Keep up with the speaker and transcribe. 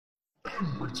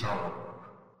Every town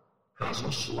has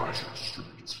a slasher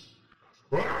street.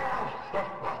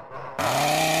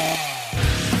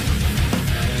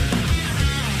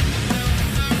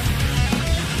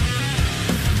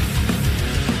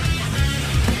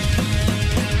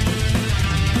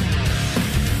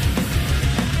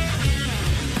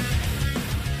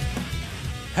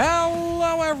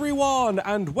 Hello everyone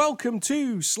and welcome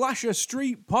to Slasher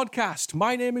Street Podcast.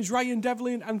 My name is Ryan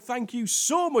Devlin and thank you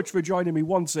so much for joining me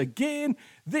once again.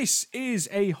 This is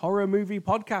a horror movie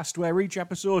podcast where each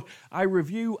episode I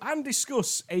review and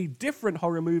discuss a different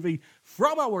horror movie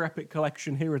from our epic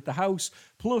collection here at the house,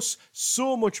 plus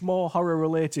so much more horror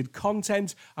related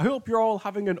content. I hope you're all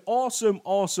having an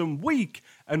awesome week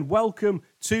and welcome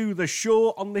to the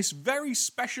show on this very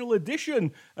special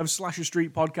edition of Slasher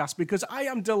Street Podcast because I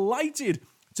am delighted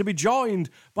to be joined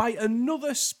by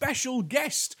another special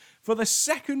guest. For the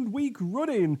second week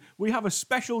running, we have a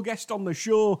special guest on the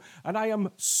show, and I am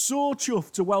so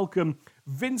chuffed to welcome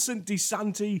Vincent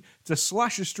DiSanti to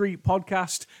Slasher Street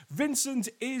Podcast. Vincent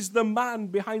is the man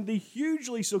behind the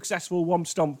hugely successful Womp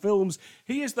Stomp films.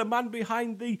 He is the man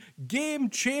behind the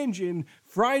game-changing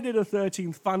Friday the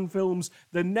 13th fan films,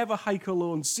 the Never Hike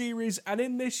Alone series, and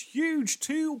in this huge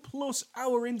 2+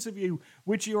 hour interview,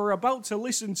 which you are about to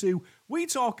listen to, we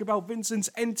talk about Vincent's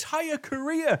entire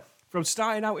career, from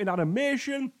starting out in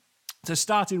animation to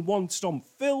starting Womp Stomp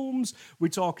films. We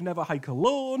talk Never Hike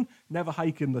Alone, Never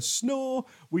Hike in the Snow.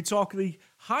 We talk the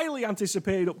highly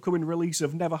anticipated upcoming release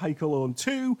of Never Hike Alone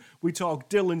 2. We talk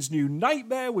Dylan's New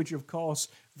Nightmare, which of course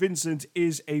Vincent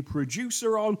is a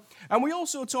producer on. And we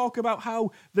also talk about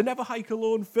how the Never Hike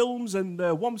Alone films and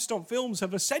the Womp Stomp films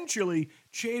have essentially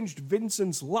changed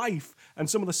Vincent's life and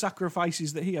some of the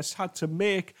sacrifices that he has had to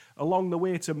make along the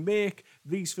way to make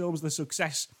these films the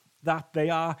success that they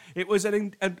are. It was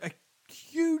a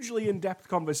hugely in-depth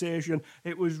conversation.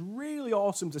 It was really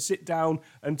awesome to sit down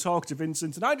and talk to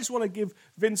Vincent. And I just want to give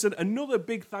Vincent another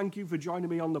big thank you for joining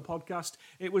me on the podcast.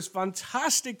 It was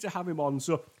fantastic to have him on.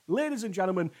 So, ladies and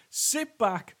gentlemen, sit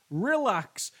back,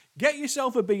 relax, get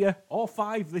yourself a beer or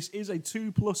 5. This is a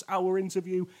 2+ hour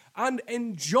interview, and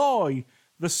enjoy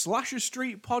the Slasher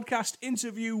Street Podcast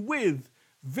interview with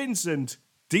Vincent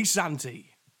DiSanti.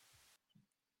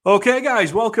 Okay,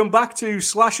 guys, welcome back to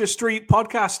Slasher Street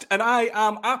Podcast, and I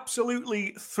am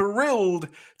absolutely thrilled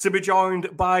to be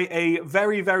joined by a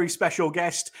very special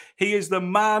guest. He is the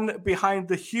man behind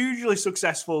the hugely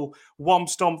successful Womp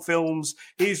Stomp films.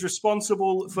 He's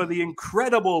responsible for the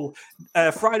incredible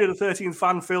Friday the 13th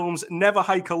fan films, Never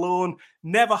Hike Alone,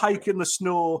 Never Hike in the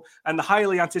Snow, and the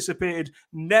highly anticipated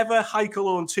Never Hike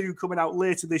Alone 2 coming out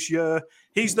later this year.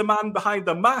 He's the man behind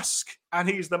the mask, and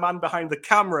he's the man behind the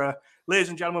camera. Ladies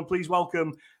and gentlemen, please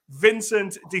welcome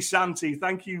Vincent DiSanti.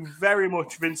 Thank you very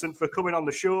much, Vincent, for coming on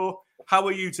the show. How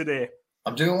are you today?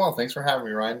 I'm doing well. Thanks for having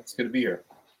me, Ryan. It's good to be here.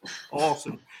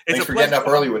 Awesome. Thanks for getting up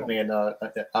early with me and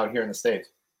out here in the States.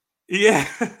 Yeah,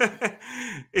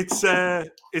 it's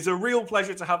a real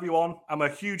pleasure to have you on. I'm a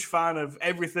huge fan of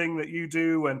everything that you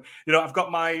do. And, you know, I've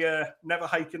got my Never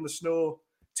Hike in the Snow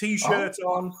t-shirt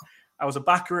on. I was a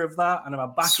backer of that, and I'm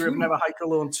a backer of Never Hike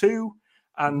Alone 2.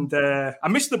 And I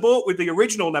missed the boat with the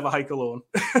original Never Hike Alone.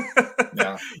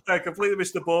 Yeah. I completely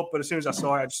missed the boat, but as soon as I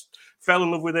saw it, I just fell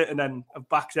in love with it, and then I've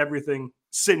backed everything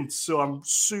since. So I'm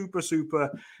super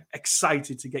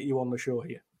excited to get you on the show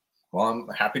here. Well, I'm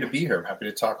happy to be here. I'm happy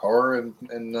to talk horror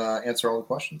and answer all the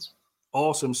questions.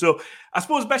 Awesome. So I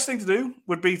suppose the best thing to do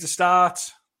would be to start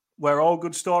where all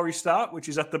good stories start, which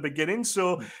is at the beginning.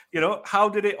 So, you know, how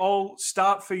did it all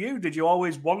start for you? Did you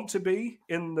always want to be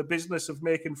in the business of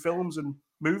making films and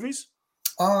movies?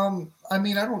 I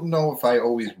mean, I don't know if I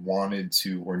always wanted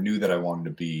to or knew that I wanted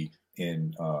to be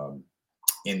in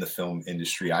the film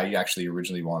industry. I actually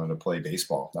originally wanted to play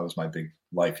baseball. That was my big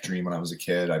life dream when I was a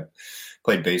kid. I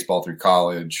played baseball through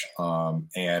college,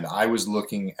 and I was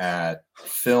looking at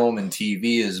film and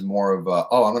TV as more of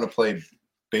I'm going to play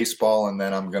baseball, and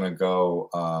then I'm going to go,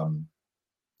 I'm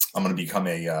going to become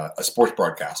a sports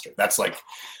broadcaster. That's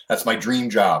my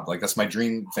dream job. Like, that's my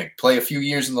dream thing. Play a few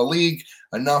years in the league,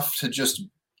 enough to just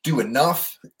do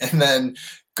enough, and then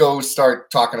go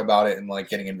start talking about it and like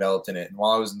getting enveloped in it. And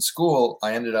while I was in school,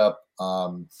 I ended up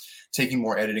taking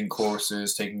more editing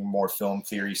courses, taking more film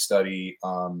theory study.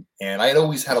 And I had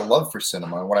always had a love for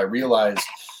cinema. And what I realized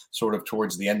sort of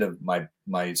towards the end of my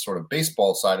sort of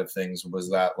baseball side of things was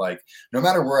that, like, no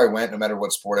matter where I went, no matter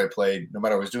what sport I played, no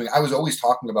matter what I was doing, I was always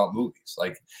talking about movies.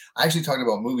 Like, I actually talked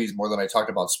about movies more than I talked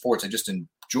about sports. I just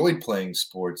enjoyed playing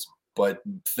sports, but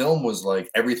film was like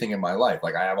everything in my life.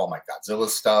 Like, I have all my Godzilla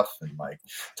stuff and like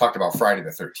talked about Friday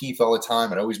the 13th all the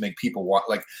time. I'd always make people watch,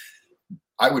 like,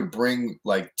 I would bring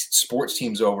like sports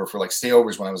teams over for like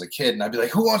stayovers when I was a kid, and I'd be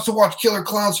like, "Who wants to watch Killer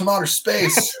Clowns from Outer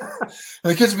Space?" And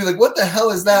the kids would be like, "What the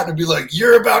hell is that?" And I'd be like,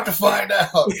 "You're about to find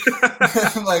out."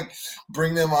 Like,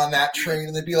 bring them on that train,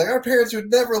 and they'd be like, "Our parents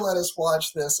would never let us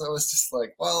watch this." I was just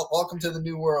like, "Well, welcome to the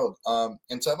new world."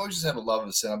 And so I've always just had a love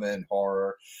of cinema and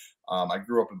horror. I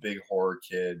grew up a big horror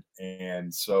kid,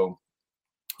 and so,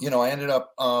 I ended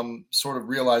up sort of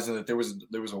realizing that there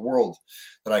was a world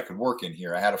that I could work in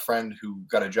here. I had a friend who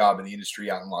got a job in the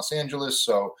industry out in Los Angeles,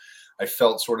 so I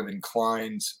felt sort of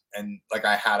inclined and like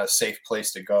I had a safe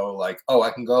place to go. Like, oh,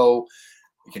 I can go.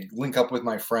 I could link up with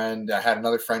my friend. I had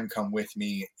another friend come with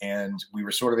me, and we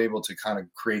were sort of able to kind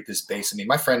of create this base. I mean,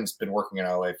 my friend's been working in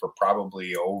LA for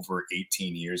probably over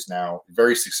 18 years now.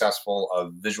 Very successful, a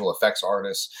visual effects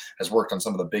artist, has worked on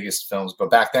some of the biggest films.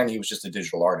 But back then, he was just a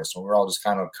digital artist, and we were all just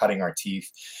kind of cutting our teeth.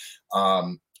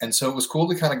 And so it was cool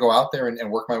to kind of go out there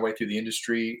and work my way through the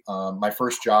industry. My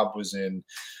first job was in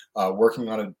working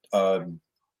on a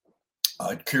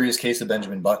Curious Case of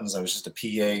Benjamin Buttons. I was just a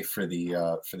PA for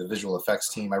the visual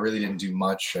effects team. I really didn't do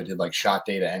much. I did like shot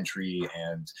data entry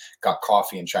and got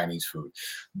coffee and Chinese food.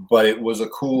 But it was a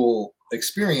cool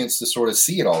experience to sort of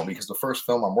see it all, because the first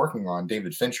film I'm working on,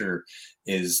 David Fincher,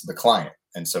 is the client.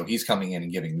 And so he's coming in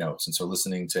and giving notes. And so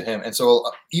listening to him. And so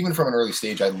even from an early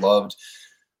stage, I loved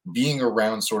being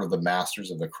around sort of the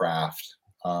masters of the craft.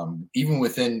 Even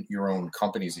within your own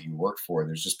companies that you work for,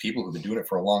 there's just people who've been doing it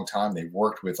for a long time. They've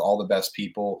worked with all the best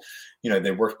people. They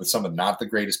worked with some of not the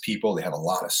greatest people. They have a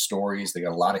lot of stories. They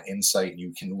got a lot of insight.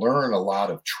 You can learn a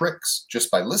lot of tricks just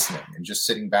by listening and just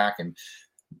sitting back and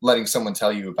letting someone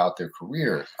tell you about their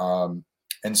career.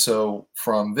 And so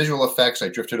from visual effects, I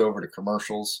drifted over to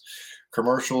commercials.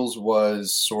 Commercials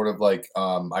was sort of like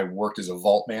I worked as a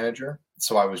vault manager.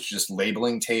 So I was just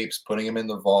labeling tapes, putting them in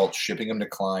the vault, shipping them to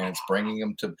clients,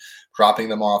 dropping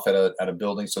them off at a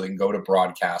building so they can go to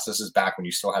broadcast. This is back when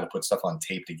you still had to put stuff on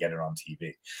tape to get it on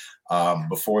TV,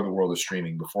 before the world of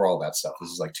streaming, before all that stuff.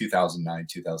 This is like 2009,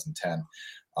 2010.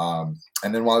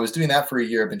 And then while I was doing that for a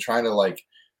year, I've been trying to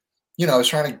I was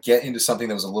trying to get into something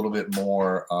that was a little bit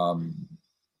more,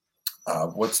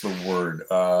 what's the word?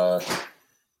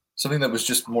 Something that was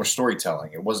just more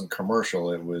storytelling. It wasn't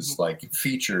commercial. It was like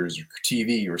features or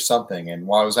TV or something. And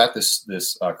while I was at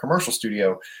this commercial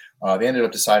studio, they ended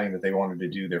up deciding that they wanted to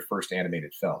do their first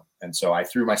animated film. And so I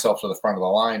threw myself to the front of the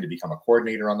line to become a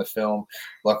coordinator on the film.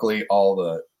 Luckily, all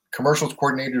the commercials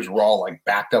coordinators were all like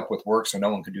backed up with work, so no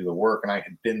one could do the work. And I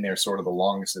had been there sort of the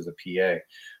longest as a PA,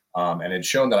 and had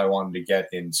shown that I wanted to get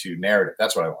into narrative.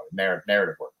 That's what I wanted,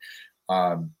 narrative work.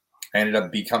 I ended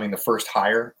up becoming the first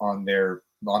hire on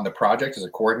the project as a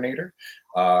coordinator.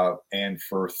 And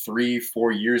for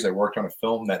 3-4 years, I worked on a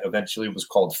film that eventually was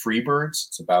called Freebirds.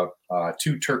 It's about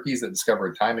two turkeys that discover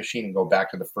a time machine and go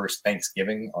back to the first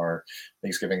Thanksgiving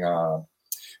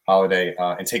holiday,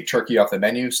 and take turkey off the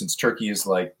menu, since turkey is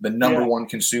like the number one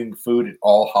consumed food at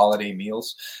all holiday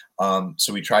meals.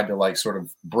 So we tried to sort of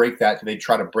break that. They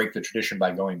try to break the tradition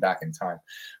by going back in time.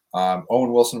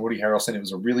 Owen Wilson, Woody Harrelson. It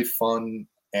was a really fun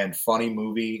and funny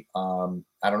movie.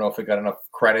 I don't know if it got enough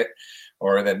credit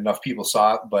or that enough people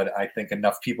saw it, but I think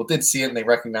enough people did see it and they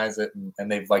recognize it, and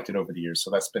they've liked it over the years.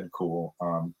 So that's been cool.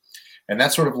 And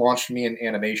that sort of launched me in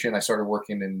animation. I started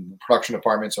working in the production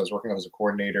department. So I was working as a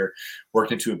coordinator,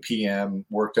 worked into a PM,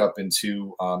 worked up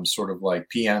into sort of like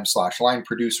PM/line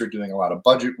producer, doing a lot of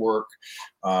budget work,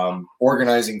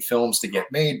 organizing films to get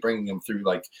made, bringing them through.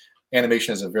 Like,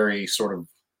 animation is a very sort of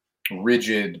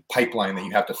rigid pipeline that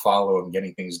you have to follow, and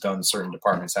getting things done. Certain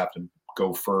departments have to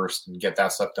go first and get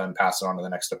that stuff done, pass it on to the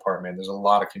next department. There's a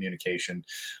lot of communication,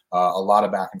 a lot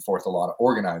of back and forth, a lot of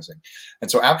organizing.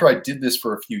 And so after I did this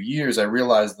for a few years, I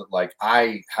realized that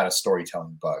I had a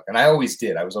storytelling bug, and I always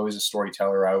did. I was always a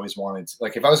storyteller. I always wanted to,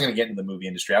 if I was going to get into the movie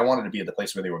industry, I wanted to be at the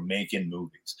place where they were making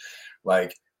movies.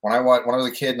 Like when I was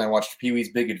a kid and I watched Pee-wee's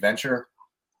Big Adventure,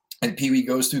 and Pee-wee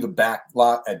goes through the back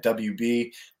lot at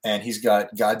WB, and he's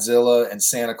got Godzilla and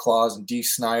Santa Claus and Dee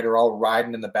Snider all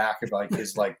riding in the back of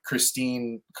his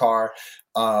Christine car.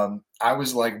 I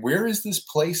was like, where is this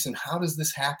place and how does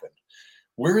this happen?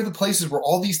 Where are the places where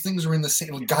all these things are in the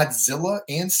same, Godzilla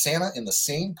and Santa in the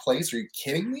same place? Are you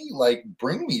kidding me?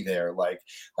 Bring me there.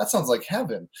 That sounds like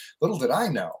heaven. Little did I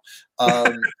know.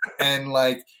 And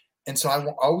so I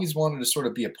always wanted to sort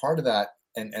of be a part of that.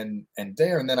 And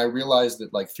then I realized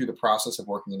that through the process of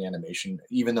working in animation,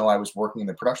 even though I was working in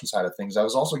the production side of things, I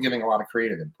was also giving a lot of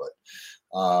creative input.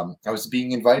 I was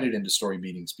being invited into story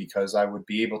meetings because I would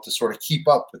be able to sort of keep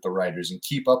up with the writers and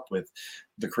keep up with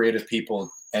the creative people,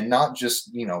 and not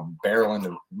just, barrel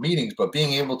into meetings, but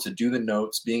being able to do the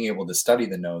notes, being able to study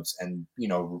the notes, and,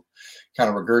 kind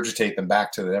of regurgitate them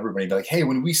back to everybody. Be like, hey,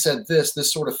 when we said this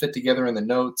sort of fit together in the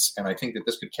notes, and I think that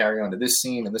this could carry on to this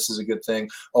scene, and this is a good thing.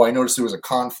 Oh, I noticed there was a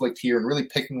conflict here, and really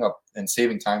picking up and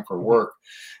saving time for work.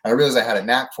 And I realized I had a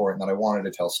knack for it and that I wanted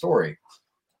to tell story.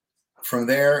 From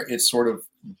there, it sort of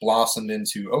blossomed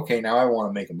into, okay, now I want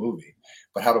to make a movie,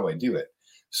 but how do I do it?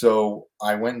 So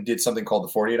I went and did something called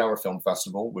the 48-Hour Film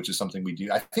Festival, which is something we do.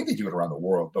 I think they do it around the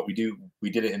world, but we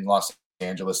did it in Los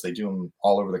Angeles. They do them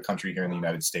all over the country here in the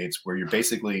United States, where you're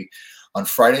basically on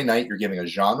Friday night, you're giving a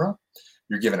genre,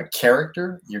 you're given a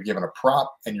character, you're given a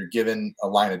prop, and you're given a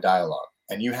line of dialogue.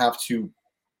 And you have to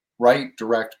write,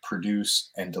 direct,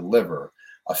 produce, and deliver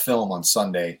a film on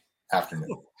Sunday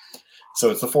afternoon. So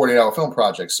it's the 48-Hour Film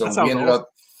Project. So we ended up,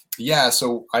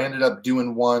 so I ended up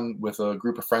doing one with a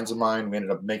group of friends of mine. We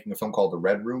ended up making a film called The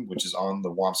Red Room, which is on the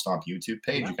Womp Stomp YouTube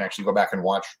page. You can actually go back and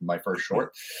watch my first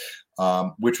short,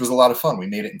 which was a lot of fun. We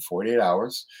made it in 48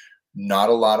 hours, not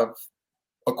a lot of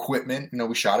equipment.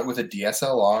 We shot it with a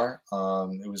DSLR.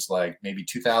 It was like maybe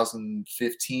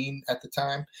 2015 at the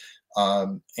time.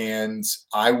 And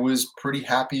I was pretty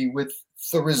happy with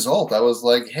the result. I was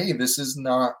like, hey, this is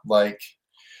not like,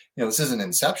 this isn't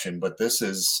Inception, but this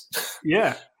is,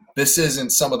 this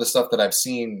isn't some of the stuff that I've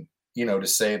seen, to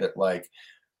say that like,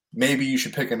 maybe you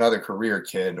should pick another career,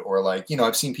 kid, or like,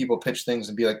 I've seen people pitch things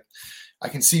and be like, I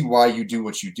can see why you do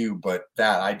what you do, but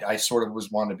that I sort of was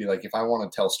wanting to be like, if I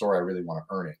want to tell a story, I really want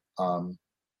to earn it.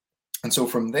 And so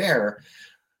from there,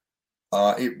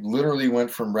 it literally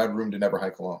went from Red Room to Never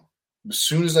Hike Alone. As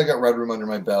soon as I got Red Room under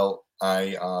my belt,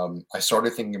 I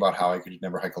started thinking about how I could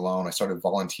never hike alone. I started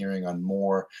volunteering on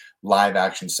more live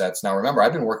action sets. Now, remember,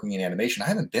 I've been working in animation. I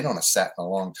haven't been on a set in a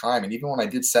long time. And even when I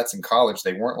did sets in college,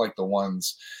 they weren't like the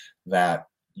ones that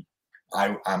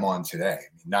I'm on today.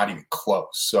 Not even close.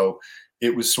 So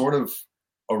it was sort of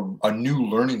a new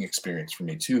learning experience for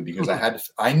me too, because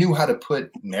I knew how to put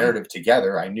narrative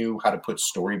together. I knew how to put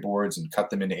storyboards and cut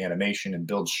them into animation and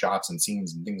build shots and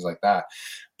scenes and things like that.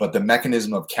 But the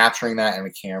mechanism of capturing that in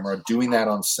a camera, doing that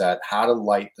on set, how to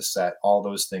light the set, all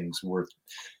those things were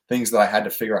things that I had to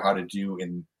figure out how to do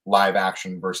in live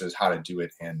action versus how to do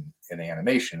it in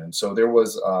animation. And so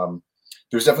there's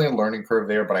definitely a learning curve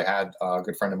there, but I had a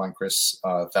good friend of mine, Chris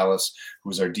Thellis, who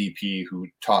was our DP, who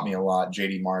taught me a lot.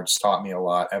 JD March taught me a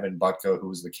lot. Evan Butko, who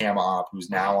was the camo op, who's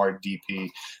now our DP,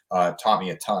 taught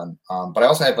me a ton. But I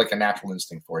also had like a natural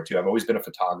instinct for it too. I've always been a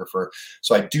photographer,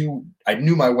 so I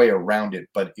knew my way around it.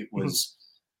 But it was,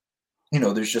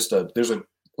 there's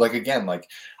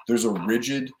a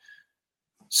rigid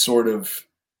sort of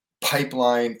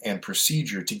pipeline and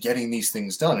procedure to getting these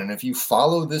things done. And if you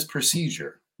follow this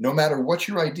procedure, no matter what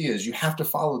your idea is, you have to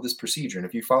follow this procedure. And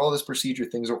if you follow this procedure,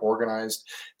 things are organized,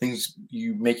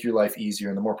 you make your life easier,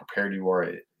 and the more prepared you are,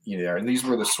 and these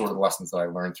were the sort of lessons that I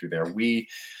learned through there.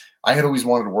 I had always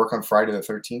wanted to work on Friday the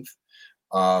 13th.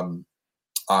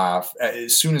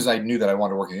 As soon as I knew that I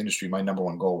wanted to work in the industry, my number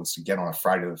one goal was to get on a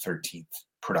Friday the 13th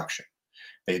production.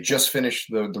 They had just finished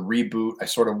the reboot. I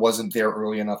sort of wasn't there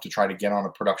early enough to try to get on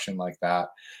a production like that.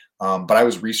 But I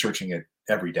was researching it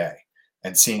every day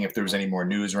and seeing if there was any more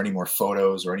news or any more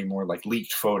photos or any more like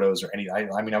leaked photos or any. I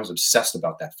was obsessed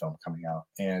about that film coming out,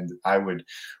 and I would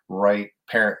write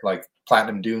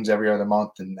Platinum Dunes every other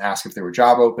month and ask if there were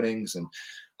job openings. And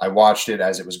I watched it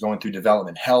as it was going through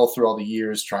development hell through all the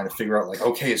years, trying to figure out like,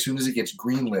 okay, as soon as it gets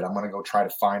greenlit, I'm going to go try to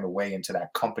find a way into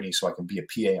that company so I can be a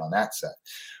PA on that set.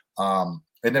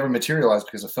 It never materialized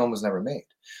because the film was never made.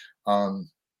 And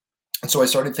so I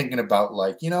started thinking about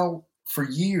for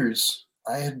years,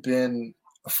 I had been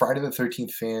a Friday the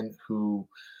 13th fan who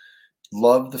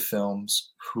loved the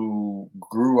films, who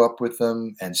grew up with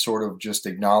them and sort of just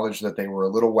acknowledged that they were a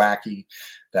little wacky,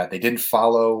 that they didn't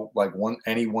follow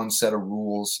any one set of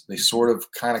rules. They sort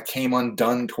of kind of came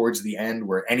undone towards the end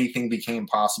where anything became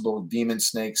possible. Demon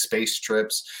Snake, space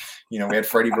trips, we had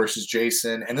Freddy versus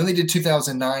Jason. And then they did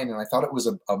 2009, and I thought it was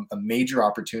a major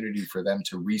opportunity for them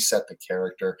to reset the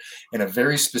character in a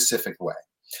very specific way.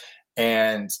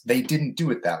 And they didn't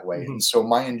do it that way. Mm-hmm. And so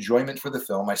my enjoyment for the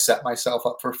film, I set myself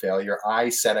up for failure. I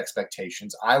set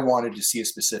expectations. I wanted to see a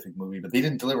specific movie, but they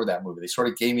didn't deliver that movie. They sort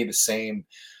of gave me the same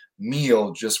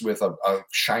meal, just with a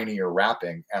shinier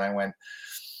wrapping. And I went,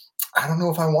 I don't know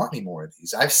if I want any more of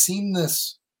these. I've seen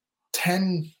this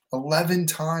 10, 11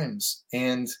 times,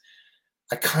 and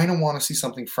I kind of want to see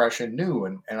something fresh and new.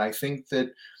 And I think that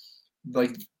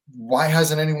why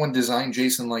hasn't anyone designed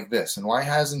Jason like this? And why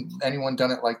hasn't anyone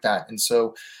done it like that? And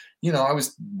so, I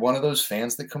was one of those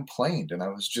fans that complained, and I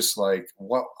was just like,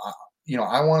 what?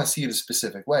 I want to see it a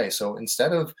specific way. So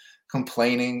instead of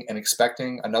complaining and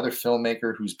expecting another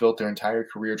filmmaker who's built their entire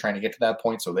career trying to get to that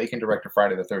point so they can direct a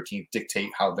Friday the 13th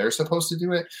dictate how they're supposed to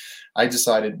do it, I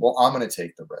decided, well, I'm going to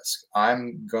take the risk.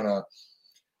 I'm going to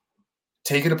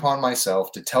take it upon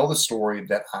myself to tell the story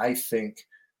that I think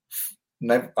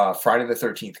Friday the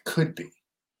 13th could be.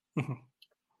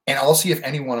 And I'll see if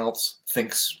anyone else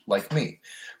thinks like me.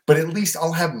 But at least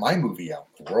I'll have my movie out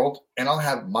in the world, and I'll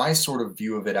have my sort of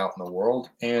view of it out in the world.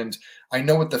 And I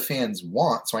know what the fans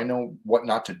want, so I know what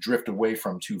not to drift away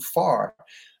from too far.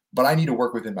 But I need to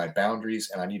work within my boundaries,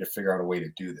 and I need to figure out a way to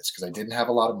do this because I didn't have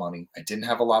a lot of money. I didn't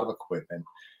have a lot of equipment,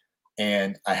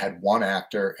 and I had one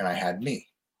actor, and I had me.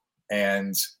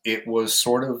 And it was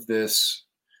sort of this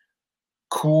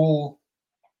cool,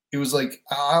 it was like,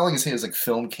 all I can say is like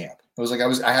film camp. It was like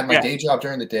I had my day job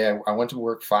during the day. I went to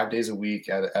work 5 days a week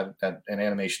at an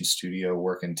animation studio,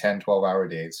 working 10, 12-hour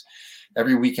days.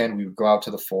 Every weekend, we would go out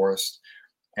to the forest,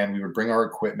 and we would bring our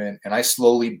equipment. And I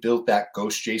slowly built that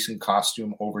Ghost Jason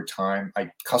costume over time.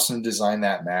 I custom designed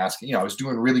that mask. I was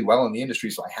doing really well in the industry,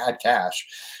 so I had cash.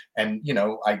 And,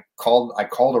 I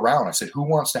called around. I said, who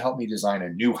wants to help me design a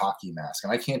new hockey mask?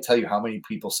 And I can't tell you how many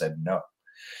people said no.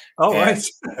 Oh, right.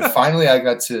 Finally, I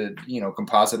got to,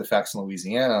 Composite Effects in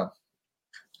Louisiana,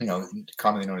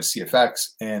 commonly known as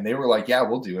CFX. And they were like, yeah,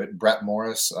 we'll do it. Brett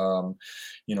Morris,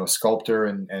 sculptor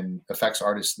and effects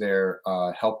artist there,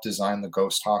 helped design the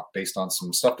Ghost Hawk based on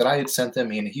some stuff that I had sent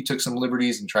him. And he took some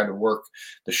liberties and tried to work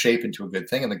the shape into a good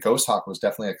thing. And the Ghost Hawk was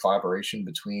definitely a collaboration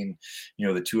between,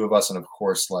 the two of us. And of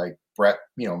course, like Brett,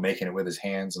 making it with his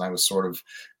hands. And I was sort of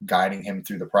guiding him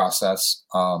through the process.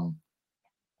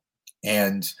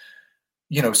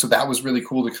 So that was really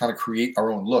cool to kind of create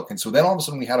our own look. And so then all of a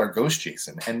sudden we had our Ghost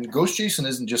Jason. And Ghost Jason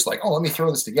isn't just like, oh, let me throw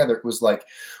this together. It was like,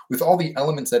 with all the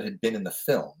elements that had been in the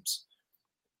films,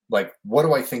 like, what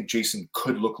do I think Jason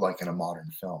could look like in a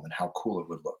modern film and how cool it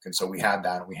would look? And so we had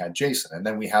that, and we had Jason. And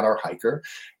then we had our hiker.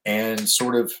 And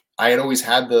sort of, I had always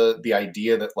had the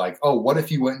idea that, like, oh, what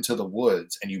if you went into the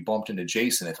woods and you bumped into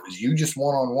Jason? If it was you just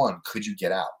one-on-one, could you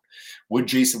get out?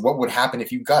 What would happen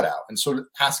if you got out? And sort of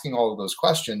asking all of those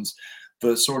questions,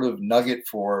 the sort of nugget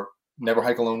for Never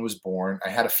Hike Alone was born. I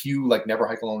had a few like Never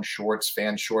Hike Alone shorts,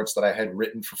 fan shorts that I had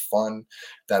written for fun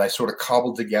that I sort of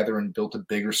cobbled together and built a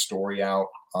bigger story out.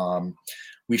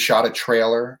 We shot a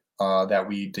trailer that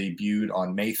we debuted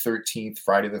on May 13th,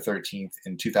 Friday the 13th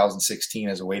in 2016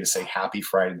 as a way to say happy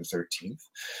Friday the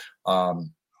 13th.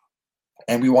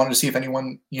 And we wanted to see if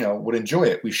anyone, would enjoy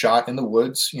it. We shot in the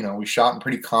woods, we shot in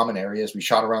pretty common areas. We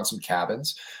shot around some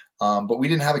cabins. But we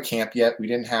didn't have a camp yet. We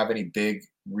didn't have any big,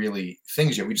 really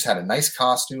things yet. We just had a nice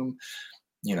costume,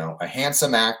 a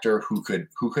handsome actor who could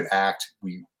act.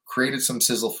 We created some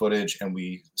sizzle footage, and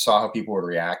we saw how people would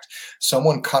react.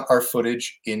 Someone cut our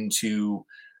footage into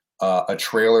a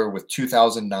trailer with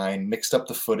 2009, mixed up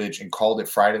the footage, and called it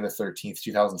Friday the 13th,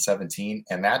 2017.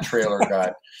 And that trailer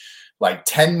got like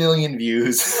 10 million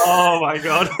views. Oh my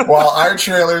God. While our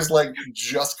trailers like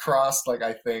just crossed, like,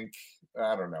 I think,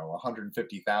 I don't know,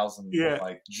 150,000,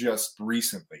 like just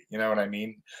recently, you know what I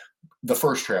mean? The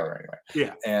first trailer anyway.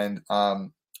 Yeah. And,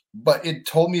 but it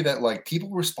told me that like people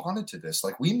responded to this.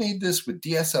 Like, we made this with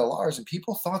DSLRs and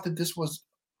people thought that this was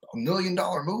 $1 million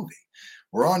movie.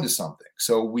 We're on to something.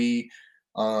 So we,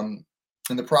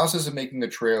 in the process of making the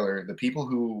trailer, the people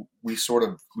who we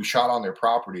shot on their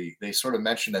property, they sort of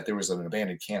mentioned that there was an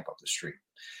abandoned camp up the street,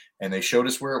 and they showed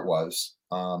us where it was.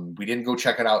 We didn't go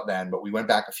check it out then, but we went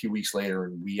back a few weeks later,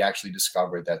 and we actually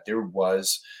discovered that there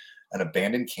was an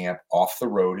abandoned camp off the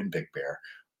road in Big Bear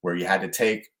where you had to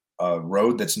take a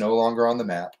road that's no longer on the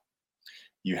map.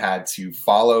 You had to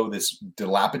follow this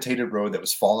dilapidated road that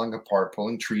was falling apart,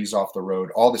 pulling trees off the road,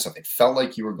 all this stuff. It felt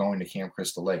like you were going to Camp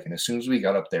Crystal Lake. And as soon as we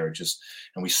got up there,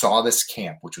 and we saw this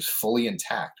camp, which was fully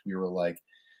intact, we were like,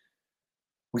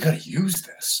 we got to use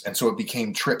this. And so it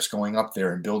became trips going up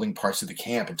there and building parts of the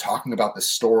camp and talking about the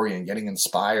story and getting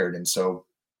inspired. And so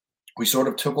we sort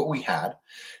of took what we had,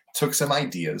 took some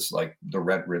ideas like the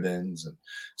red ribbons and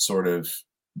sort of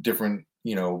different,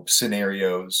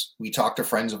 scenarios. We talked to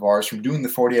friends of ours from doing the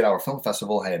 48-Hour Film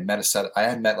Festival. I had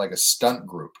met like a stunt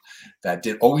group that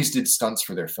always did stunts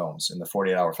for their films in the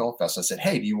 48-Hour Film Festival. I said,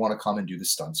 hey, do you want to come and do the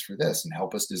stunts for this and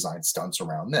help us design stunts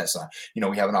around this?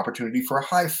 We have an opportunity for a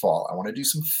high fall. I want to do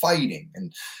some fighting.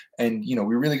 And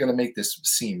we're really going to make this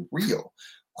seem real.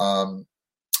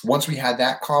 Once we had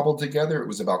that cobbled together, it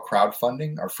was about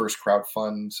crowdfunding.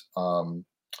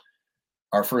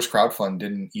 Our first crowdfund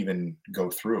didn't even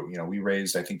go through. We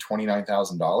raised, I think,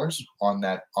 $29,000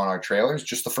 on our trailers,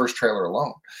 just the first trailer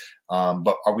alone.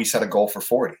 But we set a goal for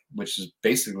 40, which is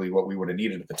basically what we would have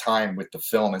needed at the time with the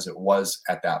film as it was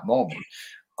at that moment.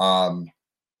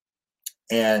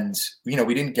 And, you know,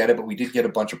 we didn't get it, but we did get a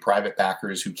bunch of private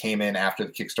backers who came in after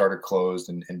the Kickstarter closed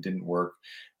and didn't work,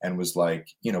 and was like,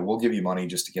 you know, we'll give you money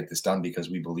just to get this done because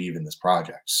we believe in this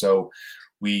project. So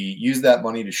we used that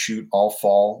money to shoot all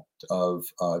fall of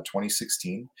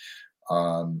 2016.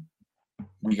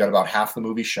 We got about half the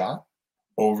movie shot.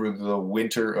 Over the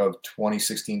winter of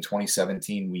 2016,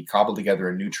 2017, we cobbled together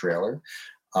a new trailer,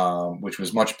 which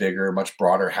was much bigger, much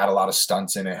broader, had a lot of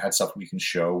stunts in it, had stuff we can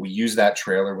show. We used that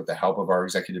trailer with the help of our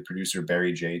executive producer,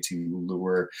 Barry J., to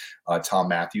lure Tom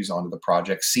Matthews onto the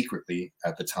project secretly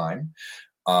at the time.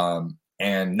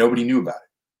 And nobody knew about it.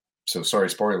 So sorry,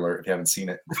 spoiler alert, if you haven't seen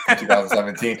it in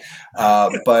 2017.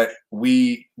 But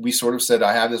we sort of said,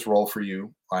 I have this role for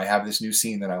you. I have this new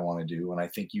scene that I want to do. And I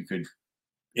think you could,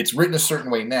 it's written a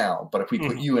certain way now, but if we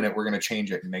put you in it, we're going to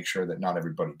change it and make sure that not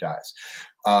everybody dies.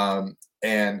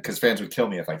 And because fans would kill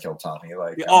me if I killed Tommy,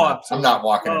 like I'm not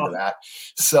walking into that.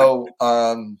 So,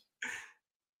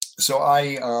 so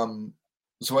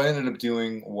what I ended up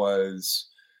doing was,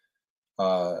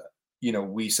 you know,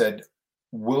 we said,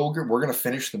 we're going to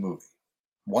finish the movie.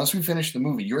 Once we finish the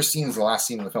movie, your scene is the last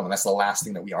scene of the film. And that's the last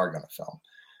thing that we are going to film.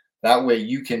 That way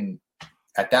you can,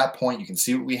 at that point, you can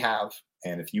see what we have.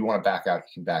 And if you want to back out,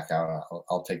 you can back out.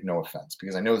 I'll take no offense,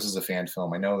 because I know this is a fan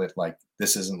film. I know that like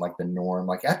this isn't like the norm.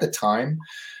 Like at the time,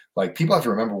 like people have to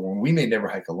remember when we made Never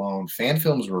Hike Alone, fan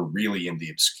films were really in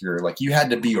the obscure. Like you had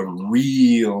to be a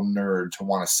real nerd to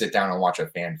want to sit down and watch a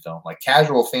fan film. Like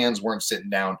casual fans weren't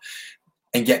sitting down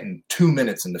and getting 2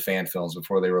 minutes into fan films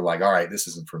before they were like, all right, this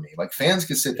isn't for me. Like fans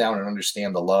could sit down and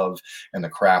understand the love and the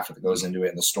craft that goes into it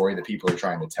and the story that people are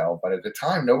trying to tell. But at the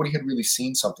time, nobody had really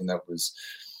seen something that was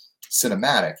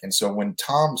cinematic. And so when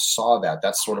Tom saw that,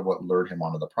 that's sort of what lured him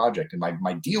onto the project. And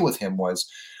my deal with him was,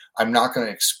 I'm not going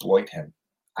to exploit him.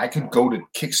 I could go to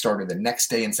Kickstarter the next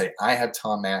day and say, I have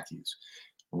Tom Matthews,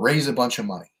 raise a bunch of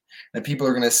money. And people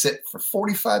are going to sit for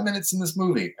 45 minutes in this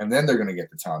movie, and then they're going to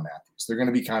get the Tom Matthews. They're going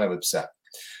to be kind of upset.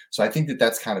 So I think that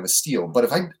that's kind of a steal. But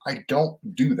if I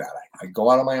don't do that, I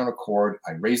go out on my own accord,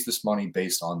 I raise this money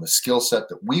based on the skill set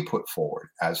that we put forward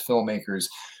as filmmakers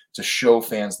to show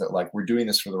fans that like we're doing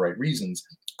this for the right reasons,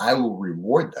 I will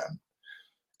reward them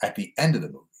at the end of the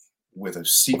movie with a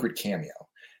secret cameo.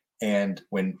 And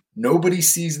when nobody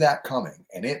sees that coming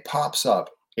and it pops up,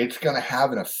 it's going to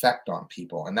have an effect on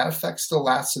people. And that effect still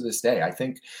lasts to this day. I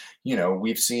think, you know,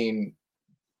 we've seen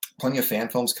plenty of fan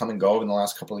films come and go in the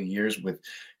last couple of years with,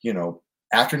 you know,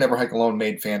 after Never Hike Alone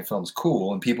made fan films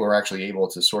cool and people are actually able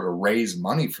to sort of raise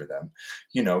money for them,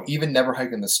 you know, even Never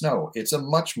Hike in the Snow, it's a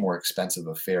much more expensive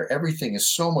affair. Everything is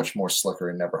so much more slicker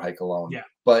in Never Hike Alone. Yeah.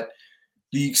 But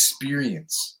the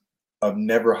experience of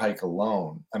Never Hike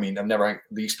Alone, the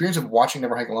experience of watching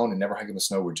Never Hike Alone and Never Hike in the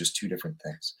Snow were just two different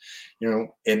things, you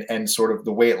know, and sort of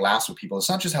the way it lasts with people. It's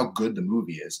not just how good the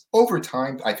movie is. Over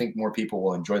time, I think more people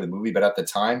will enjoy the movie, but at the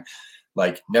time,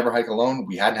 like Never Hike Alone,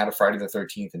 we hadn't had a Friday the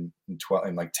 13th in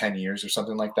like 10 years or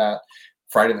something like that.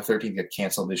 Friday the 13th got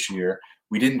canceled this year.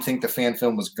 We didn't think the fan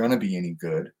film was going to be any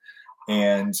good.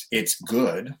 And it's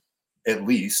good. At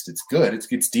least it's good.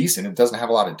 It's decent. It doesn't have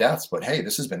a lot of deaths, but hey,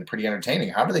 this has been pretty entertaining.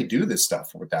 How do they do this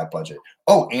stuff with that budget?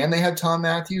 Oh, and they had Tom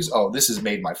Matthews. Oh, this has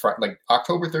made my like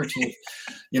October 13th,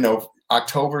 you know,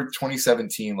 October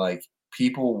 2017, like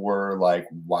people were like,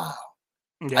 wow,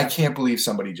 I can't believe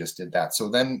somebody just did that. So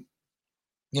then,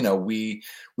 you know, we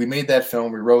made that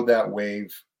film, we rode that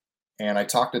wave, and I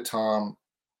talked to Tom.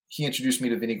 He introduced me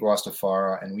to Vinny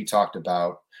Guastafara, and we talked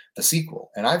about the sequel.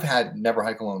 And I've had Never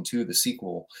Hike Alone 2, the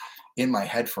sequel, in my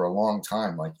head for a long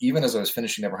time. Like even as I was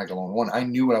finishing Never Hike Alone 1, I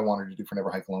knew what I wanted to do for Never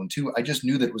Hike Alone 2. I just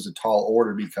knew that it was a tall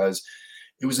order because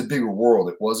it was a bigger world.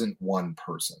 It wasn't one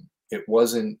person. It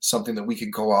wasn't something that we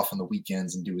could go off on the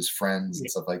weekends and do as friends and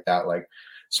stuff like that. Like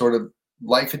sort of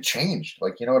life had changed.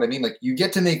 Like, you know what I mean? Like you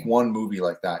get to make one movie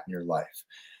like that in your life.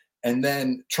 And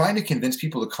then trying to convince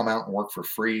people to come out and work for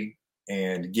free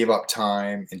and give up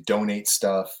time and donate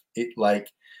stuff. It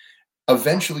like,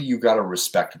 eventually you got to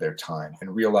respect their time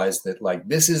and realize that like,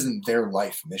 this isn't their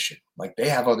life mission. Like they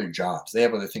have other jobs, they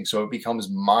have other things. So it becomes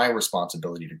my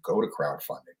responsibility to go to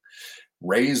crowdfunding,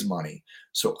 raise money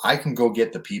so I can go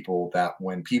get the people that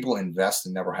when people invest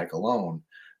in Never Hike Alone,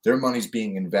 their money's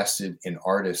being invested in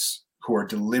artists who are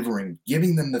delivering,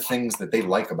 giving them the things that they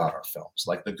like about our films,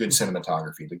 like the good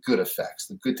cinematography, the good effects,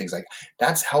 the good things. Like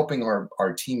that's helping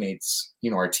our teammates,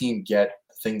 you know, our team get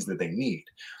things that they need.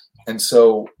 And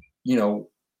so, you know,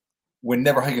 when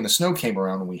Never Hike in the Snow came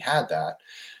around and we had that,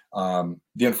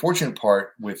 the unfortunate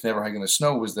part with Never Hike in the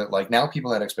Snow was that like now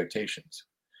people had expectations.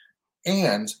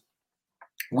 And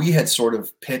we had sort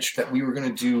of pitched that we were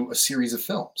going to do a series of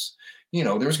films. You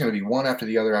know, there was going to be one after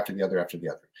the other, after the other, after the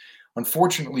other.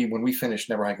 Unfortunately, when we finished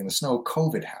Never Hike in the Snow,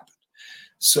 COVID happened.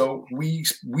 So we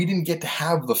didn't get to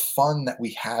have the fun that we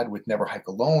had with Never Hike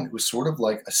Alone. It was sort of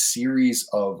like a series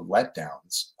of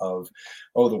letdowns of,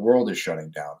 oh, the world is shutting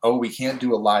down. Oh, we can't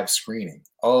do a live screening.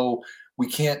 Oh, we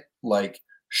can't like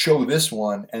show this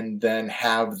one and then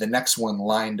have the next one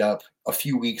lined up a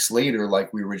few weeks later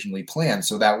like we originally planned.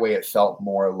 So that way it felt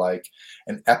more like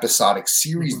an episodic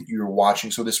series that you were watching.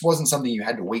 So this wasn't something you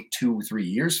had to wait 2 or 3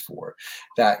 years for.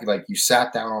 That like you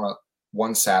sat down on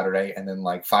one Saturday and then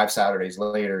like 5 Saturdays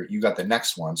later you got the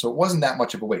next one. So it wasn't that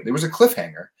much of a wait. There was a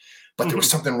cliffhanger, but there was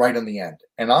something right on the end.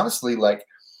 And honestly, like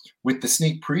with the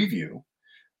sneak preview,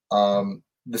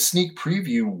 the sneak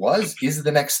preview is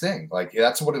the next thing. Like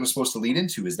that's what it was supposed to lead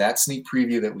into, is that sneak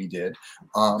preview that we did.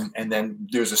 And then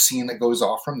there's a scene that goes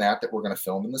off from that we're going to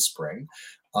film in the spring.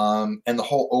 And the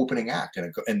whole opening act,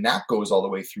 and that goes all the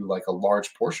way through like a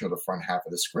large portion of the front half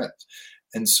of the script.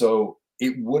 And so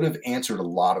it would have answered a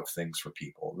lot of things for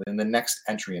people. In the next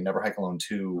entry in Never Hike Alone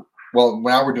 2, well,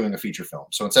 now we're doing a feature film.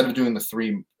 So instead of doing the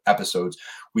 3 episodes,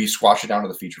 we squashed it down to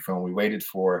the feature film. We waited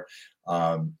for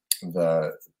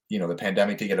the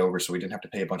pandemic to get over, so we didn't have to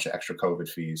pay a bunch of extra COVID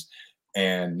fees.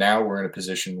 And now we're in a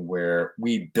position where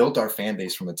we built our fan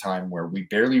base from the time where we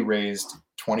barely raised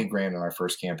 20 grand on our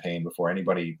first campaign before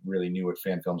anybody really knew what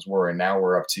fan films were. And now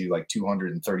we're up to like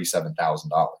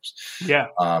 $237,000. Yeah.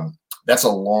 That's a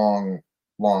long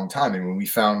time. And when we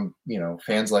found,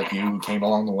 fans like you who came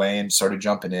along the way and started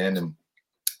jumping in and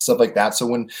stuff like that. So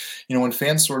when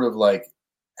fans sort of like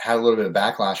had a little bit of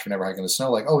backlash for Never Hike in the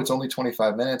Snow, like, oh, it's only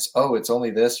 25 minutes. Oh, it's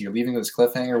only this. You're leaving this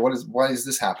cliffhanger. Why is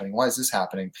this happening? Why is this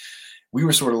happening? We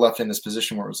were sort of left in this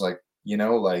position where it was like,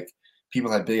 like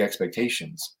people had big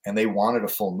expectations and they wanted a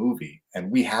full movie,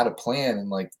 and we had a plan, and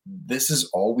like, this is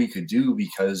all we could do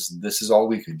because this is all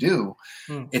we could do.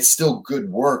 It's still good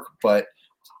work,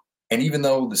 and even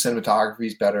though the cinematography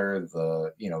is better,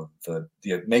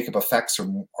 the makeup effects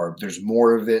are there's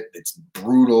more of it. It's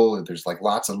brutal. There's like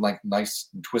lots of like nice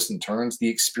twists and turns. The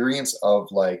experience of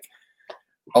like,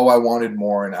 oh, I wanted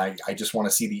more, and I just want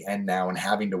to see the end now, and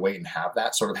having to wait and have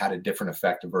that sort of had a different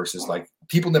effect versus like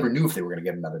people never knew if they were going to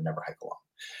get another Never Hike Alone.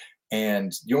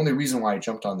 And the only reason why I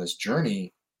jumped on this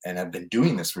journey and have been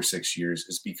doing this for 6 years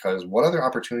is because what other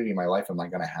opportunity in my life am I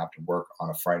going to have to work on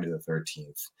a Friday the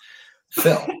 13th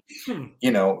film?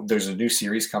 There's a new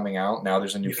series coming out. Now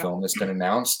there's a new film that's been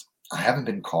announced. I haven't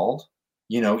been called,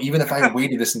 even if I had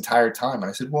waited this entire time and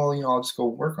I said, well, I'll just go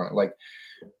work on it. Like,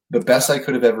 the best I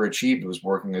could have ever achieved was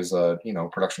working as a,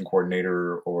 production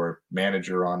coordinator or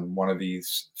manager on one of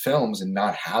these films and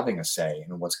not having a say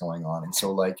in what's going on. And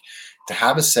so like to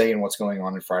have a say in what's going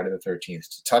on in Friday the 13th,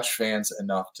 to touch fans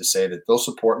enough to say that they'll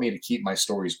support me to keep my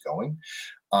stories going.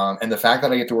 And the fact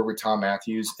that I get to work with Tom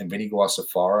Matthews and Vinny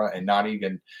Guasafara and not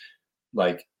even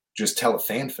like just tell a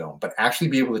fan film, but actually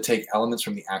be able to take elements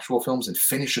from the actual films and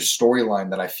finish a storyline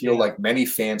that I feel like many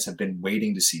fans have been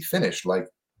waiting to see finished. Like,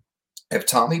 if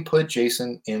Tommy put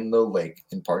Jason in the lake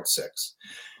in part 6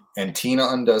 and Tina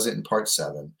undoes it in part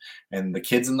 7 and the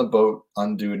kids in the boat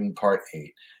undo it in part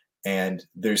 8, and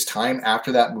there's time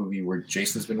after that movie where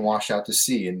Jason's been washed out to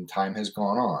sea and time has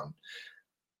gone on,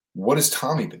 what has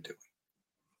Tommy been doing?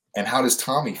 And how does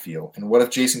Tommy feel? And what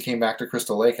if Jason came back to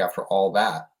Crystal Lake after all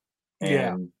that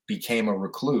and became a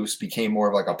recluse, became more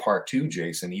of like a part 2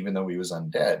 Jason, even though he was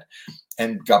undead,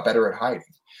 and got better at hiding?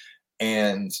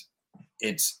 And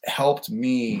it's helped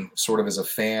me sort of as a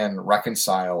fan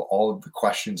reconcile all of the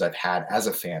questions I've had as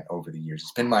a fan over the years.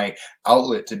 It's been my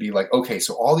outlet to be like, okay,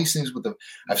 so all these things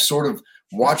I've sort of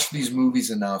watched these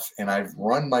movies enough and I've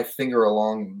run my finger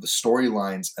along the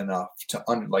storylines enough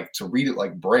to read it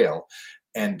like Braille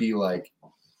and be like,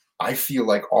 I feel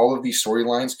like all of these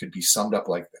storylines could be summed up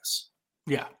like this.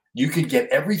 Yeah. You could get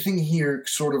everything here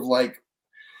sort of like,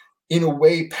 in a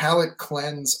way, palate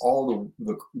cleanse all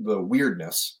the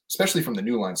weirdness, especially from the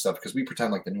New Line stuff, because we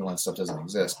pretend like the New Line stuff doesn't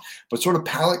exist, but sort of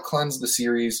palate cleanse the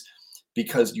series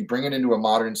because you bring it into a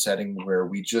modern setting where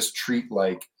we just treat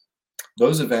like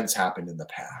those events happened in the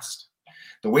past.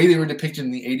 The way they were depicted in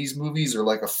the 80s movies are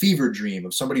like a fever dream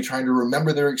of somebody trying to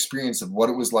remember their experience of what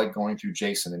it was like going through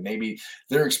Jason. And maybe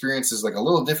their experience is like a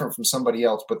little different from somebody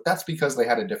else, but that's because they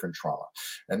had a different trauma.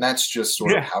 And that's just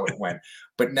sort of how it went.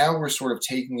 But now we're sort of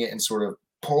taking it and sort of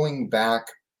pulling back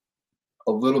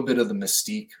a little bit of the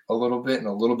mystique, a little bit, and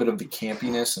a little bit of the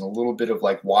campiness and a little bit of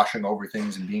like washing over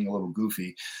things and being a little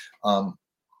goofy.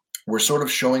 We're sort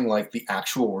of showing like the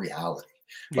actual reality.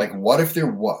 Like, what if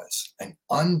there was an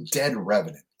undead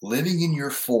revenant living in your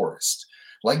forest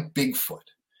like Bigfoot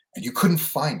and you couldn't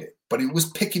find it, but it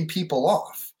was picking people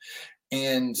off.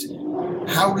 And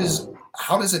how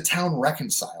does a town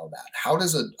reconcile that? How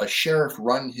does a sheriff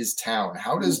run his town?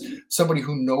 How does somebody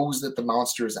who knows that the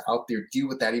monster is out there deal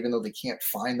with that, even though they can't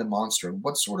find the monster? And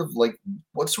what sort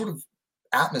of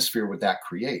atmosphere would that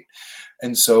create?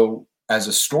 And so, as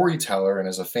a storyteller and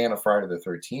as a fan of Friday the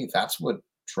 13th, that's what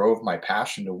drove my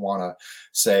passion to want to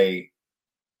say,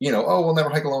 oh, well, Never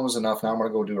Hike Alone was enough. Now I'm going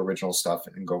to go do original stuff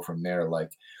and go from there.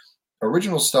 Like,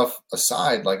 original stuff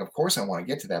aside, like, of course I want to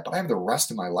get to that, but I have the rest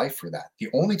of my life for that. The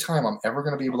only time I'm ever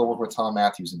going to be able to work with Tom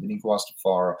Matthews and Vinny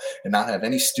Guastafaro and not have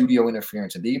any studio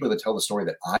interference and be able to tell the story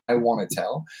that I want to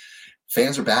tell,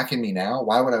 fans are backing me now.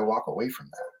 Why would I walk away from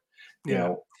that?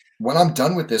 Yeah. When I'm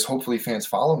done with this, hopefully fans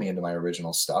follow me into my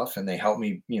original stuff and they help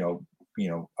me,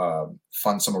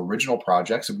 fund some original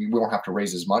projects. And we won't have to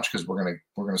raise as much because we're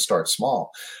gonna start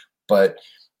small. But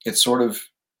it's sort of,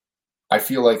 I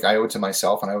feel like I owe it to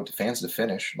myself and I owe it to fans to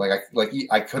finish.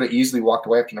 I could have easily walked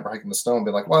away after Never Hiking the Snow and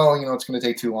been like, well, it's going to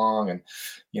take too long, and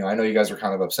I know you guys are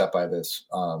kind of upset by this.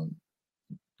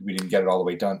 We didn't get it all the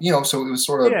way done, So it was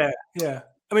sort of yeah.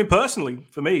 I mean, personally,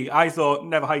 for me, I thought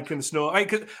Never Hiking the Snow. I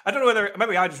don't know whether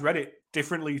maybe I just read it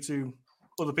differently to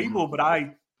other people, but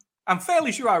I'm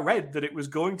fairly sure I read that it was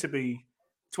going to be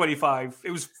 25.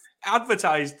 It was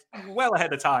advertised well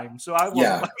ahead of time, so I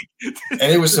wasn't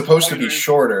and it was supposed to be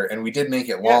shorter, and we did make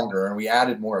it longer, and we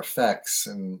added more effects,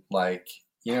 and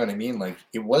you know what I mean? Like,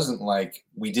 it wasn't like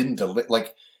we didn't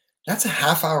that's a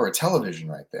half hour of television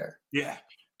right there. Yeah.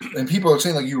 And people are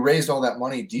saying, like, you raised all that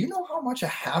money. Do you know how much a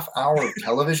half hour of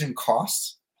television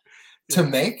costs to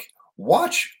make?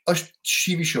 Watch a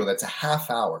TV show that's a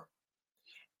half hour,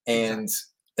 and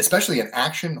especially an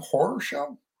action horror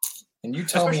show. And you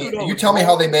tell me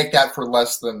how they make that for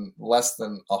less than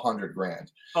 $100,000.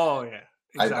 Oh yeah,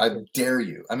 exactly. I dare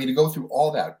you. I mean, to go through all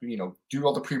that, do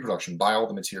all the pre-production, buy all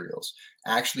the materials,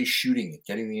 actually shooting it,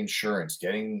 getting the insurance,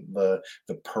 getting the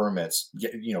permits,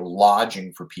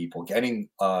 lodging for people, getting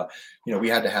we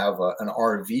had to have an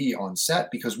RV on set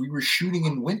because we were shooting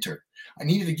in winter. I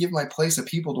needed to give my place of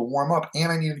people to warm up,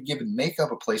 and I needed to give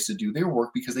makeup a place to do their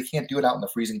work because they can't do it out in the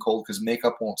freezing cold because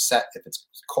makeup won't set if it's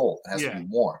cold. It has to be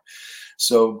warm.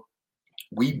 So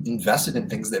we invested in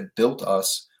things that built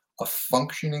us a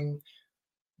functioning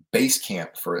base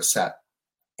camp for a set.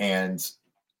 And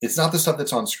it's not the stuff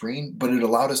that's on screen, but it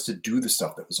allowed us to do the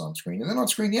stuff that was on screen. And then on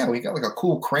screen, we got like a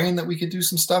cool crane that we could do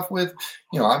some stuff with.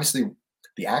 Obviously,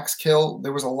 the axe kill,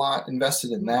 there was a lot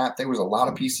invested in that. There was a lot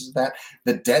of pieces of that.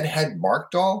 The Deadhead Mark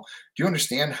doll, do you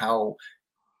understand how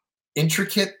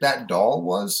intricate that doll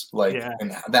was?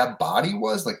 And that body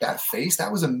was, like, that face,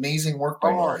 that was amazing work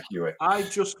by Nora Hewitt. I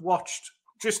just watched,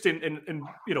 in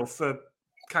for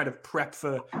kind of prep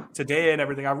for today and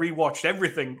everything, I rewatched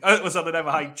everything. It was on the Never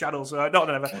Hike channel, so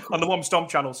on the One Stomp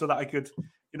channel, so that I could,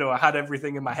 I had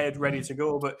everything in my head ready to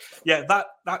go. But yeah,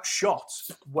 that shot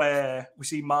where we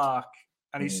see Mark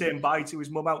and he's saying bye to his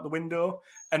mum out the window,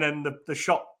 and then the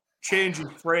shot changes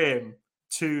frame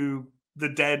to the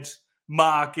dead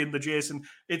Mark in the Jason.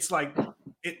 It's like,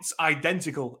 it's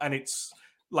identical, and it's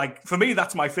like, for me,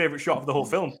 that's my favorite shot of the whole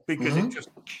film because it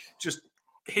just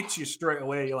hits you straight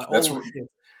away. You're like, that's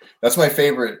my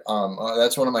favorite.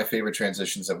 That's one of my favorite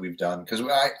transitions that we've done, because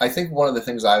I think one of the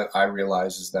things I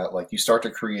realize is that, like, you start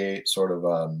to create sort of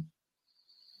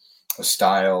a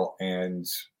style, and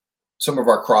some of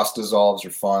our cross dissolves are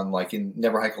fun. Like in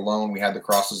Never Hike Alone, we had the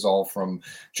cross dissolve from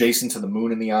Jason to the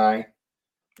moon in the eye.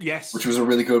 Yes. Which was a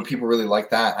really good, people really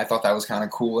liked that. I thought that was kind of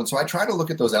cool. And so I try to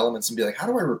look at those elements and be like, how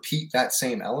do I repeat that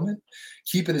same element?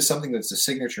 Keep it as something that's a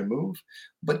signature move,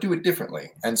 but do it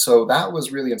differently. And so that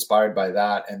was really inspired by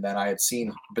that. And then I had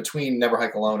seen, between Never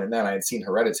Hike Alone and then I had seen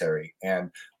Hereditary.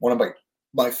 And one of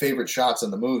my favorite shots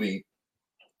in the movie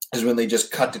is when they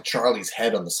just cut to Charlie's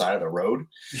head on the side of the road.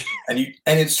 And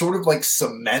it sort of like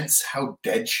cements how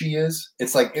dead she is.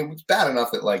 It's like, it was bad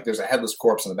enough that, like, there's a headless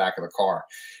corpse in the back of the car.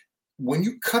 When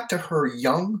you cut to her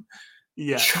young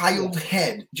child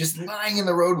head just lying in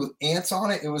the road with ants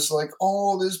on it, it was like,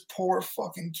 oh, this poor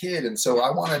fucking kid. And so I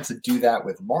wanted to do that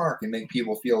with Mark and make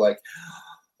people feel like,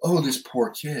 oh, this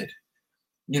poor kid.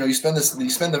 We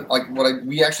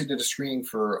actually did a screening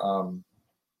for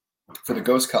the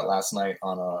Ghost Cut last night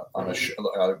on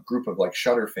a group of, like,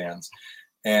 Shudder fans.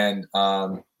 And,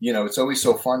 it's always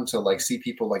so fun to, like, see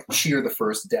people, like, cheer the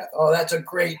first death. Oh, that's a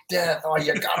great death. Oh,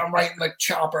 you got him right in the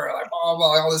chopper. Like, blah,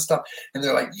 blah, all this stuff. And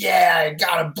they're like, yeah, I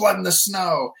got him, blood in the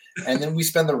snow. And then we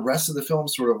spend the rest of the film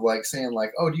sort of, like, saying,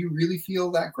 like, oh, do you really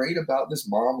feel that great about this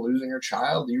mom losing her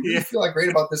child? Do you really feel that great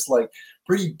about this, like,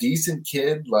 pretty decent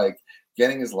kid, like,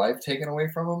 getting his life taken away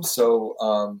from him? So,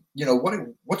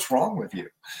 what's wrong with you?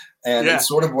 And it's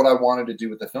sort of what I wanted to do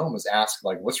with the film, was ask,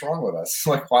 like, what's wrong with us?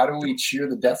 Like, why do we cheer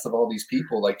the deaths of all these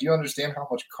people? Like, do you understand how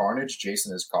much carnage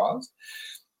Jason has caused?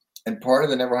 And part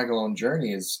of the Never Hike Alone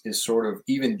journey is sort of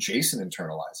even Jason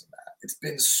internalizing that. It's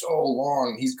been so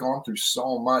long. He's gone through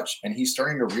so much, and he's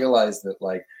starting to realize that,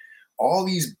 like, all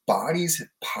these bodies have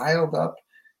piled up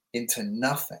into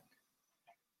nothing.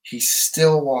 He's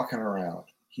still walking around.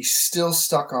 He's still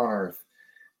stuck on Earth.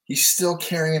 He's still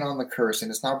carrying on the curse,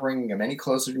 and it's not bringing him any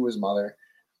closer to his mother.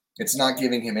 It's not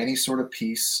giving him any sort of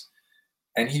peace.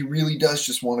 And he really does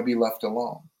just want to be left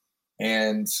alone.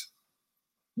 And,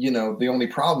 you know, the only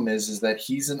problem is that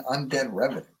he's an undead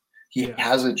revenant. He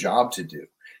has a job to do.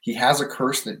 He has a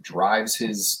curse that drives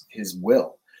his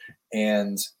will.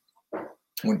 And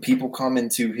when people come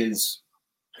into his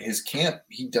camp,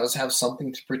 he does have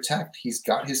something to protect. He's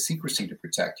got his secrecy to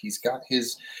protect. He's got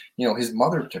his, you know, his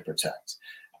mother to protect.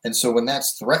 And so when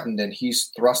that's threatened and he's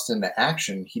thrust into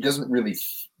action, he doesn't really,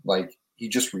 like, he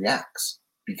just reacts,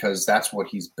 because that's what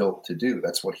he's built to do.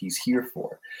 That's what he's here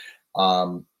for.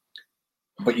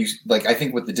 But you, like, I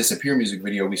think with the Disappear music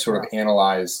video, we sort of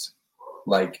analyzed,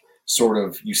 like, sort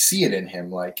of, you see it in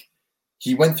him. Like,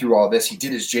 he went through all this, he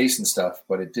did his Jason stuff,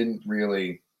 but it didn't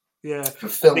really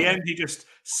fulfill. At the end, he just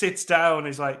sits down.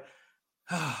 He's like,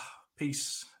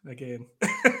 peace again.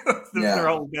 They're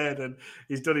all dead, and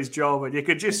he's done his job. And you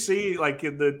could just see, like,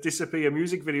 in the Disappear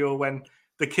music video, when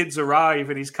the kids arrive,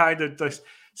 and he's kind of just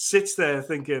sits there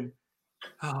thinking,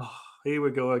 oh, here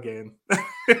we go again.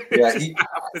 Yeah,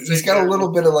 he's got a little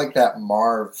bit of, like, that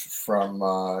Marv from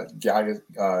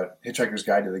Hitchhiker's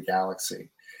Guide to the Galaxy.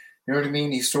 You know what I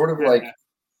mean? He's sort of like,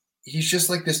 he's just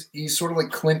like this. He's sort of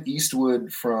like Clint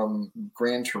Eastwood from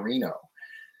Gran Torino.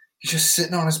 He's just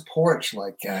sitting on his porch,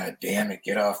 like, God damn it,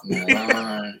 get off my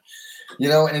lawn. You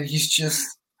know, and he's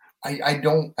just, I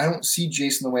don't see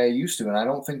Jason the way I used to. And I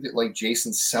don't think that, like,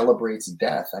 Jason celebrates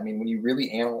death. I mean, when you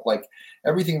really like,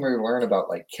 everything we learn about,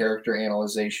 like, character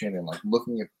analyzation and, like,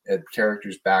 looking at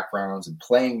characters' backgrounds and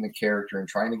playing the character and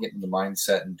trying to get in the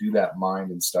mindset and do that mind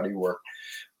and study work,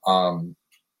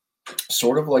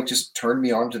 sort of, like, just turned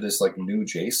me on to this, like, new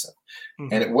Jason.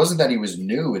 And it wasn't that he was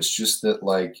new. It's just that,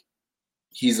 like,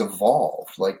 he's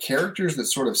evolved. Like, characters that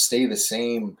sort of stay the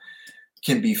same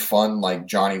can be fun, like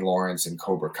Johnny Lawrence and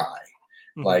Cobra Kai.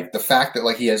 Like, the fact that,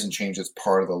 like, he hasn't changed, it's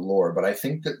part of the lore. But I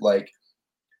think that, like,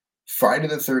 Friday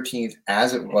the 13th,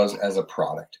 as it was as a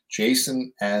product,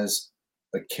 Jason as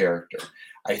a character,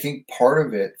 I think part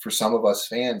of it, for some of us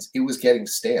fans, it was getting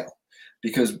stale,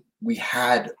 because we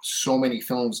had so many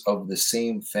films of the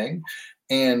same thing.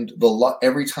 And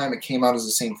every time it came out as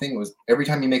the same thing, was every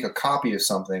time you make a copy of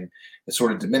something, it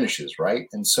sort of diminishes, right?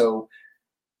 And so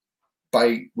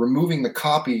by removing the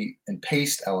copy and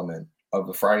paste element of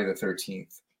the Friday the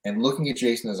 13th and looking at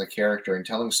Jason as a character and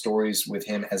telling stories with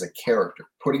him as a character,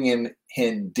 putting him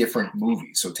in different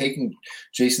movies. So taking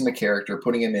Jason the character,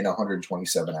 putting him in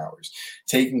 127 Hours,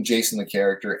 taking Jason the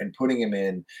character and putting him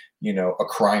in, you know, a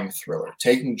crime thriller,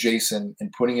 taking Jason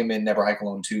and putting him in Never Hike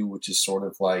Alone 2, which is sort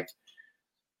of like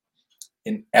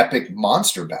an epic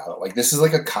monster battle. Like, this is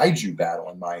like a kaiju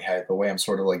battle in my head, the way I'm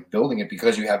sort of, like, building it,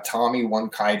 because you have Tommy, one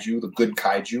kaiju, the good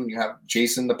kaiju, and you have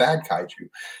Jason, the bad kaiju.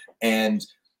 And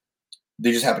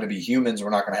they just happen to be humans. We're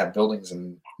not going to have buildings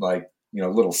and, like, you know,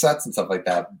 little sets and stuff like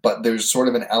that. But there's sort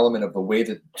of an element of the way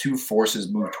that two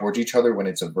forces move towards each other when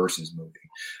it's a versus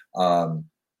movie.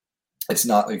 It's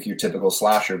not like your typical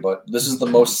slasher, but this is the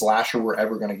most slasher we're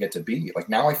ever going to get to be. Like,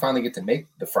 now I finally get to make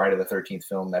the Friday the 13th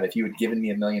film that if you had given me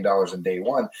 $1 million in day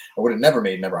one, I would have never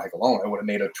made Never Hike Alone. I would have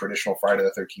made a traditional Friday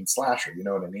the 13th slasher. You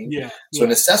know what I mean? Yeah. So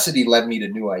necessity led me to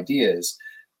new ideas.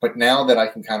 But now that I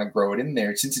can kind of grow it in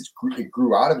there, since it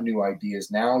grew out of new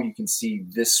ideas, now you can see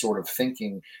this sort of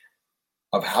thinking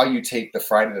of how you take the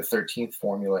Friday the 13th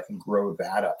formula and grow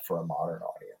that up for a modern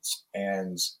audience.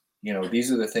 And, you know, these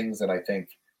are the things that I think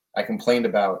I complained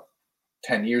about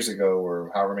 10 years ago or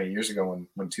however many years ago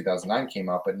when 2009 came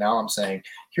out. But now I'm saying,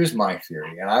 here's my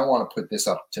theory, and I want to put this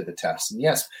up to the test. And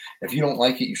yes, if you don't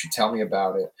like it, you should tell me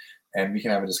about it, and we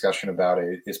can have a discussion about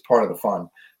it. It's part of the fun.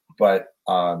 But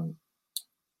I'm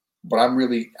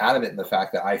really adamant in the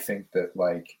fact that I think that,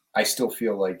 like, I still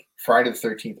feel like Friday the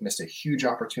 13th missed a huge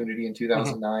opportunity in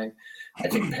 2009. I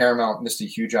think Paramount missed a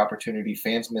huge opportunity.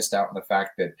 Fans missed out on the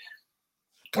fact that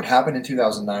what happened in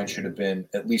 2009 should have been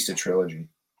at least a trilogy.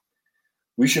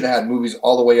 We should have had movies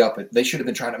all the way up. They should have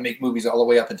been trying to make movies all the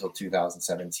way up until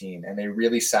 2017. And they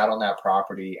really sat on that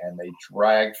property and they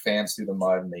dragged fans through the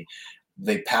mud, and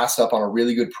they passed up on a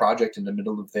really good project in the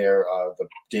middle of the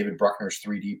David Bruckner's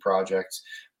 3D project.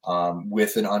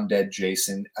 with an undead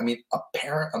Jason. I mean, a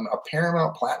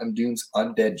Paramount Platinum Dunes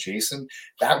undead Jason,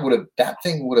 that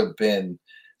thing would have been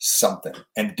something.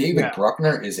 And David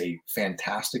Bruckner is a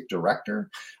fantastic director.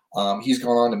 He's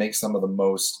gone on to make some of the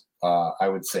most, I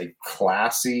would say,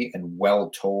 classy and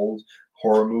well-told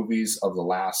horror movies of the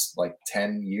last like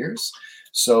 10 years.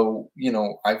 So,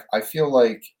 I feel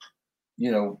like,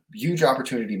 huge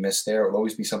opportunity missed there. It will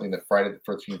always be something that Friday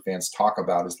the 13th fans talk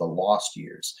about is the lost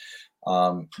years.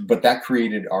 But that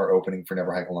created our opening for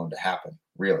Never Hike Alone to happen.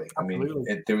 Really, Absolutely.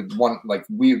 I mean, there was one, like,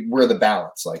 we're the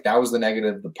balance. Like, that was the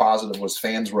negative. The positive was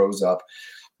fans rose up.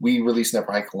 We released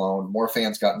Never Hike Alone. More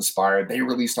fans got inspired. They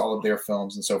released all of their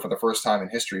films, and so for the first time in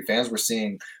history, fans were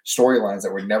seeing storylines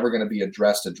that were never going to be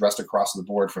addressed across the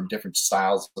board from different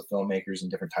styles of filmmakers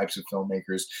and different types of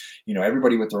filmmakers.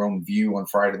 Everybody with their own view on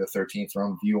Friday the 13th, their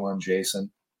own view on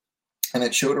Jason, and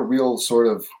it showed a real sort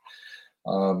of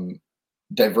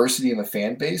diversity in the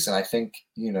fan base. And I think,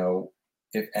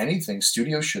 if anything,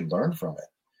 studios should learn from it.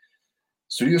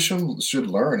 Studios should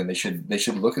learn, and they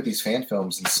should look at these fan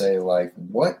films and say, like,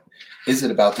 what is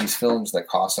it about these films that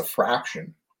cost a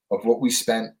fraction of what we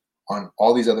spent on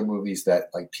all these other movies that,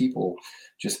 like, people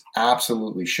just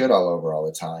absolutely shit all over all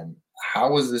the time?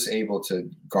 How was this able to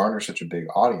garner such a big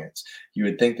audience? You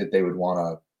would think that they would want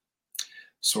to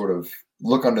sort of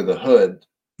look under the hood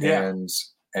and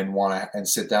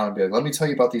sit down and be like, let me tell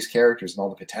you about these characters and all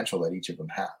the potential that each of them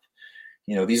have.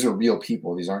 These are real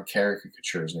people. These aren't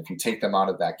caricatures. And if you take them out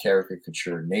of that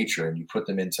caricature nature and you put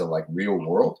them into like real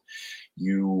world,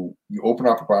 you open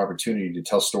up an opportunity to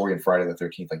tell story in Friday the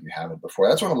 13th like you haven't before.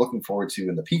 That's what I'm looking forward to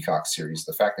in the Peacock series.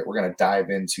 The fact that we're going to dive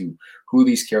into who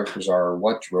these characters are,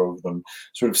 what drove them,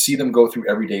 sort of see them go through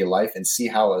everyday life and see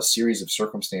how a series of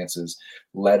circumstances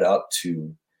led up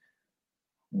to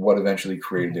what eventually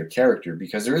created their character,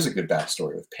 because there is a good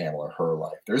backstory with Pamela, her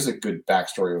life. There's a good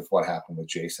backstory of what happened with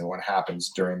Jason, what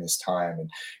happens during this time, and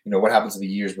what happens in the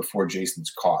years before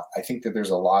Jason's caught. I think that there's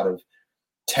a lot of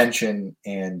tension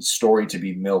and story to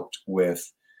be milked with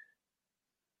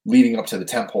leading up to the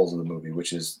tent poles of the movie,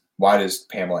 which is, why does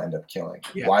Pamela end up killing?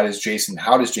 How does Jason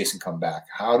come back?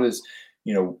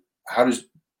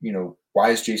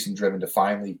 Why is Jason driven to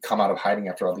finally come out of hiding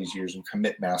after all these years and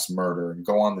commit mass murder and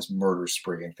go on this murder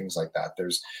spree and things like that?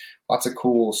 There's lots of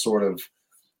cool sort of,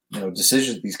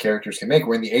 decisions these characters can make.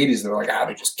 Where in the 80s, they're like,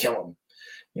 they just kill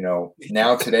him.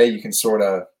 Now today you can sort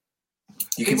of,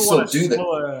 can still do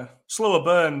that. Slower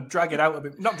burn, drag it out a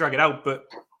bit. Not drag it out, but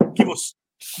give us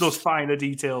those finer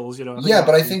details,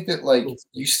 But I think that, like,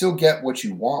 you still get what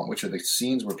you want, which are the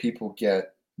scenes where people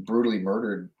get brutally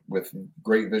murdered with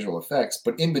great visual effects,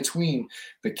 but in between,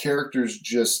 the characters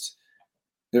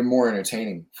they're more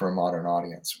entertaining for a modern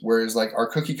audience. Whereas, like, our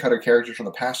cookie cutter characters from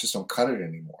the past just don't cut it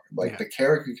anymore. Like, the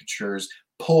caricatures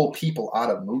pull people out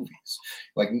of movies.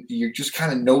 Like, you just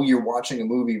kind of know you're watching a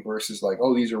movie versus like,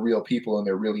 oh, these are real people and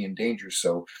they're really in danger.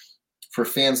 So for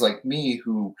fans like me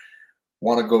who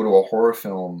want to go to a horror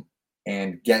film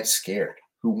and get scared,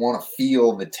 who want to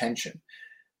feel the tension,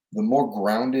 the more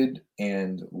grounded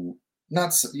and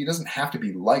it doesn't have to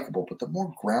be likable, but the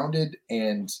more grounded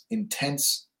and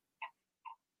intense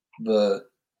the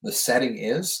setting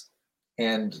is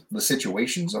and the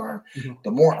situations are, the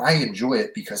more I enjoy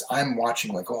it, because I'm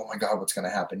watching like, oh my God, what's going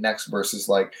to happen next, versus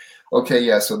like, okay,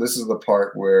 yeah, so this is the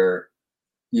part where,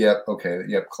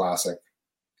 classic,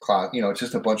 it's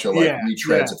just a bunch of like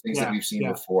retreads of things that we've seen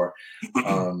before.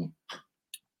 Or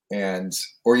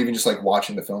even just like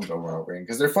watching the films over and over again,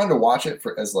 because they're fun to watch it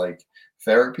as like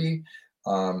therapy.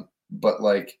 But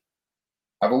like,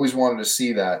 I've always wanted to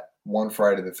see that one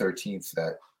Friday the 13th,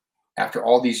 that after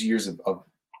all these years of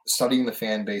studying the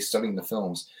fan base, studying the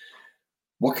films,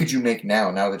 what could you make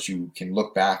now that you can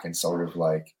look back and sort of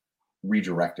like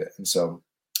redirect it? And so,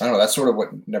 I don't know, that's sort of what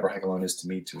Never Hike Alone is to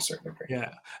me, to a certain degree.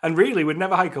 Yeah. And really, with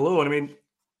Never Hike Alone, I mean,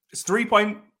 it's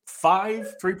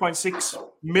 3.6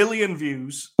 million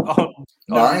views on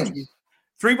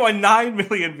 3.9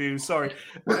 million views, sorry.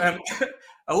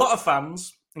 A lot of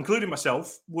fans, including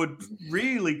myself, would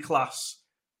really class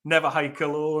Never Hike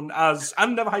Alone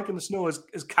and Never Hike in the Snow as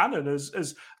canon,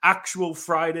 as actual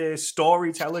Friday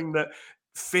storytelling that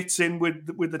fits in with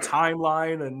the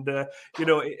timeline. And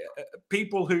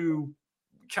people who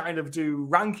kind of do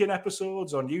ranking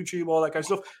episodes on YouTube, all that kind of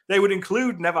stuff, they would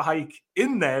include Never Hike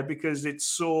in there because it's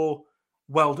so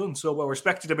well done, so well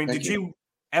respected. I mean, did you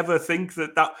ever think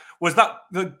that was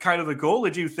the kind of the goal?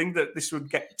 Did you think that this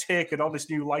would get taken on this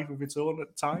new life of its own at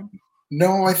the time?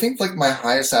 No, I think like my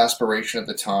highest aspiration at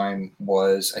the time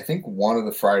was, I think one of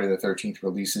the Friday the 13th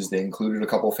releases, they included a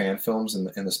couple fan films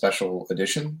in the special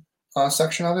edition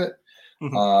section of it.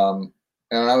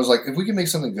 And I was like, if we can make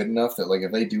something good enough that, like,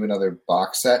 if they do another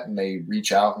box set and they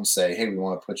reach out and say, hey, we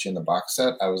want to put you in the box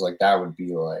set, I was like, that would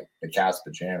be like the cat's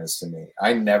pajamas to me.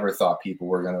 I never thought people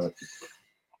were going to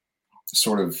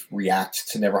sort of react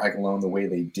to Never Hike Alone the way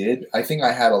they did. I think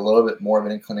I had a little bit more of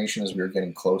an inclination as we were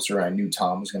getting closer. I knew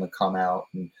Tom was going to come out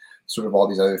and sort of all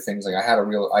these other things. Like, I kind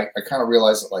of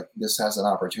realized that, like, this has an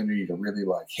opportunity to really,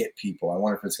 like, hit people. I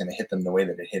wonder if it's going to hit them the way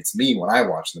that it hits me when I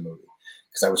watch the movie,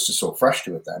 because I was just so fresh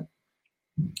to it then.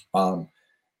 The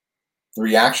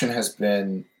reaction has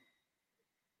been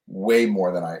way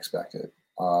more than I expected.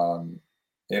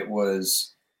 It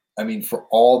was, I mean, for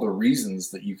all the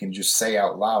reasons that you can just say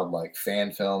out loud, like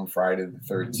fan film, Friday the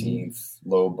 13th,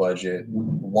 low budget,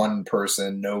 one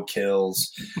person, no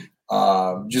kills.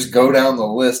 Just go down the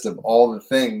list of all the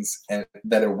things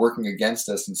that are working against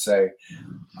us and say,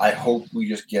 I hope we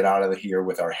just get out of here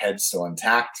with our heads still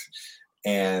intact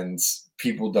and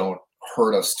people don't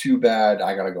hurt us too bad.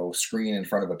 I got to go screen in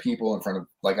front of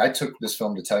like, I took this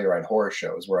film to Telluride Horror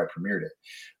Show is where I premiered it.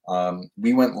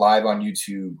 We went live on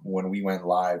YouTube when we went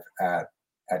live at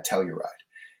Telluride,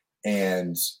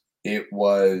 and it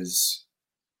was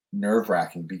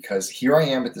nerve-wracking because here I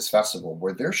am at this festival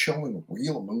where they're showing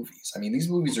real movies. I mean, these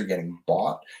movies are getting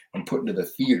bought and put into the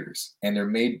theaters, and they're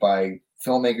made by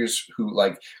filmmakers who,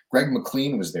 like, Greg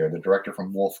McLean was there, the director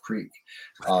from Wolf Creek.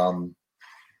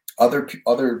 Other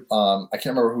I can't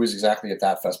remember who was exactly at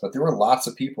that fest, but there were lots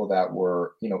of people that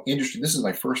were, industry. This is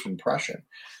my first impression.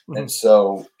 Mm-hmm. And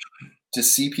so to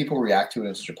see people react to it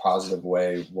in such a positive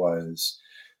way was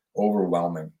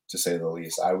overwhelming, to say the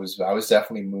least. I was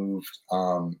definitely moved.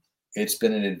 It's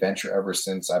been an adventure ever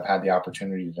since. I've had the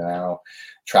opportunity to now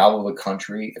travel the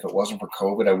country. If it wasn't for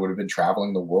COVID, I would have been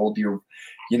traveling the world.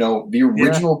 The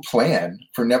original plan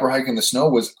for Never Hike in the Snow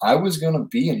was I was going to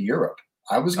be in Europe.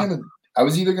 I was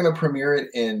either going to premiere it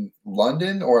in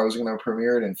London or I was going to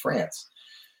premiere it in France,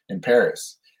 in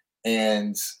Paris.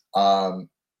 And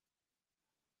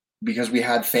because we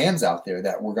had fans out there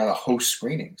that were going to host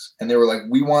screenings, and they were like,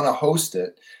 we want to host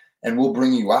it and we'll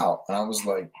bring you out. And I was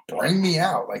like, bring me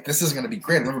out. Like, this is going to be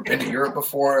great. I've never been to Europe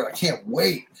before. I can't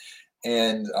wait.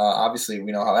 And obviously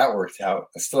we know how that worked out.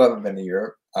 I still haven't been to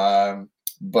Europe.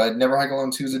 But Never Hike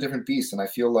Alone 2 is a different beast. And I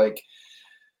feel like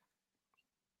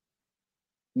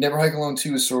Never Hike Alone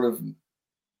 2 is sort of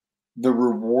the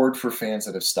reward for fans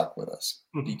that have stuck with us,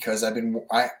 because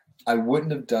I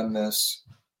wouldn't have done this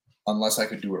unless I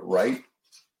could do it right.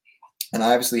 And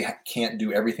I obviously can't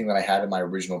do everything that I had in my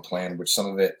original plan, which some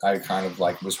of it I kind of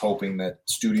like was hoping that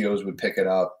studios would pick it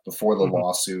up before the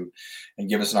lawsuit and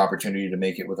give us an opportunity to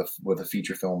make it with a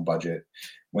feature film budget.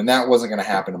 When that wasn't going to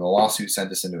happen and the lawsuit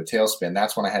sent us into a tailspin,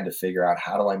 that's when I had to figure out,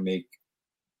 how do I make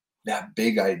that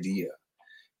big idea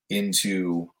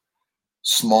into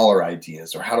smaller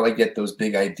ideas, or how do I get those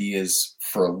big ideas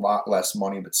for a lot less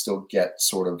money but still get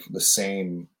sort of the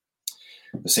same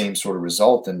sort of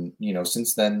result? And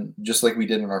since then, just like we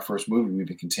did in our first movie, we've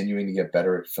been continuing to get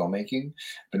better at filmmaking,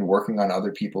 been working on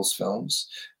other people's films,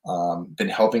 been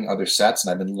helping other sets,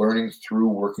 and I've been learning through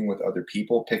working with other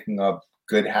people, picking up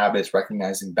good habits,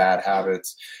 recognizing bad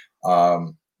habits,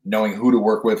 knowing who to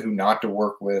work with, who not to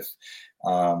work with,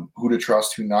 who to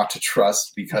trust, who not to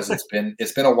trust, because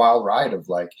it's been a wild ride of,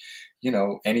 like,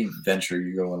 any venture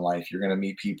you go in life, you're going to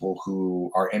meet people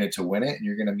who are in it to win it. And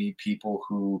you're going to meet people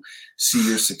who see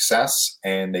your success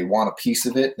and they want a piece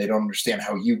of it. They don't understand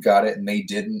how you got it and they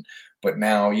didn't, but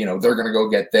now, they're going to go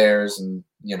get theirs, and,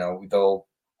 they'll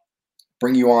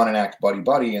bring you on and act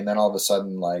buddy. And then all of a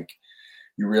sudden, like,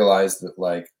 you realize that,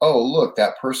 like, oh, look,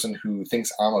 that person who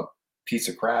thinks I'm a piece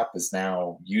of crap is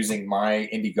now using my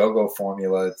Indiegogo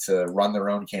formula to run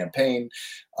their own campaign,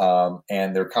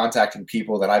 and they're contacting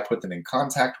people that I put them in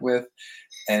contact with,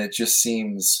 and it just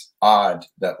seems odd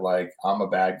that, like, I'm a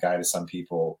bad guy to some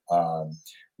people,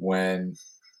 when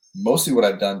mostly what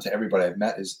I've done to everybody I've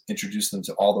met is introduce them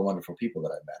to all the wonderful people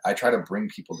that I've met. I try to bring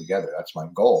people together. That's my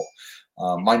goal.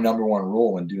 My number one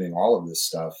rule when doing all of this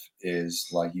stuff is,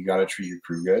 like, you got to treat your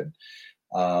crew good.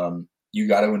 You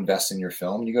got to invest in your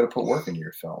film. You got to put work into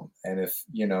your film. And if,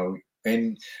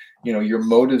 your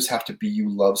motives have to be, you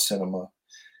love cinema.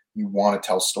 You want to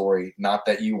tell story, not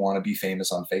that you want to be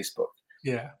famous on Facebook.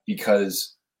 Yeah.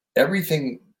 Because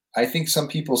everything, I think some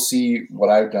people see what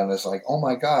I've done as like, oh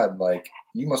my God, like,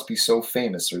 you must be so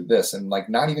famous or this. And, like,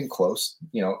 not even close.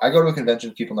 I go to a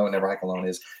convention, people know what Never Hike Alone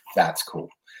is. That's cool.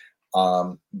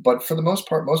 But for the most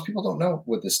part, most people don't know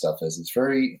what this stuff is. It's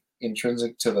very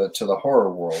intrinsic to the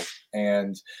horror world,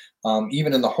 and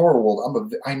even in the horror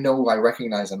world, I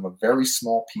recognize I'm a very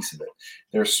small piece of it.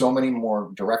 There are so many more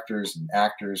directors and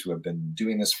actors who have been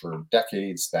doing this for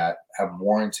decades that have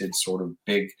warranted sort of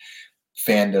big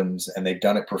fandoms, and they've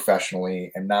done it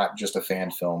professionally and not just a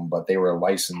fan film, but they were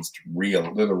licensed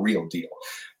they're the real deal.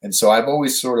 And so I've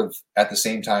always sort of at the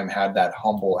same time had that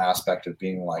humble aspect of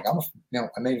being like,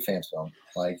 I made a fan film.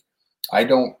 Like, I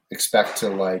don't expect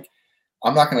to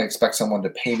I'm not going to expect someone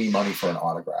to pay me money for an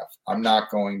autograph. I'm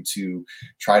not going to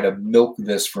try to milk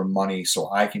this for money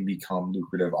so I can become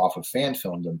lucrative off of fan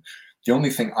filmdom. The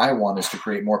only thing I want is to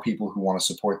create more people who want to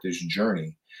support this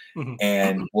journey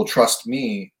and will trust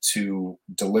me to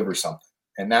deliver something.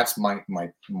 And that's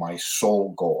my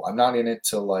sole goal. I'm not in it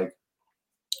to like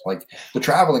the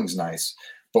traveling's nice,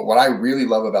 but what I really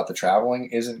love about the traveling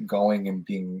isn't going and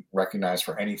being recognized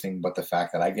for anything but the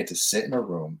fact that I get to sit in a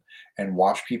room and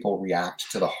watch people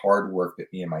react to the hard work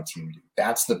that me and my team do.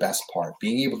 That's the best part.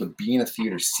 Being able to be in a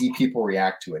theater, see people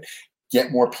react to it,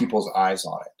 get more people's eyes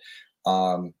on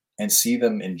it, and see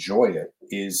them enjoy it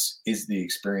is the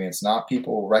experience. Not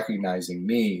people recognizing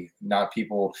me, not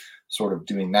people sort of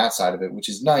doing that side of it, which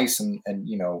is nice. And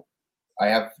I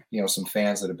have, some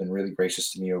fans that have been really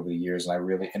gracious to me over the years, and I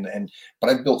really, but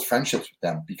I've built friendships with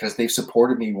them because they've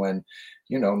supported me when,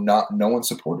 no one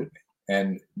supported me.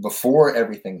 And before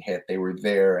everything hit, they were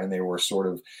there and they were sort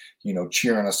of,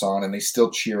 cheering us on, and they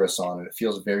still cheer us on. And it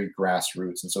feels very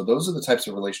grassroots. And so those are the types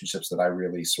of relationships that I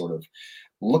really sort of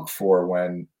look for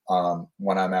when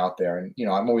I'm out there. And,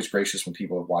 I'm always gracious when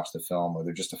people have watched the film or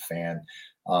they're just a fan.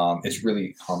 It's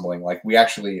really humbling. Like we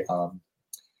actually,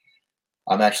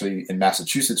 I'm actually in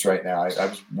Massachusetts right now. I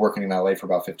was working in LA for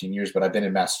about 15 years, but I've been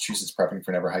in Massachusetts prepping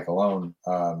for Never Hike Alone,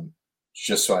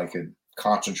 just so I could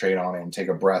concentrate on it and take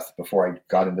a breath before I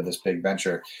got into this big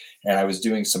venture. And I was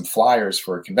doing some flyers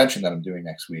for a convention that I'm doing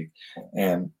next week.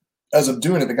 And as I'm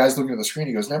doing it, the guy's looking at the screen.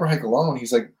 He goes, "Never Hike Alone."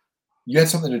 He's like, "You had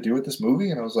something to do with this movie?"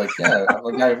 And I was like, "Yeah, I'm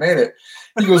the guy who made it."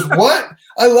 He goes, "What?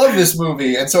 I love this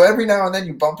movie." And so every now and then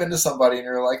you bump into somebody and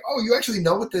you're like, "Oh, you actually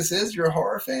know what this is? You're a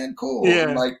horror fan? Cool." Yeah.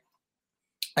 And like,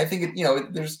 I think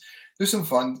there's some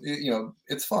fun.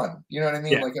 It's fun. You know what I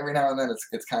mean? Yeah. Like every now and then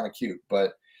it's kind of cute,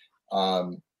 but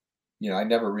I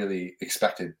never really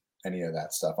expected any of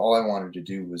that stuff. All I wanted to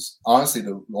do was, honestly,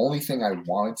 the only thing I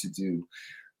wanted to do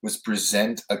was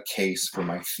present a case for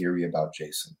my theory about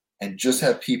Jason and just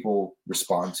have people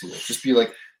respond to it. Just be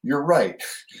like, "You're right.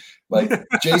 Like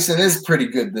Jason is pretty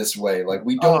good this way. Like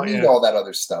we don't need all that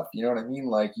other stuff." You know what I mean?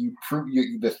 Like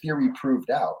the theory proved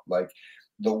out. Like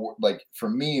for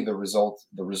me, the results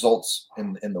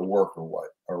in the work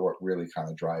are what really kind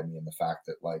of drive me, and the fact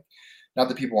that not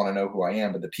that people want to know who I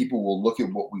am, but that people will look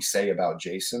at what we say about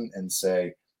Jason and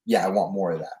say, "Yeah, I want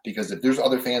more of that." Because if there's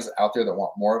other fans out there that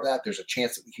want more of that, there's a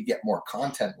chance that we could get more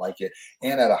content like it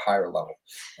and at a higher level.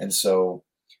 And so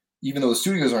even though the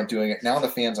studios aren't doing it, now the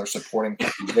fans are supporting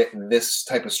this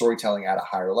type of storytelling at a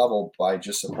higher level by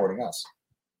just supporting us.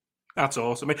 That's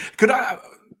awesome.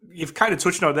 You've kind of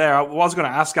touched on it there. I was going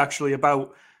to ask actually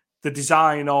about the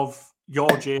design of your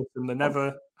Jason, the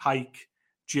Never Hike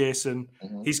Jason.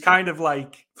 Mm-hmm. He's kind of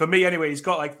like, for me anyway, he's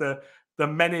got like the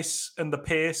menace and the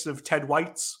pace of Ted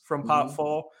White's from part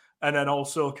 4, and then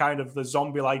also kind of the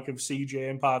zombie-like of CJ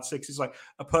in part 6. It's like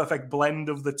a perfect blend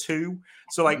of the two.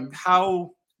 So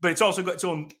but it's also got its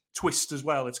own twist as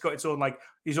well. It's got its own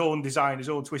his own design, his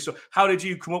own twist. So how did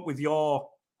you come up with your,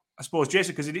 I suppose,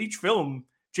 Jason? Because in each film,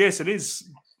 Jason is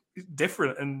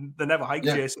different, and the Never Hike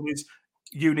Jason is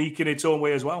unique in its own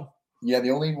way as well. Yeah,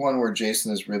 the only one where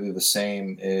Jason is really the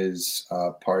same is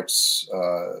parts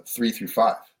 3 through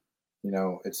 5.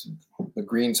 It's the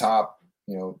green top,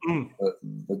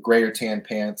 the gray or tan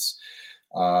pants,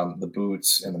 the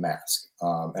boots, and the mask.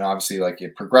 And obviously,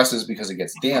 it progresses because it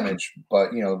gets damaged.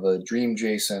 But the Dream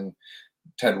Jason,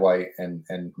 Ted White,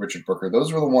 and Richard Brooker,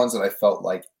 those were the ones that I felt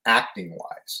like acting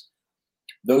wise.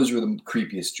 Those were the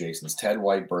creepiest Jasons. Ted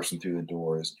White bursting through the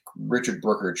doors, Richard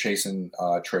Brooker chasing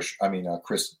Chris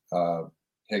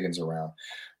Higgins around.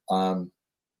 I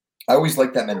always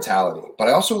liked that mentality, but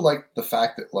I also liked the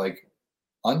fact that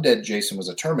Undead Jason was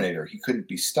a Terminator. He couldn't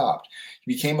be stopped.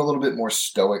 He became a little bit more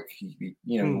stoic. He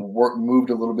moved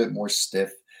a little bit more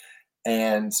stiff,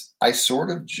 and I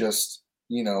sort of just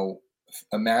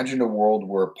imagined a world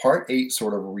where part 8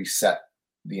 sort of reset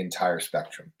the entire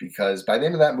spectrum, because by the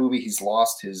end of that movie, he's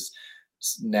lost his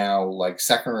now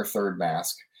second or third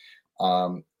mask,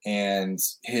 and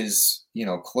his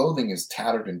clothing is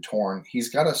tattered and torn. He's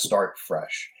got to start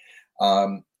fresh.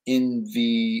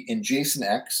 In Jason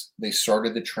X, they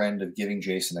started the trend of giving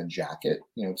Jason a jacket.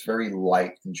 It's very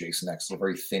light in Jason X. It's a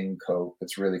very thin coat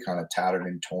that's really kind of tattered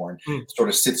and torn. It sort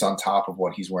of sits on top of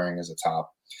what he's wearing as a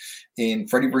top. In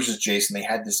Freddy vs. Jason, they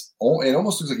had this, it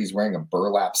almost looks like he's wearing a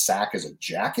burlap sack as a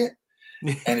jacket.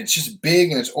 And it's just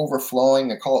big and it's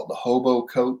overflowing. I call it the hobo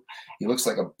coat. He looks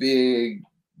like a big,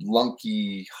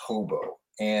 lunky hobo.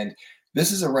 And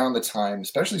this is around the time,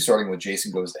 especially starting with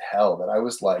Jason Goes to Hell, that I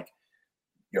was like,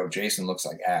 yo, Jason looks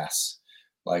like ass.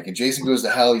 Like, in Jason Goes to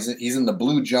Hell, he's in the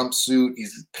blue jumpsuit.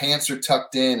 His pants are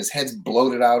tucked in. His head's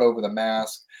bloated out over the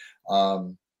mask.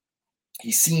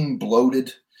 He seemed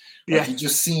bloated. Like, he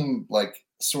just seemed like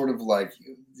sort of like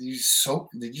you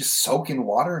just soak in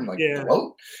water and like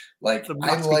bloat. Like,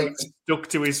 I liked stuck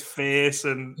to his face,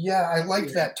 and I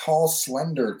liked that tall,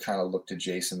 slender kind of look to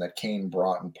Jason that Kane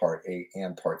brought in Part 8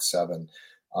 and Part 7.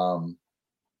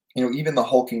 Even the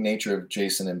hulking nature of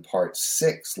Jason in Part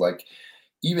 6, like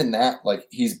even that, like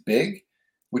he's big,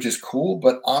 which is cool,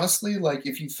 but honestly, like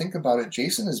if you think about it,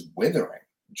 Jason is withering,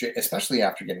 especially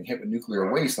after getting hit with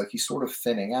nuclear waste. Like, he's sort of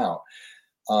thinning out.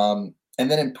 And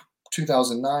then in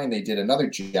 2009, they did another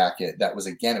jacket that was,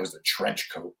 again, it was a trench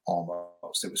coat almost.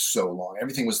 It was so long.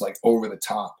 Everything was like over the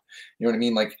top. You know what I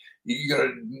mean? Like, you got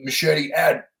a machete,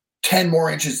 add 10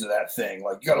 more inches to that thing.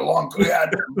 Like, you got a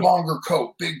longer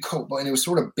coat, big coat. And it was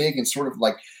sort of big and sort of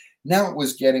like, now it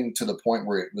was getting to the point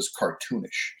where it was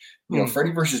cartoonish.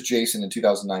 Freddy versus Jason and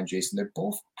 2009 Jason, they're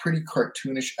both pretty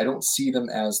cartoonish. I don't see them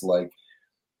as like,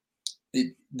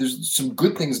 there's some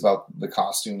good things about the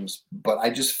costumes, but I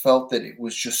just felt that it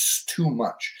was just too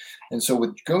much. And so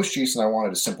with Ghost Jason, I wanted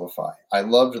to simplify. I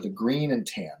loved the green and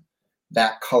tan,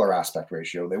 that color aspect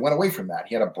ratio. They went away from that.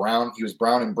 He was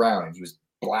brown and brown, and he was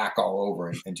black all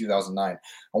over in 2009.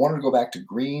 I wanted to go back to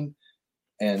green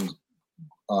and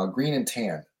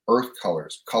tan, earth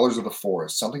colors of the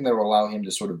forest, something that will allow him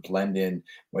to sort of blend in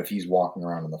if he's walking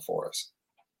around in the forest.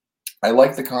 I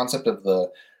like the concept of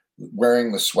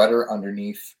wearing the sweater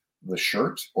underneath the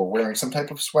shirt, or wearing some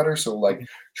type of sweater. So like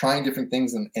trying different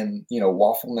things, and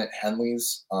waffle knit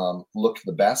Henleys looked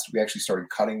the best. We actually started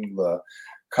cutting the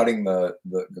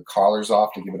collars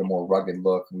off to give it a more rugged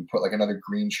look. We put like another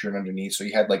green shirt underneath. So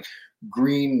you had like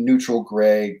green, neutral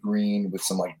gray, green with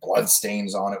some like blood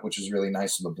stains on it, which is really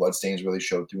nice. So the blood stains really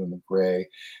showed through in the gray.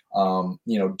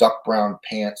 Duck brown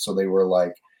pants. So they were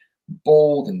like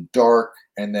bold and dark,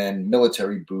 and then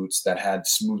military boots that had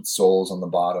smooth soles on the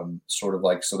bottom, sort of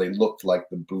like, so they looked like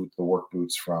the work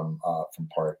boots from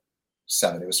Part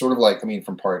 7. It was sort of like,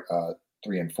 from Part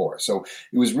 3 and 4. So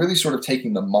it was really sort of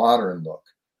taking the modern look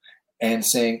and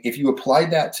saying, if you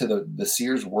applied that to the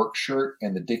Sears work shirt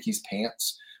and the Dickies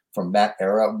pants from that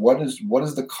era, what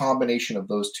does the combination of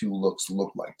those two looks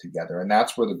look like together? And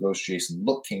that's where the Ghost Jason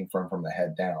look came from the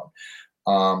head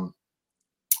down.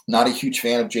 Not a huge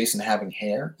fan of Jason having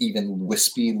hair. Even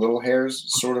wispy little hairs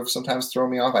sort of sometimes throw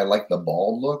me off. I like the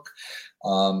bald look.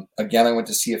 Again, I went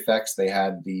to CFX. They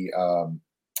had I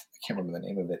can't remember the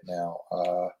name of it now.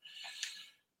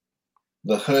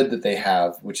 The hood that they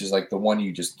have, which is like the one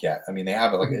you just get. They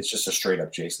have it like, it's just a straight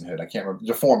up Jason hood. I can't remember.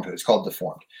 Deformed hood. It's called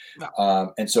Deformed.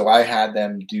 No. And so I had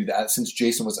them do that. Since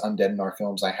Jason was undead in our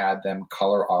films, I had them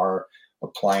color our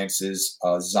appliances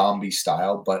zombie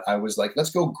style. But I was like,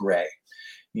 let's go gray.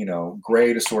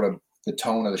 Gray to sort of the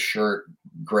tone of the shirt,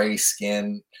 gray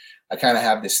skin. I kind of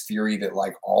have this theory that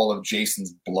like all of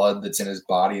Jason's blood that's in his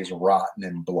body is rotten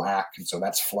and black. And so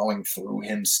that's flowing through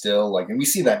him still. Like, and we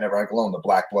see that in Never Hike Alone, the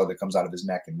black blood that comes out of his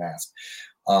neck and mask.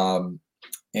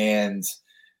 And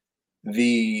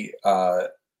the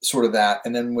sort of that.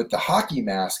 And then with the hockey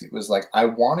mask, it was like, I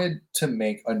wanted to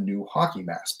make a new hockey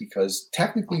mask, because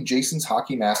technically Jason's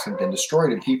hockey mask had been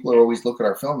destroyed, and people are always look at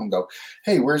our film and go,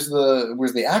 hey, where's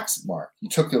the accent mark? You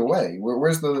took it away.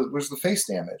 Where's the face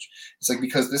damage? It's like,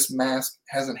 because this mask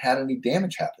hasn't had any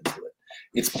damage happen to it.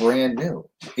 It's brand new.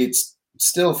 It's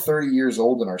still 30 years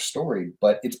old in our story,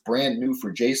 but it's brand new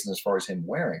for Jason as far as him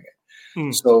wearing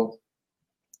it. So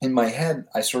in my head,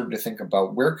 I started to think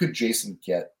about, where could Jason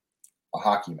get a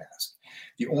hockey mask?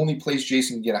 The only place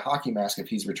Jason can get a hockey mask if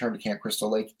he's returned to Camp Crystal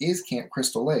Lake is Camp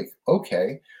Crystal Lake.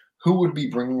 Okay, who would be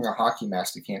bringing a hockey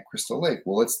mask to Camp Crystal Lake?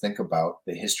 Well, let's think about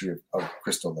the history of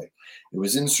Crystal Lake. It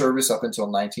was in service up until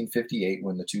 1958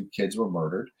 when the two kids were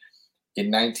murdered. In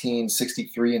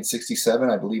 1963 and 67,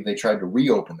 I believe they tried to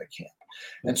reopen the camp.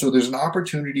 And so there's an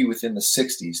opportunity within the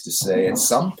 60s to say, at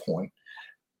some point,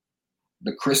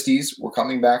 the Christies were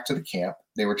coming back to the camp.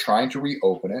 They were trying to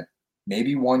reopen it.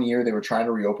 Maybe one year they were trying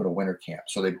to reopen a winter camp.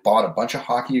 So they bought a bunch of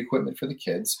hockey equipment for the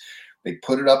kids. They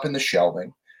put it up in the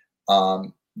shelving.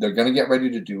 They're going to get ready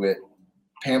to do it.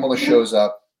 Pamela shows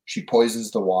up. She poisons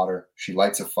the water. She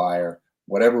lights a fire.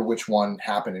 Which one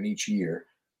happened in each year.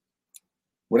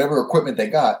 Whatever equipment they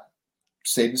got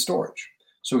stayed in storage.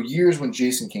 So years when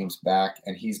Jason comes back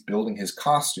and he's building his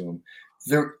costume,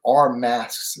 there are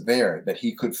masks there that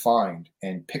he could find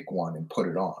and pick one and put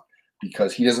it on.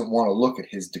 because he doesn't want to look at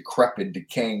his decrepit,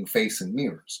 decaying face in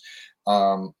mirrors.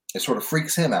 It sort of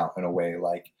freaks him out in a way.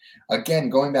 Like, again,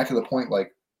 going back to the point,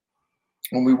 like,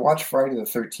 when we watch Friday the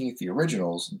 13th, the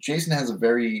originals, Jason has a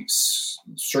very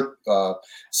cyclical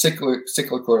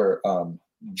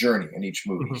journey in each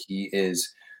movie. Mhm. He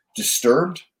is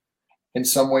disturbed in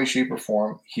some way, shape, or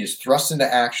form. He is thrust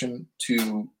into action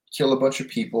to kill a bunch of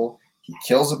people. He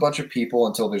kills a bunch of people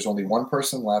until there's only one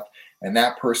person left, and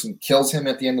that person kills him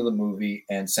at the end of the movie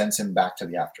and sends him back to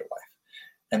the afterlife.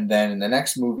 And then in the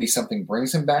next movie, something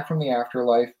brings him back from the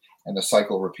afterlife, and the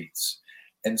cycle repeats.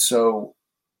 And so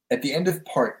at the end of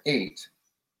part 8,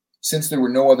 since there were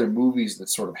no other movies that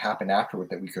sort of happened afterward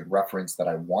that we could reference that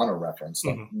I want to reference,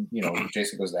 like, you know,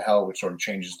 Jason Goes to Hell, which sort of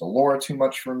changes the lore too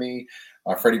much for me.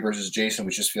 Freddy versus Jason,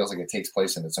 which just feels like it takes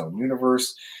place in its own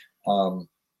universe.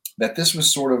 That this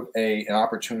was sort of an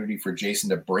opportunity for Jason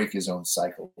to break his own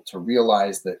cycle, to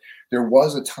realize that there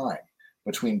was a time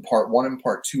between part 1 and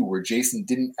part 2 where Jason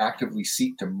didn't actively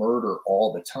seek to murder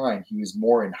all the time. He was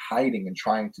more in hiding and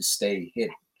trying to stay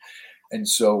hidden. And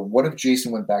so what if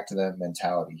Jason went back to that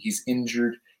mentality? He's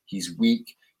injured, he's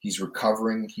weak, he's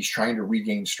recovering, he's trying to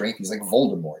regain strength. He's like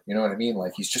Voldemort, you know what I mean?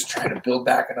 Like, he's just trying to build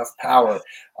back enough power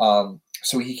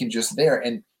so he can just there.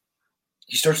 And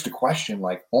he starts to question,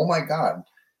 like, oh my God,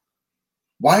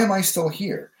 why am I still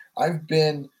here? I've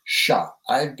been shot,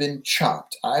 I've been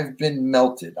chopped, I've been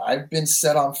melted, I've been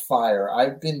set on fire,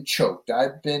 I've been choked,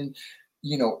 I've been,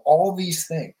 you know, all these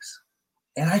things.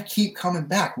 And I keep coming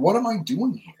back. What am I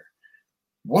doing here?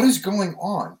 What is going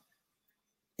on?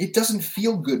 It doesn't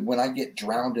feel good when I get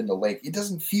drowned in the lake. It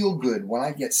doesn't feel good when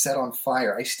I get set on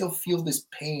fire. I still feel this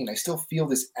pain. I still feel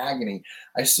this agony.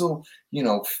 I still, you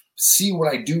know, see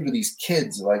what I do to these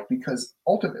kids, like, because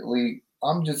ultimately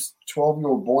I'm just a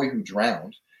 12-year-old boy who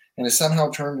drowned and is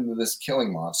somehow turned into this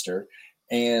killing monster.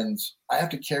 And I have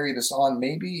to carry this on.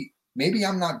 Maybe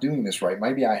I'm not doing this right.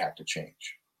 Maybe I have to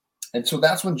change. And so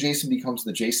that's when Jason becomes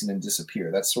the Jason and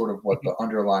disappear. That's sort of what the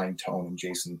underlying tone in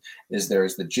Jason is there,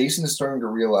 is that Jason is starting to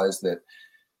realize that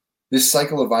this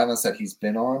cycle of violence that he's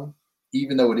been on,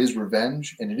 even though it is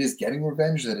revenge and it is getting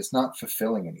revenge, that it's not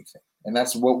fulfilling anything. And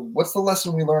that's what's the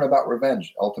lesson we learn about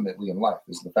revenge ultimately in life,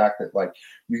 is the fact that, like,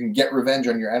 you can get revenge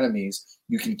on your enemies.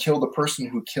 You can kill the person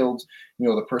who killed, you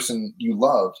know, the person you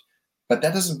loved, but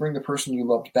that doesn't bring the person you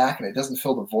loved back, and it doesn't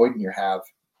fill the void in your have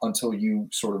until you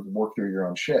sort of work through your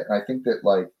own shit. And I think that,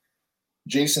 like,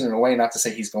 Jason, in a way, not to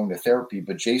say he's going to therapy,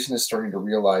 but Jason is starting to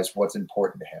realize what's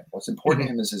important to him. What's important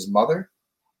to him is his mother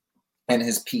and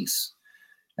his peace.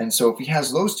 And so if he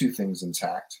has those two things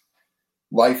intact,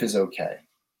 life is okay.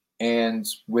 And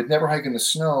with Never Hike in the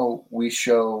Snow, we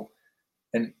show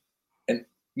an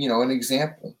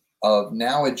example of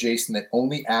now a Jason that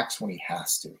only acts when he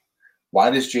has to. Why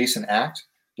does Jason act?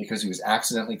 Because he was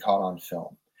accidentally caught on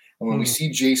film. And when we see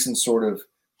Jason sort of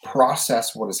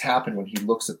process what has happened when he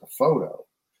looks at the photo,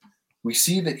 we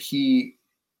see that he,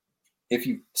 if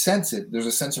you sense it, there's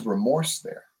a sense of remorse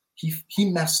there. He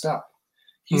messed up.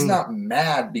 He's not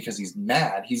mad because he's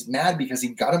mad. He's mad because he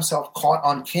got himself caught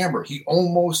on camera. He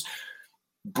almost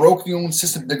broke the own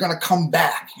system. They're going to come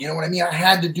back. You know what I mean? I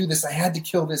had to do this. I had to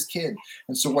kill this kid.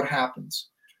 And so what happens?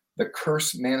 The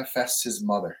curse manifests his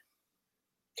mother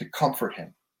to comfort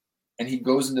him. And he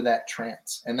goes into that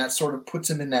trance, and that sort of puts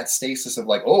him in that stasis of,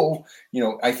 like, oh, you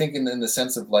know, I think in the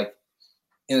sense of, like,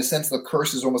 in a sense, the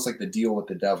curse is almost like the deal with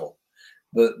the devil.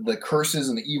 The curses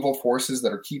and the evil forces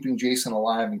that are keeping Jason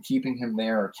alive and keeping him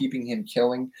there or keeping him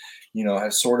killing, you know,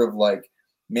 have sort of, like,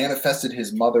 manifested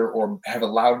his mother, or have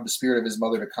allowed the spirit of his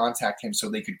mother to contact him so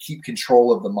they could keep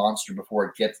control of the monster before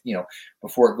it gets, you know,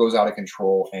 before it goes out of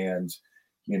control and,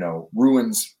 you know,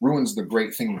 ruins the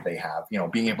great thing that they have, you know,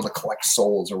 being able to collect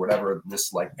souls or whatever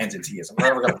this, like, entity is. I'm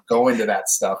never going to go into that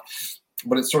stuff,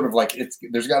 but it's sort of like,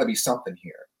 there's got to be something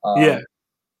here.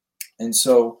 And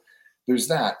so there's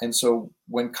that. And so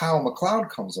when Kyle MacLeod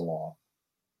comes along,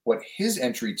 what his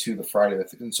entry to the Friday the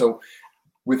 13th, and so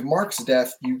with Mark's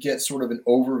death, you get sort of an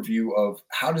overview of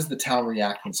how does the town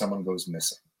react when someone goes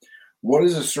missing? What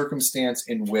is a circumstance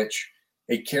in which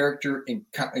a character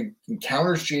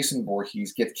encounters Jason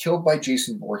Voorhees, gets killed by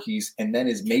Jason Voorhees, and then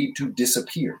is made to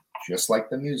disappear, just like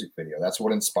the music video? That's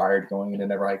what inspired going into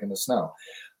Never Hike in the Snow.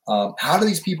 How do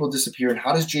these people disappear, and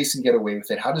how does Jason get away with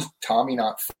it? How does Tommy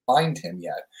not find him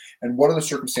yet? And what are the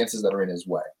circumstances that are in his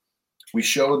way? We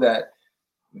show that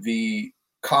the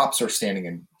cops are standing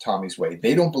in Tommy's way.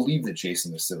 They don't believe that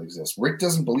Jason still exists. Rick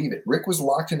doesn't believe it. Rick was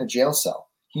locked in a jail cell.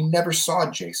 He never saw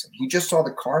Jason. He just saw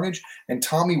the carnage and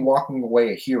Tommy walking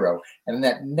away a hero, and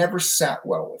that never sat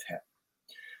well with him.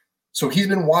 So he's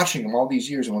been watching him all these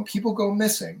years, and when people go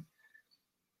missing,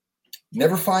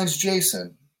 never finds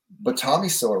Jason, but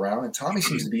Tommy's still around, and Tommy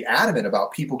seems to be adamant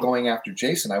about people going after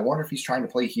Jason. I wonder if he's trying to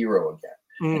play hero again.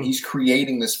 And he's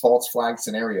creating this false flag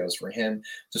scenarios for him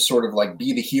to sort of like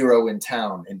be the hero in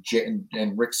town,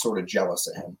 and Rick's sort of jealous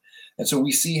of him. And so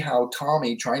we see how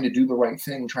Tommy, trying to do the right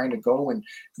thing, trying to go and,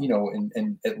 you know,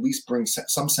 and at least bring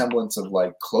some semblance of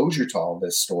like closure to all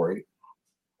this story,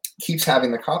 keeps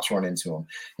having the cops run into him.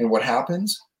 And what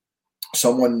happens?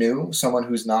 Someone new, someone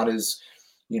who's not as,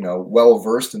 you know, well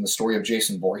versed in the story of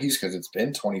Jason Voorhees, because it's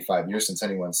been 25 years since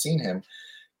anyone's seen him,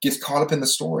 gets caught up in the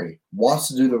story, wants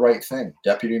to do the right thing.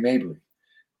 Deputy Mabry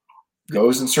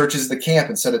goes and searches the camp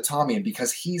instead of Tommy. And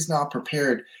because he's not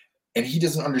prepared and he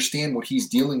doesn't understand what he's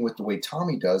dealing with the way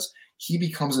Tommy does, he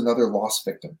becomes another lost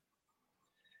victim.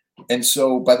 And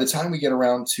so by the time we get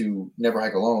around to Never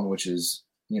Hike Alone, which is,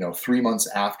 you know, 3 months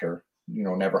after, you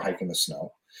know, Never Hike in the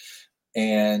Snow,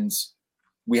 and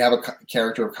we have a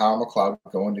character of Kyle MacLeod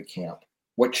going to camp.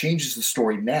 What changes the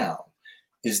story now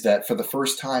is that for the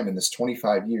first time in this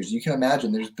 25 years, you can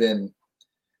imagine there's been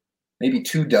maybe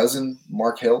 24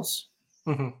 Mark Hills.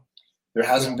 Mm-hmm. There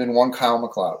hasn't been one Kyle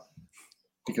MacLeod,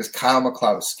 because Kyle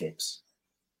MacLeod escapes.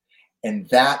 And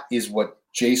that is what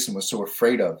Jason was so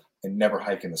afraid of in Never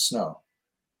Hike in the Snow,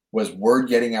 was word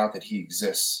getting out that he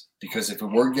exists. Because if the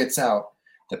word gets out,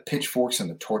 the pitchforks and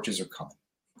the torches are coming.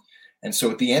 And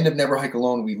so at the end of Never Hike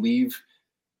Alone, we leave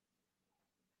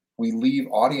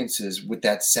audiences with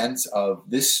that sense of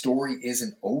this story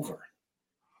isn't over.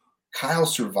 Kyle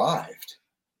survived,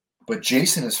 but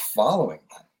Jason is following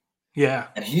them. Yeah.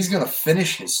 And he's going to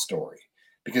finish his story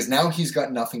because now he's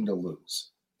got nothing to lose.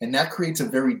 And that creates a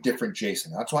very different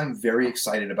Jason. That's why I'm very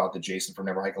excited about the Jason from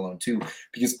Never Hike Alone 2,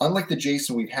 because unlike the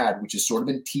Jason we've had, which has sort of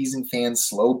been teasing fans,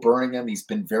 slow burning them, he's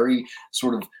been very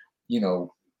sort of, you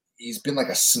know, he's been like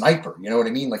a sniper, you know what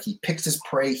I mean? Like he picks his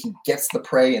prey, he gets the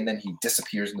prey, and then he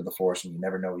disappears into the forest and you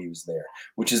never know he was there,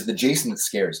 which is the Jason that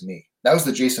scares me. That was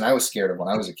the Jason I was scared of when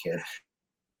I was a kid.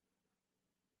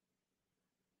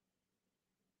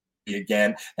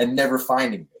 Again, and never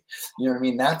finding me. You know what I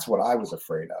mean? That's what I was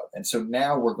afraid of. And so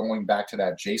now we're going back to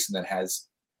that Jason that has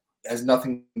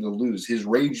nothing to lose. His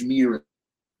rage meter,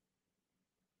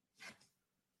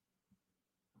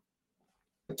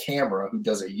 camera, who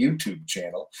does a YouTube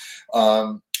channel,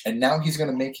 and now he's going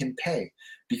to make him pay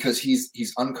because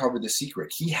he's uncovered the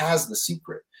secret. He has the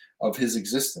secret of his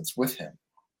existence with him,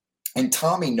 and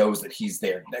Tommy knows that he's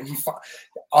there.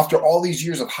 After all these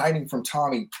years of hiding from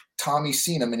Tommy, Tommy's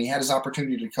seen him, and he had his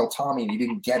opportunity to kill Tommy, and he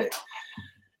didn't get it.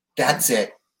 That's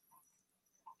it.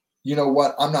 You know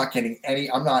what? I'm not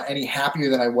any happier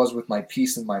than I was with my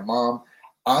piece and my mom.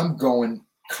 I'm going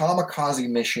kamikaze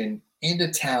mission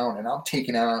into town, and I'm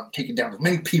taking down as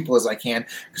many people as I can.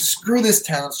 Screw this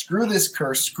town, screw this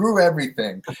curse, screw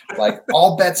everything. Like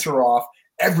all bets are off.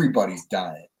 Everybody's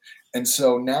dying. And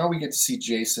so now we get to see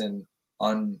Jason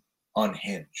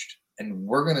unhinged, and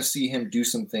we're going to see him do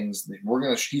some things that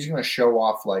he's going to show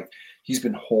off like he's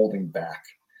been holding back.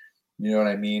 You know what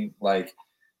I mean? Like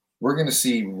we're going to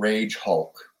see Rage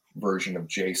Hulk version of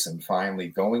Jason finally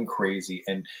going crazy.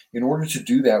 And in order to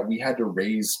do that, we had to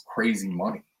raise crazy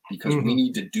money, because we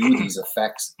need to do these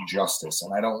effects justice.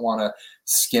 And I don't want to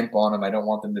skimp on them. I don't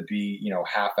want them to be, you know,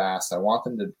 half-assed. I want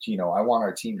them to, you know, I want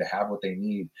our team to have what they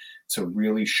need to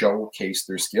really showcase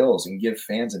their skills and give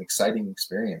fans an exciting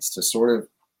experience to sort of,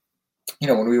 you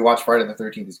know, when we watch Friday the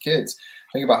 13th as kids,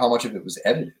 think about how much of it was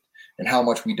edited and how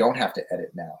much we don't have to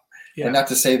edit now. Yeah. And not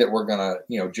to say that we're going to,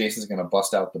 you know, Jason's going to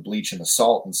bust out the bleach and the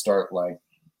salt and start like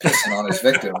pissing on his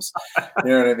victims.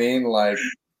 You know what I mean? Like,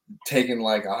 taking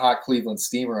like a hot Cleveland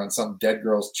steamer on some dead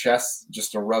girl's chest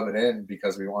just to rub it in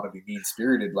because we want to be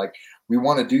mean-spirited. Like we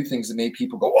want to do things that make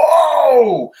people go,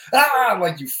 whoa,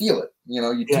 like you feel it. You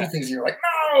know, you do things and you're like,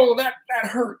 no, that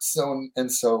hurts.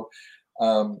 So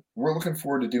we're looking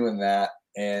forward to doing that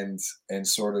and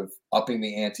sort of upping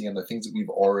the ante on the things that we've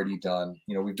already done.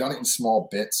 You know, we've done it in small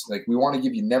bits. Like we want to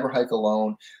give you Never Hike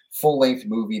Alone, full-length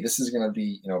movie. This is going to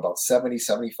be, you know, about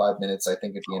 75 minutes, I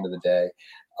think, at the end of the day.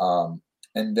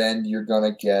 And then you're going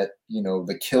to get, you know,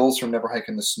 the kills from Never Hike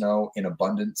in the Snow in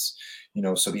abundance. You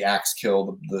know, so the axe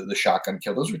kill, the shotgun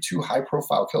kill, those were two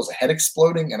high-profile kills, a head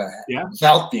exploding and a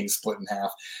mouth being split in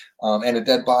half, and a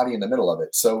dead body in the middle of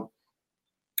it. So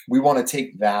we want to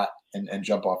take that and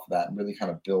jump off of that and really kind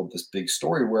of build this big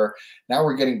story where now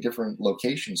we're getting different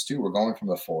locations too. We're going from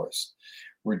the forest.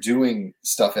 We're doing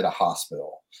stuff at a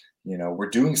hospital. You know, we're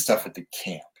doing stuff at the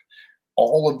camp.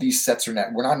 All of these sets are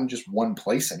we're not in just one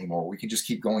place anymore. We can just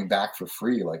keep going back for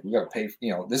free. Like we got to pay,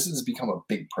 you know, this has become a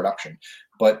big production,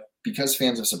 but because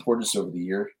fans have supported us over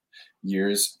the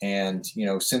years, and, you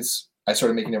know, since I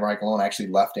started making Never Hike Alone, I actually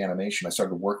left animation. I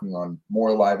started working on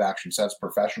more live action sets,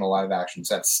 professional live action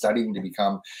sets, studying to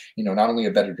become, not only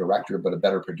a better director, but a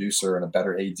better producer and a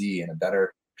better AD and a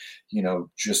better,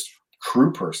 just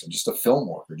crew person, just a film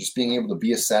worker, just being able to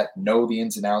be a set, know the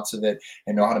ins and outs of it,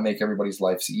 and know how to make everybody's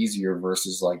lives easier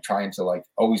versus like trying to like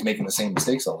always making the same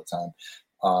mistakes all the time.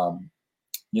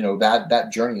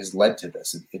 That journey has led to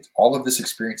this. It's all of this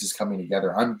experience is coming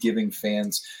together. I'm giving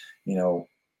fans,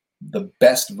 the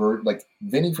best version, like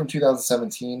Vinny from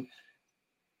 2017.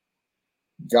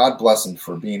 God bless him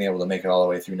for being able to make it all the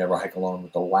way through Never Hike Alone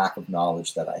with the lack of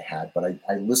knowledge that I had. But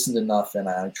I listened enough and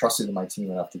I trusted in my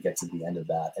team enough to get to the end of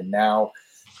that. And now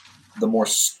the more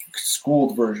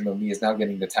schooled version of me is now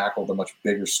getting to tackle the much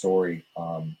bigger story.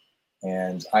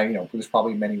 And there's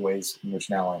probably many ways in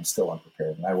which now I'm still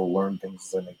unprepared, and I will learn things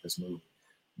as I make this movie.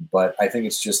 But I think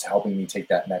it's just helping me take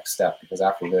that next step, because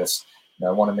after this, I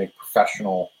want to make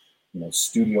professional,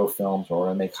 studio films, or I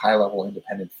want to make high-level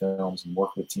independent films and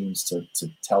work with teams to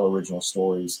tell original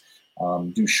stories,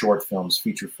 do short films,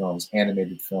 feature films,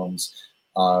 animated films.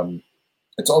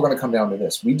 It's all going to come down to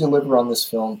this. We deliver on this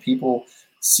film. People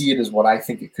see it as what I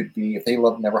think it could be. If they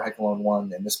love Never Hike Alone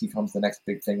 1 and this becomes the next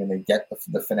big thing, and they get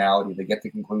the finality, they get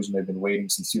the conclusion they've been waiting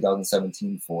since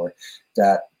 2017 for,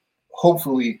 that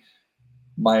hopefully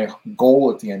my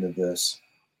goal at the end of this,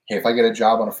 hey, if I get a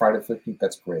job on a Friday the 15th,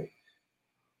 that's great.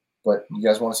 But you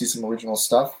guys want to see some original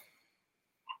stuff?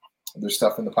 There's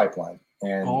stuff in the pipeline,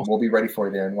 and we'll be ready for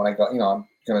you there. And when I go, I'm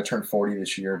going to turn 40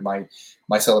 this year. My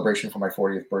celebration for my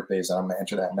 40th birthday is that I'm going to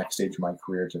enter that next stage of my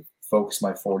career to focus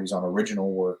my 40s on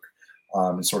original work,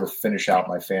 and sort of finish out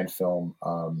my fan film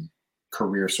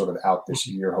career sort of out this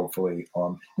year, hopefully.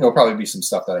 There'll probably be some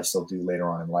stuff that I still do later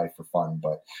on in life for fun.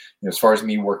 But as far as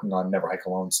me working on Never Hike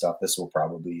Alone stuff, this will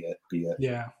probably be it.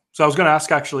 Yeah. So I was going to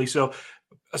ask, actually, so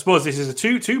I suppose this is a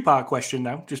two-part question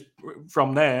now, just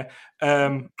from there.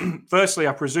 Firstly,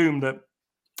 I presume that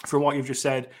from what you've just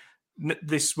said,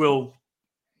 this will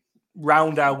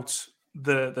round out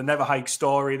the Never Hike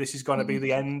story. This is going to be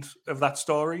the end of that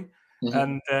story.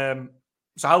 Mm-hmm. And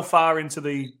so how far into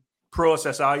the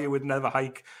process are you with Never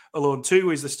Hike Alone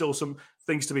 2? Is there still some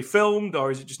things to be filmed,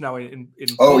 or is it just now in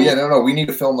Oh yeah, no, we need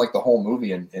to film like the whole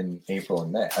movie in April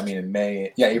and May. I mean in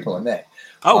May, April and May.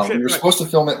 We were supposed to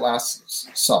film it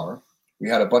last summer. We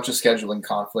had a bunch of scheduling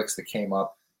conflicts that came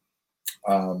up.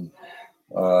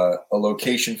 A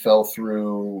location fell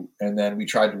through, and then we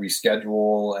tried to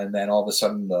reschedule, and then all of a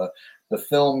sudden the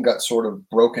film got sort of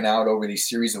broken out over these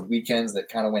series of weekends that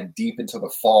kind of went deep into the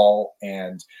fall,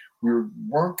 and we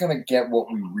weren't going to get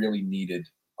what we really needed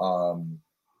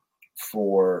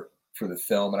for the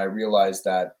film. And I realized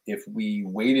that if we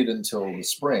waited until the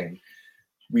spring,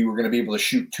 we were going to be able to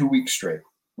shoot 2 weeks straight.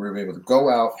 We were able to go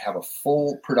out, have a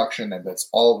full production, that's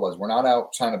all it was. We're not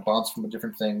out trying to bounce from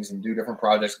different things and do different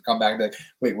projects and come back and be like,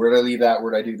 wait, where did I leave that?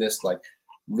 Where did I do this? Like,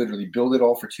 literally build it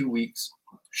all for 2 weeks,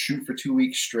 shoot for 2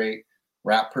 weeks straight,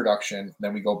 wrap production.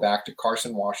 Then we go back to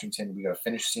Carson, Washington. We got to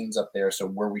finish scenes up there. So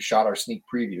where we shot our sneak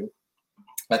preview,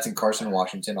 that's in Carson,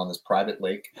 Washington, on this private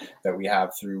lake that we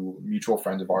have through mutual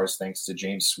friends of ours, thanks to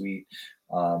James Sweet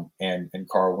and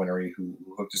Carl Winery, who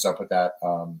hooked us up with that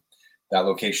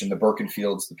location. The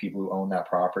Birkenfields, the people who own that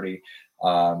property,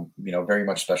 very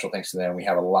much special thanks to them. We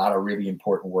have a lot of really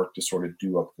important work to sort of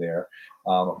do up there.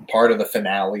 Part of the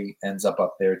finale ends up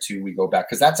there too. We go back,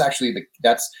 because that's actually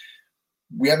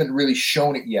we haven't really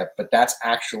shown it yet, but that's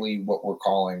actually what we're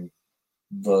calling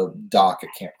the dock at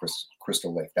Camp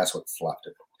Crystal Lake. That's what's left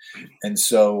of it. And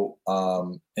so,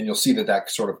 and you'll see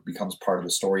that sort of becomes part of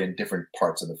the story in different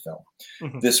parts of the film.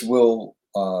 Mm-hmm. This will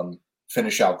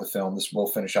finish out the film. This will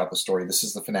finish out the story. This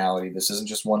is the finale. This isn't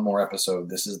just one more episode.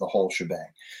 This is the whole shebang.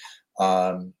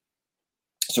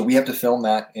 So we have to film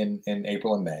that in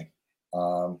April and May.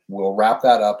 We'll wrap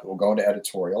that up. We'll go into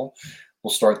editorial. We'll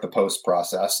start the post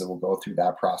process, and we'll go through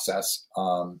that process.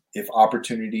 If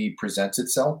opportunity presents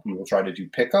itself, we will try to do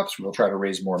pickups. We'll try to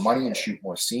raise more money and shoot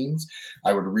more scenes.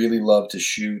 I would really love to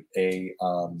shoot a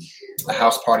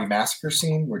house party massacre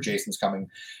scene where Jason's coming,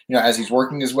 as he's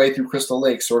working his way through Crystal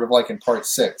Lake, sort of like in part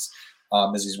 6.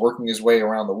 As he's working his way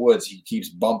around the woods, he keeps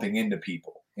bumping into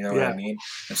people. You know what I mean?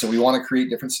 And so we want to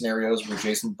create different scenarios where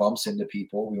Jason bumps into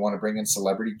people. We want to bring in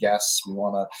celebrity guests. We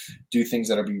want to do things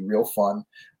that'll be real fun.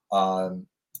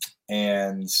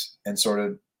 And sort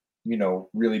of,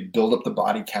 really build up the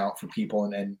body count for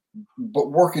people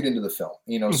but work it into the film,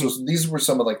 So these were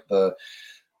some of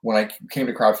when I came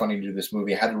to crowdfunding to do this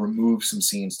movie, I had to remove some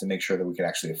scenes to make sure that we could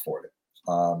actually afford it,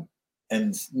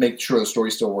 and make sure the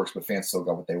story still works, but fans still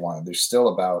got what they wanted. There's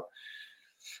still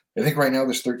I think right now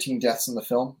there's 13 deaths in the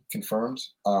film confirmed.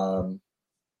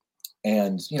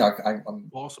 And I'm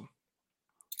awesome.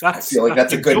 I feel like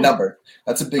that's a good number.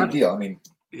 That's a big deal. I mean,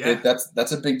 yeah,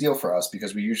 that's a big deal for us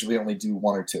because we usually only do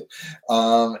 1 or 2,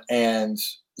 and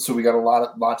so we got a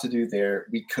lot to do there.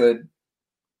 We could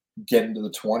get into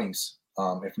the 20s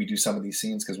if we do some of these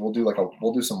scenes, because we'll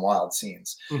do some wild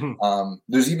scenes.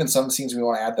 There's even some scenes we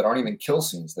want to add that aren't even kill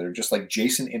scenes, that are just like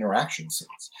Jason interaction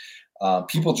scenes.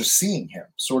 People just seeing him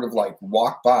sort of like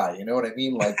walk by, you know what I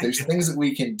mean? Like there's things that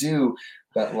we can do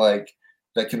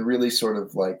that can really sort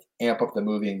of like amp up the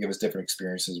movie and give us different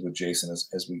experiences with Jason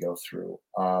as we go through.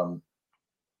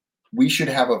 We should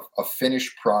have a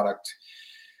finished product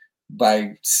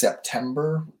by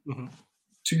September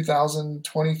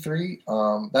 2023.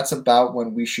 That's about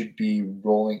when we should be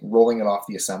rolling it off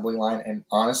the assembly line. And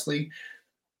honestly,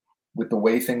 with the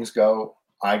way things go,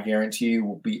 I guarantee you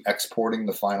we'll be exporting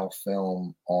the final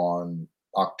film on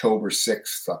October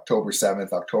 6th, October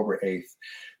 7th, October 8th,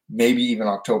 maybe even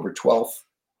October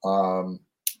 12th,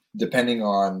 depending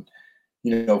on,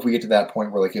 if we get to that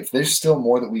point where, like, if there's still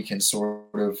more that we can sort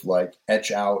of like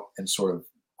etch out and sort of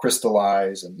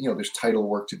crystallize, and, there's title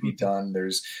work to be done,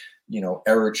 there's,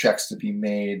 error checks to be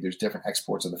made, there's different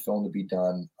exports of the film to be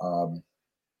done.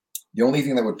 The only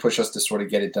thing that would push us to sort of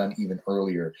get it done even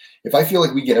earlier, if I feel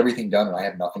like we get everything done and I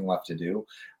have nothing left to do,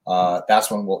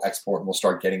 that's when we'll export and we'll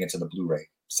start getting into the Blu-ray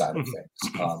side of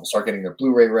things. We'll start getting their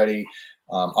Blu-ray ready.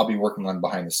 I'll be working on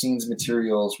behind the scenes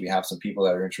materials. We have some people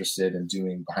that are interested in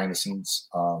doing behind the scenes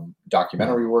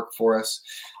documentary work for us.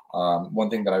 One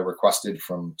thing that I requested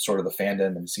from sort of the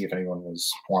fandom and see if anyone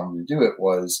was wanting to do it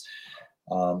was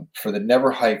for the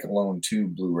Never Hike Alone 2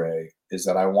 Blu-ray, is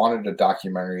that I wanted a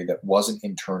documentary that wasn't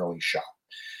internally shot.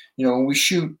 When we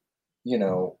shoot,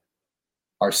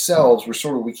 ourselves,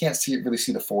 we can't really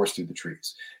see the forest through the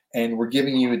trees. And we're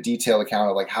giving you a detailed account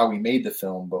of like how we made the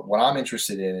film. But what I'm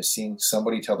interested in is seeing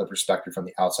somebody tell their perspective from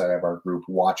the outside of our group,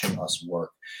 watching us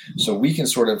work. So we can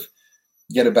sort of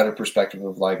get a better perspective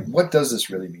of like, what does this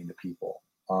really mean to people?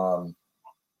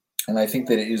 And I think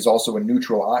that it is also a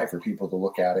neutral eye for people to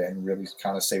look at it and really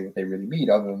kind of say what they really mean,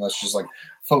 other than us just like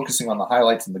focusing on the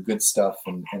highlights and the good stuff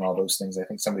and all those things. I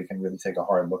think somebody can really take a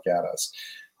hard look at us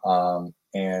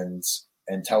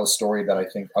and tell a story that I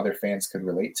think other fans could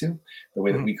relate to, the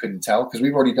way that we couldn't tell, because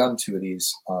we've already done 2 of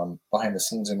these behind the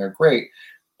scenes and they're great.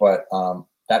 But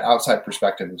that outside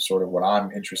perspective is sort of what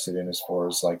I'm interested in, as far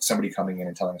as like somebody coming in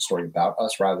and telling a story about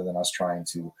us rather than us trying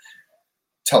to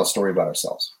tell a story about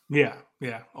ourselves. Yeah.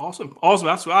 Awesome.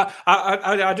 That's what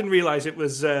I didn't realize it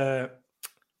was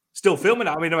still filming.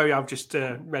 I mean, maybe I've just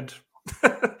read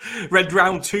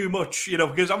round too much,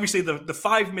 because obviously the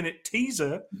 5-minute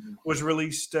teaser was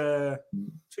released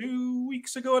 2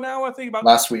 weeks ago now, I think, about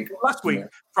last week, yeah.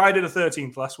 Friday the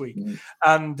 13th last week.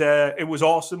 And it was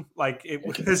awesome. Like it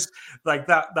was like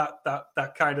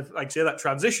that kind of, like, say, that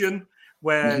transition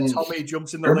where Tommy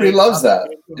jumps in the everybody lake. Loves that.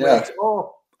 Yeah.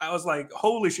 Oh, I was like,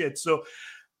 holy shit. So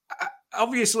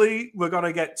obviously, we're going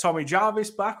to get Tommy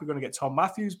Jarvis back. We're going to get Tom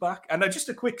Matthews back. And just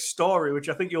a quick story, which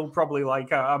I think you'll probably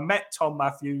like. I met Tom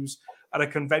Matthews at a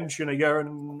convention 1.5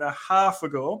 years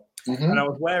ago, and I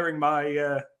was wearing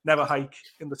my Never Hike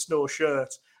in the Snow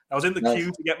shirt. I was in the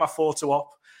queue to get my photo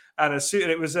op, and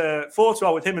it was a photo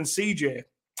op with him and CJ.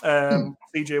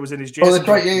 CJ was in his Jason. Oh, that's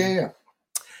right. Yeah.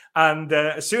 And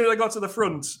as soon as I got to the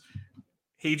front,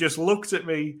 he just looked at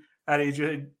me, and he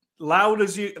just, loud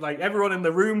as you, like everyone in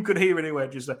the room could hear anyway,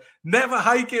 just like, "Never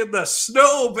hike in the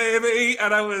snow, baby."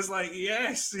 And I was like,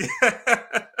 yes.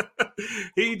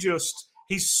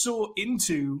 He's so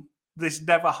into this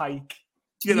Never Hike.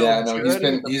 He's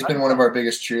been one of our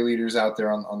biggest cheerleaders out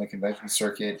there on the convention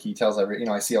circuit. He tells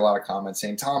I see a lot of comments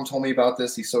saying, "Tom told me about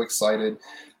this. He's so excited."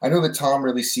 I know that Tom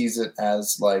really sees it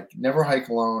as like Never Hike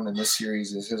Alone in this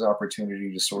series is his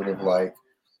opportunity to sort of like,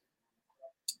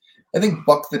 I think,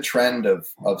 buck the trend of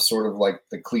sort of like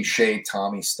the cliche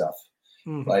Tommy stuff.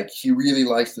 Like, he really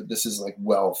likes that this is like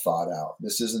well thought out.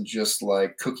 This isn't just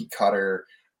like cookie cutter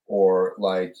or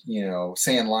like,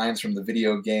 saying lines from the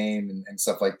video game and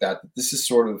stuff like that. This is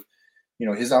sort of,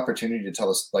 his opportunity to tell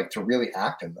us, like, to really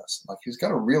act in this. Like, he's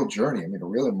got a real journey. I mean, a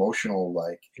real emotional,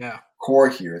 like, core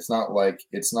here. It's not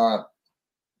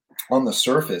on the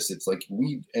surface. It's like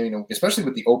especially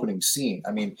with the opening scene.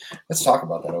 I mean, let's talk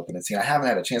about that opening scene. I haven't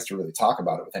had a chance to really talk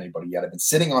about it with anybody yet. I've been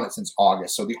sitting on it since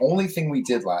August. So the only thing we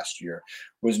did last year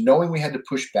was, knowing we had to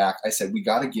push back, I said, we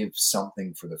got to give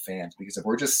something for the fans, because if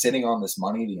we're just sitting on this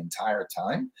money the entire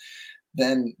time,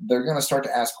 then they're going to start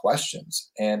to ask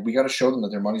questions, and we got to show them that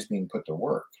their money's being put to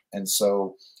work. And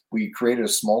so we created a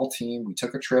small team. We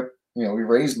took a trip. We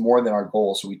raised more than our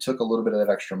goal. So we took a little bit of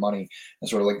that extra money and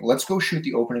sort of like, let's go shoot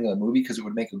the opening of the movie, because it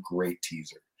would make a great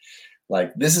teaser.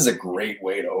 Like, this is a great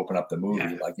way to open up the movie.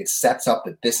 Yeah. Like, it sets up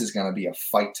that this is going to be a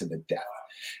fight to the death.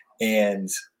 And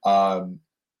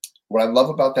what I love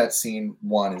about that scene,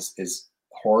 one, is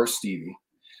horror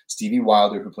Stevie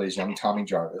Wilder, who plays young Tommy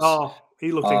Jarvis. Oh,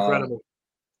 he looked incredible.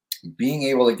 Being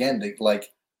able, again, to, like,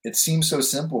 it seems so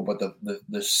simple, but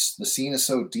the scene is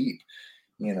so deep.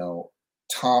 You know,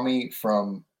 Tommy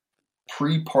from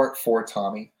pre-part 4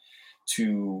 Tommy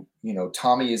to, you know,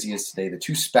 Tommy as he is today, the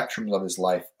two spectrums of his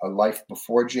life, a life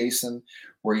before Jason,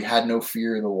 where he had no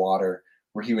fear of the water,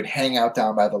 where he would hang out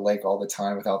down by the lake all the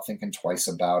time without thinking twice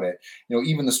about it. You know,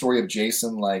 even the story of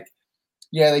Jason, like,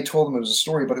 yeah, they told him it was a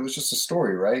story, but it was just a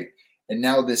story, right? And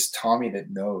now this Tommy that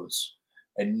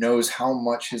knows how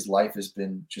much his life has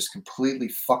been just completely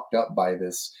fucked up by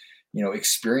this, you know,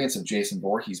 experience of Jason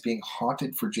Voorhees, being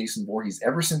haunted for Jason Voorhees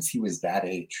ever since he was that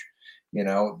age. You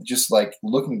know, just like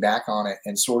looking back on it,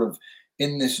 and sort of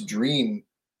in this dream,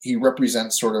 he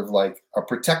represents sort of like a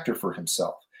protector for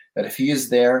himself. That if he is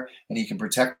there and he can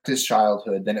protect his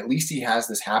childhood, then at least he has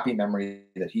this happy memory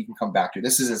that he can come back to.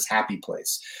 This is his happy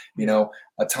place. You know,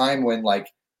 a time when, like,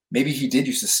 maybe he did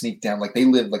used to sneak down. Like, they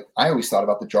lived, like, I always thought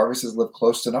about the Jarvises lived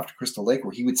close enough to Crystal Lake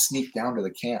where he would sneak down to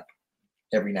the camp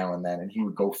every now and then, and he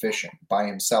would go fishing by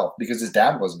himself because his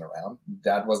dad wasn't around.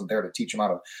 Dad wasn't there to teach him how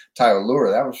to tie a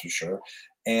lure, that was for sure.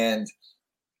 And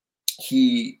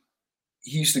he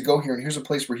used to go here, and here's a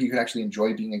place where he could actually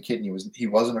enjoy being a kid, and he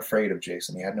wasn't afraid of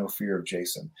Jason. He had no fear of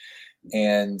Jason.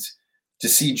 And to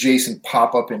see Jason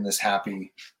pop up in this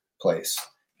happy place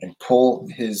and pull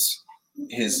his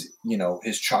you know,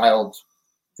 his child,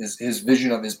 his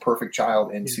vision of his perfect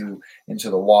child into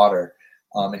the water,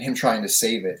 and him trying to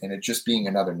save it, and it just being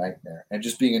another nightmare, and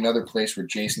just being another place where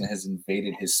Jason has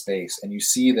invaded his space. And you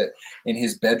see that in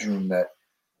his bedroom, that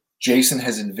Jason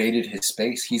has invaded his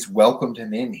space. He's welcomed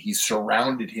him in. He's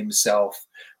surrounded himself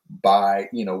by,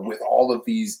 you know, with all of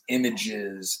these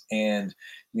images and,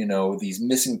 you know, these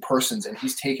missing persons, and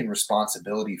he's taken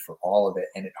responsibility for all of it,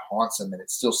 and it haunts him, and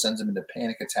it still sends him into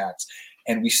panic attacks.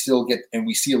 And we see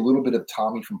a little bit of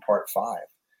Tommy from part 5,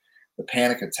 the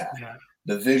panic attack. Yeah.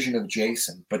 The vision of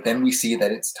Jason, but then we see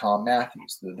that it's Tom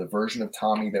Matthews, the version of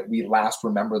Tommy that we last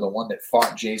remember, the one that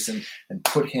fought Jason and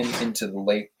put him into the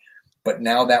lake. But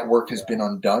now that work has been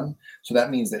undone, so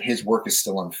that means that his work is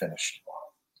still unfinished.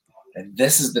 And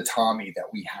this is the Tommy that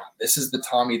we have. This is the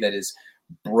Tommy that is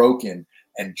broken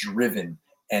and driven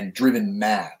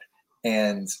mad,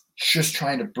 and just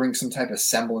trying to bring some type of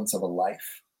semblance of a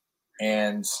life,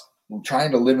 and trying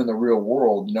to live in the real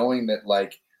world, knowing that,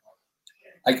 like,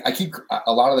 I keep,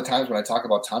 a lot of the times when I talk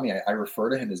about Tommy, I refer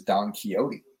to him as Don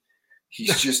Quixote.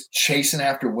 He's just chasing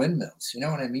after windmills. You know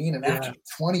what I mean? And after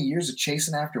 20 years of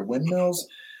chasing after windmills,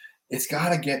 it's got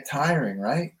to get tiring,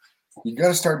 right? You got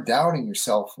to start doubting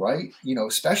yourself, right? You know,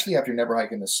 especially after Never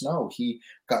Hike in the Snow. He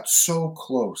got so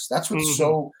close. That's what's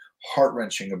so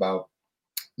heart-wrenching about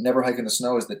Never Hike in the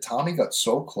Snow, is that Tommy got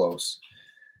so close.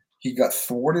 He got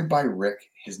thwarted by Rick,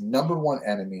 his number one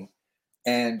enemy.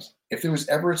 And if there was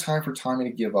ever a time for Tommy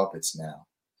to give up, it's now.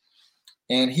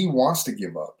 And he wants to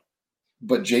give up,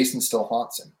 but Jason still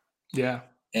haunts him. Yeah.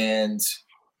 And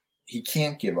he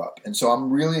can't give up. And so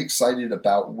I'm really excited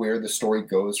about where the story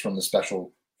goes from the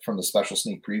special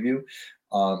sneak preview,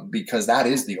 because that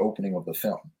is the opening of the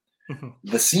film.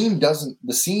 The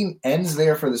scene ends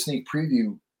there for the sneak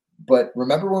preview. But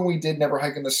remember when we did Never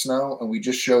Hike in the Snow and we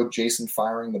just showed Jason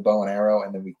firing the bow and arrow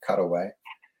and then we cut away?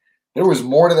 There was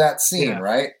more to that scene,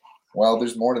 right? Well,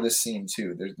 there's more to this scene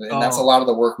too. And that's a lot of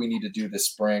the work we need to do this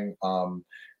spring.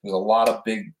 There's a lot of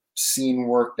big scene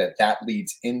work that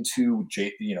leads into,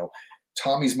 you know,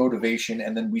 Tommy's motivation,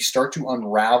 and then we start to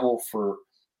unravel for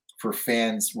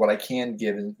fans. What I can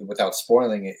give, without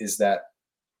spoiling it, is that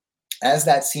as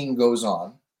that scene goes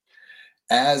on,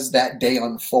 as that day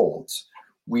unfolds,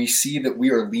 we see that we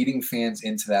are leading fans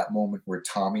into that moment where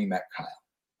Tommy met Kyle.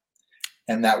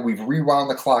 And that we've rewound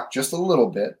the clock just a little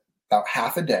bit, about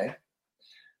half a day,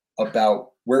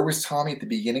 about where was Tommy at the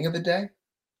beginning of the day,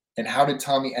 and how did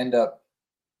Tommy end up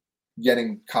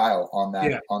getting Kyle on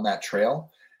that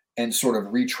trail, and sort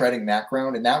of retreading that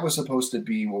ground. And that was supposed to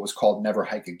be what was called Never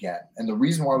Hike Again. And the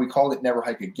reason why we called it Never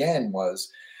Hike Again was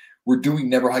we're doing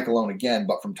Never Hike Alone again,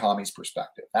 but from Tommy's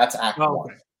perspective. That's Act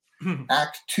 1.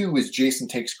 Act 2 is Jason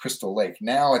takes Crystal Lake.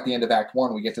 Now at the end of Act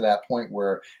 1, we get to that point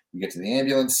where we get to the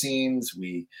ambulance scenes.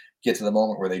 We get to the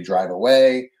moment where they drive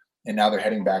away, and now they're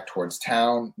heading back towards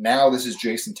town. Now this is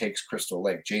Jason takes Crystal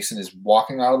Lake. Jason is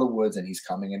walking out of the woods and he's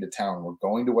coming into town. We're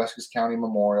going to Wessex County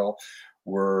Memorial.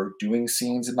 We're doing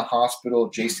scenes in the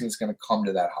hospital. Jason's going to come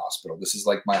to that hospital. This is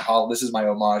like my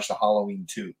homage to Halloween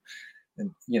 2.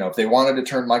 And, you know, if they wanted to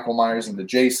turn Michael Myers into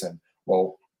Jason,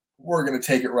 well, we're going to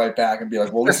take it right back and be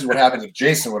like, well, this is what happened if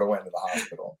Jason would have went to the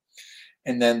hospital.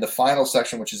 And then the final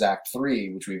section, which is Act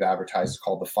 3, which we've advertised, is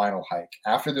called The Final Hike.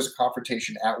 After there's a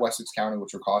confrontation at Wessex County,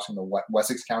 which we're calling the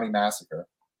Wessex County Massacre,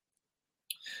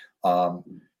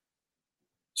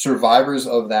 survivors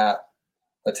of that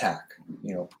attack,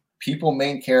 people,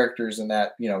 main characters in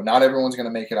that, not everyone's going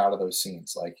to make it out of those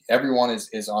scenes. Like, everyone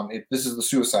is on it. This is the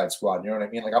Suicide Squad. You know what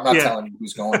I mean? Like, I'm not telling you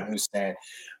who's going and who's staying,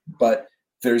 but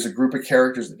there's a group of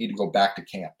characters that need to go back to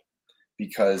camp,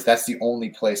 because that's the only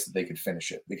place that they could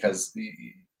finish it. Because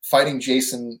fighting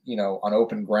Jason, on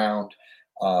open ground,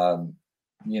 out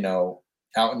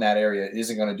in that area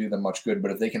isn't going to do them much good. But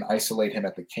if they can isolate him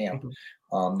at the camp,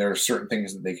 there are certain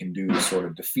things that they can do to sort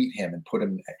of defeat him and put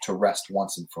him to rest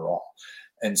once and for all.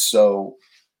 And so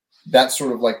that's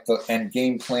sort of like the end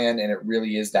game plan. And it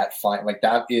really is that fight. Like,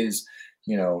 that is,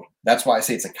 that's why I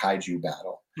say it's a kaiju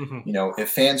battle. If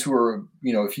fans who are,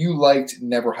 if you liked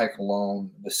Never Hike Alone,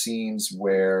 the scenes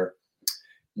where,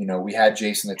 we had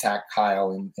Jason attack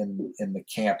Kyle in the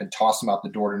camp and toss him out the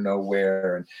door to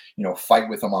nowhere and, fight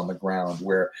with him on the ground,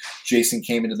 where Jason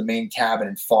came into the main cabin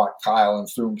and fought Kyle and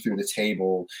threw him through the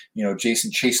table. Jason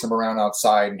chased him around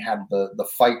outside and had the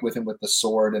fight with him with the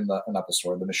sword and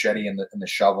the machete and the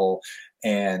shovel,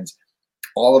 and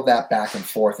all of that back and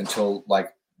forth until like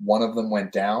one of them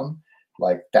went down.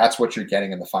 Like, that's what you're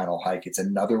getting in The Final Hike. It's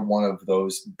another one of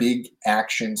those big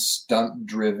action,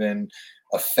 stunt-driven,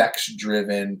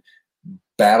 effects-driven,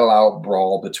 battle-out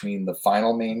brawl between the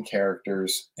final main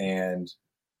characters, and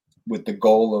with the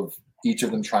goal of each of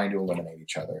them trying to eliminate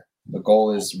each other. The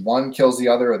goal is one kills the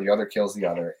other or the other kills the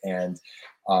other. And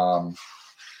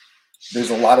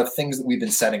there's a lot of things that we've been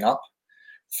setting up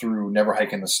through Never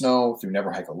Hike in the Snow, through Never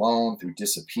Hike Alone, through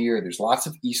Disappear. There's lots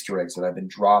of Easter eggs that I've been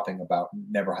dropping about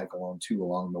Never Hike Alone 2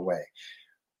 along the way.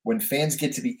 When fans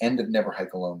get to the end of Never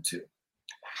Hike Alone 2,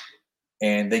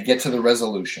 and they get to the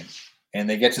resolution, and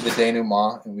they get to the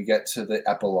denouement, and we get to the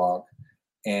epilogue,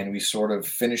 and we sort of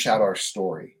finish out our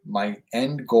story, my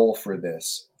end goal for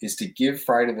this is to give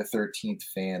Friday the 13th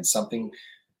fans something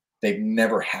they've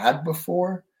never had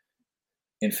before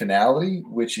in finality,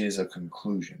 which is a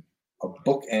conclusion. A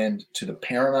bookend to the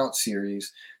Paramount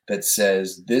series that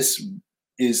says this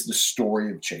is the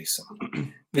story of Jason.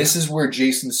 This is where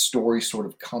Jason's story sort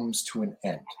of comes to an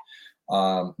end.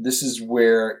 This is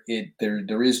where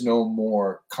there is no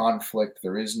more conflict.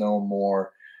 There is no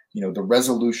more, the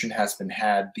resolution has been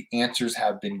had. The answers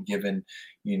have been given.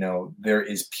 There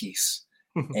is peace.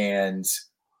 And,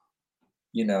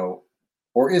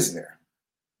 or is there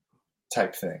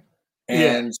type thing.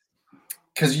 And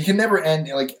because you can never end,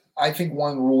 like, I think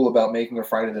one rule about making a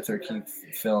Friday the 13th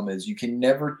film is you can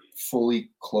never fully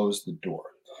close the door.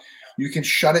 You can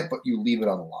shut it, but you leave it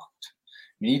unlocked.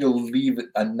 You need to leave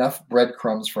enough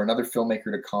breadcrumbs for another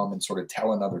filmmaker to come and sort of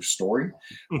tell another story,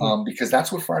 because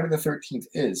that's what Friday the 13th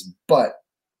is. But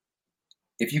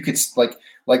if you could, like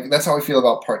that's how I feel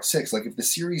about Part 6. Like, if the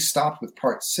series stopped with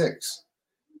Part 6,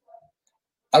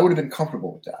 I would have been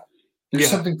comfortable with that. There's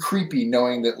something creepy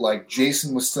knowing that, like,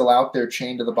 Jason was still out there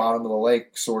chained to the bottom of the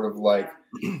lake, sort of like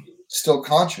still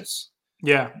conscious.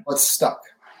 But stuck.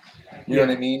 You know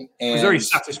what I mean? And it was very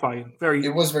satisfying.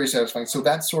 It was very satisfying. So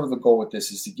that's sort of the goal with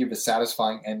this, is to give a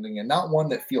satisfying ending, and not one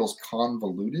that feels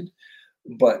convoluted,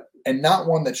 and not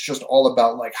one that's just all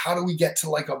about, like, how do we get to,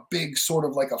 like, a big sort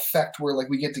of, like, effect where, like,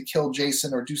 we get to kill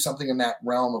Jason or do something in that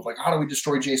realm of, like, how do we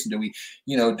destroy Jason? Do we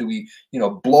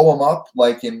blow him up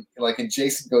like in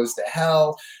Jason Goes to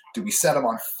Hell? Do we set him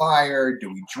on fire?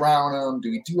 Do we drown him?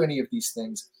 Do we do any of these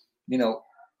things?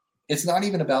 It's not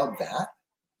even about that.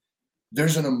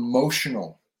 There's an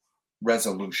emotional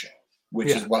resolution, which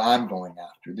is what I'm going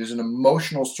after. There's an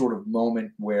emotional sort of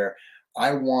moment where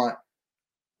I want.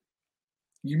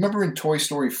 You remember in Toy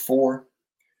Story 4,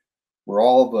 where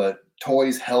all the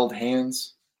toys held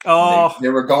hands? Oh, they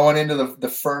were going into the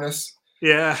furnace.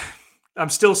 Yeah, I'm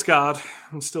still scarred.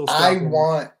 I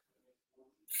want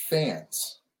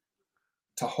fans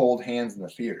to hold hands in the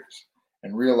theaters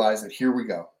and realize that here we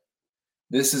go.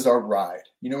 This is our ride.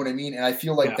 You know what I mean? And I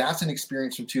feel like that's an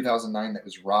experience from 2009 that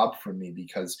was robbed from me,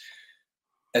 because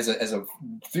as a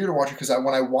theater watcher, because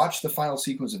when I watched the final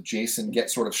sequence of Jason get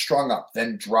sort of strung up,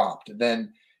 then dropped,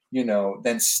 then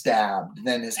stabbed,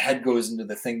 then his head goes into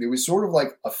the thing, there was sort of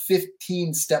like a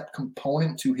 15-step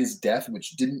component to his death,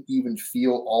 which didn't even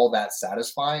feel all that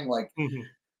satisfying. Like,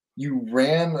 you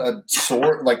ran a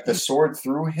sword, like the sword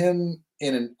through him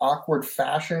in an awkward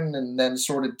fashion, and then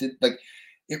sort of did, like,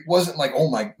 it wasn't like,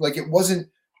 it wasn't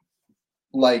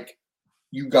like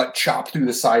you got chopped through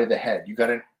the side of the head. You got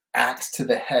an axe to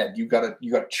the head. You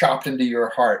got chopped into your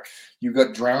heart. You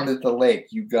got drowned at the lake.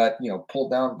 You got,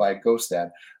 pulled down by a ghost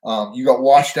dad. You got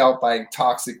washed out by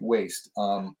toxic waste.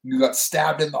 You got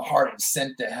stabbed in the heart and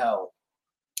sent to hell.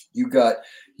 You got,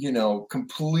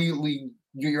 completely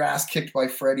your ass kicked by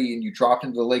Freddy and you dropped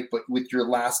into the lake, but with your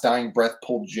last dying breath,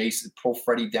 pull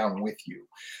Freddy down with you.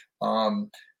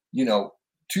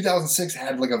 2006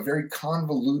 had like a very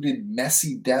convoluted,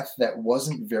 messy death that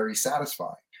wasn't very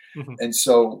satisfying. Mm-hmm. And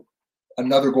so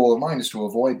another goal of mine is to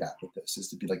avoid that with this, is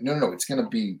to be like, no, there's going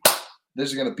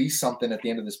to be something at the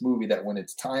end of this movie that when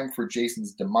it's time for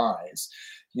Jason's demise,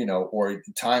 or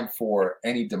time for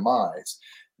any demise,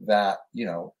 that,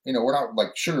 we're not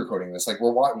like sugarcoating this. Like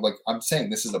I'm saying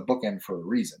this is a bookend for a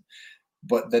reason,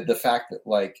 but that the fact that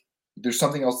like, there's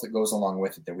something else that goes along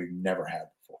with it that we've never had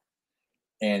before.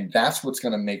 And that's what's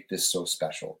going to make this so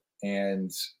special.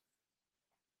 And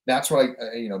that's what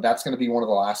that's going to be one of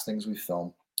the last things we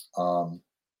film, along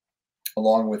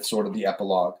with sort of the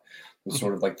epilogue, with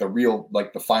sort of like the real,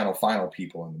 like the final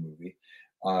people in the movie.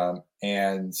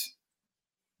 And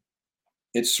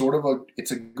it's sort of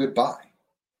it's a goodbye.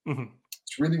 Mm-hmm.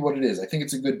 It's really what it is. I think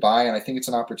it's a goodbye. And I think it's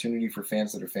an opportunity for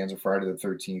fans that are fans of Friday the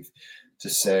 13th to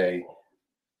say,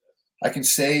 I can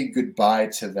say goodbye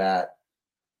to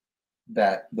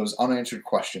those unanswered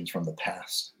questions from the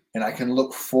past. And I can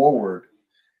look forward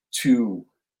to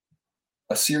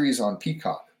a series on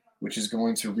Peacock, which is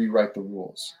going to rewrite the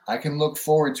rules. I can look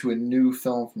forward to a new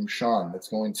film from Sean that's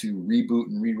going to reboot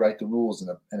and rewrite the rules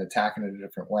and attack in a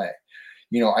different way.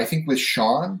 I think with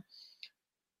Sean,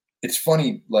 it's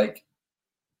funny, like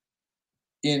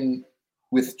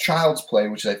with Child's Play,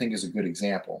 which I think is a good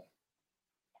example.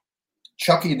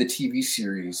 Chucky, the TV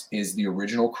series, is the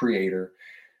original creator,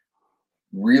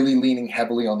 really leaning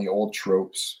heavily on the old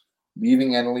tropes,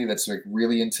 leaving Emily that's like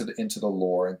really into the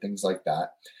lore and things like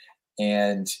that.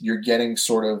 And you're getting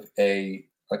sort of a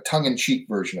tongue-in-cheek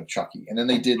version of Chucky. And then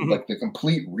they did like the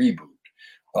complete reboot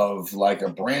of like a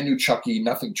brand new Chucky,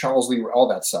 nothing, Charles Lee, all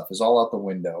that stuff is all out the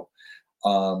window.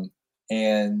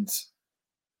 And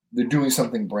they're doing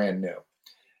something brand new.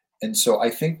 And so I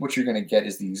think what you're going to get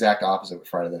is the exact opposite with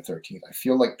Friday the 13th. I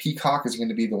feel like Peacock is going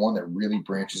to be the one that really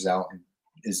branches out and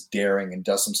is daring and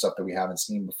does some stuff that we haven't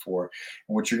seen before.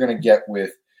 And what you're going to get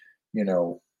with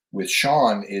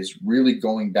Sean is really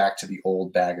going back to the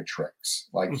old bag of tricks.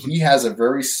 Like he has a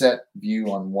very set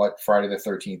view on what Friday the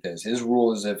 13th is. His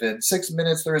rule is if in 6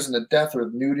 minutes there isn't a death or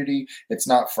nudity, it's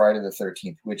not Friday the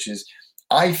 13th, which is,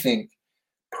 I think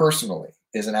personally,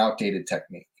 is an outdated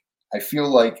technique. I feel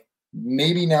like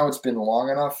maybe now it's been long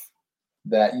enough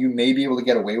that you may be able to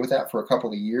get away with that for a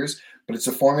couple of years, but it's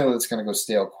a formula that's going to go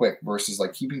stale quick versus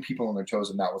like keeping people on their toes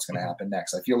and not what's going to happen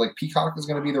next. I feel like Peacock is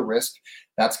going to be the risk.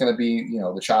 That's going to be,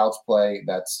 the Child's Play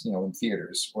that's, in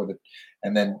theaters,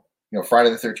 and then Friday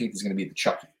the 13th is going to be the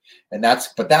Chucky,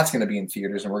 but that's going to be in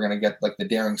theaters, and we're going to get like the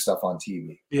daring stuff on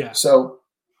TV. Yeah. So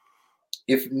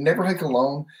if Never Hike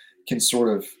Alone can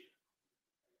sort of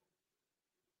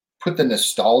put the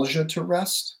nostalgia to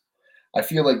rest, I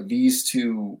feel like these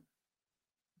two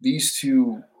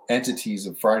entities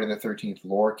of Friday the 13th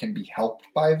lore can be helped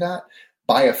by that,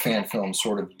 by a fan film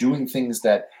sort of doing things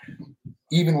that,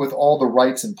 even with all the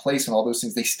rights in place and all those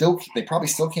things, they probably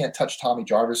still can't touch Tommy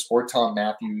Jarvis or Tom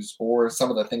Matthews or some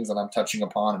of the things that I'm touching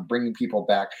upon and bringing people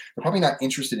back. They're probably not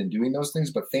interested in doing those things,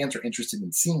 but fans are interested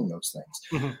in seeing those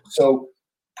things. Mm-hmm. So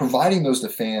providing those to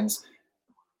fans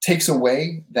takes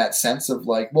away that sense of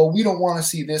like, well, we don't want to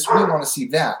see this, we want to see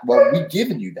that. Well, we've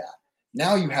given you that.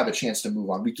 Now you have a chance to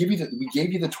move on. We gave you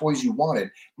the toys you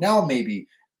wanted. Now maybe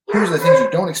here's the things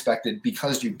you don't expected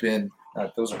because you've been.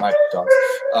 Those are my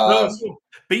dogs.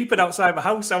 Beeping outside my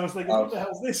house. I was thinking, what the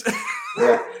hell is this?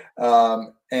 Yeah.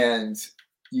 And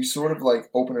you sort of like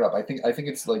open it up. I think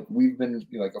it's like we've been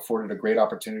like afforded a great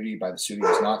opportunity by the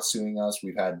studios not suing us.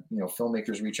 We've had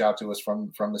filmmakers reach out to us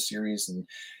from the series and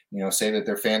say that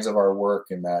they're fans of our work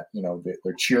and that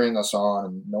they're cheering us on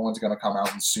and no one's going to come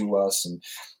out and sue us, and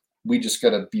we just got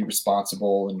to be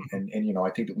responsible and I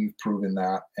think that we've proven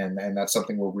that and that's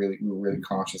something we're really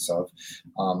conscious of.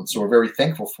 So we're very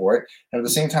thankful for it, and at the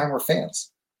same time we're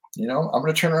fans. I'm going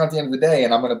to turn around at the end of the day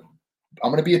and I'm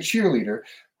going to be a cheerleader,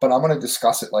 but I'm going to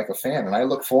discuss it like a fan. And I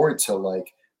look forward to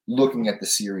like looking at the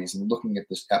series and looking at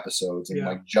the episodes and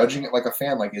like judging it like a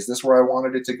fan. Like, is this where I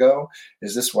wanted it to go?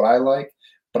 Is this what I like?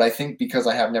 But I think because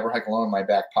I have Never Hike Alone in my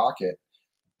back pocket,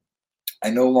 I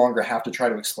no longer have to try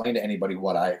to explain to anybody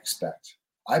what I expect.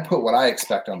 I put what I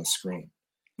expect on the screen.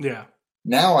 Yeah.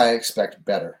 Now I expect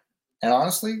better. And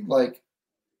honestly, like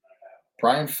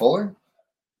Brian Fuller,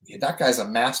 that guy's a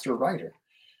master writer.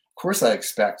 course I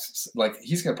expect, like,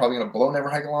 he's probably gonna blow Never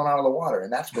Hike Alone out of the water,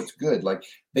 and that's what's good. Like,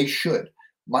 they should.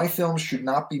 My films should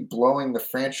not be blowing the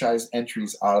franchise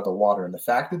entries out of the water, and the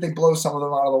fact that they blow some of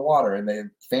them out of the water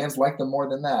and fans like them more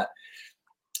than that,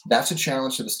 that's a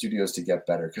challenge to the studios to get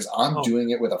better, because I'm doing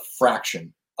it with a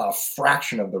fraction of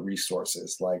the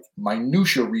resources, like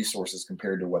minutia resources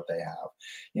compared to what they have.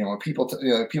 You know, when people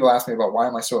people ask me about why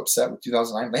am I so upset with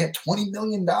 2009, they had $20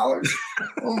 million.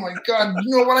 Oh my God,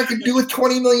 you know what I could do with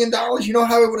 $20 million? You know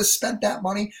how I would have spent that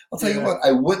money? I'll tell you what,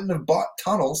 I wouldn't have bought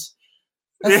tunnels.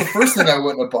 That's the first thing I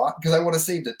wouldn't have bought, because I would have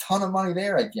saved a ton of money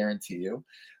there, I guarantee you.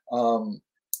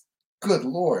 Good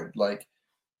Lord, like,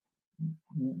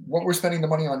 what we're spending the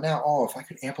money on now, if I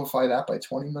could amplify that by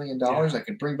 $20 million, I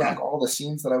could bring back all the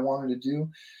scenes that I wanted to do.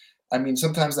 I mean,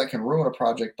 sometimes that can ruin a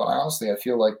project, but honestly, I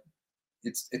feel like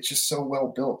it's just so well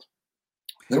built.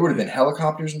 There would have been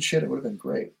helicopters and shit. It would have been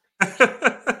great.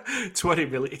 20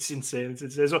 million, it's insane. It's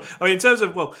insane. So, I mean, in terms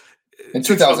of, in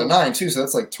 2009 too, so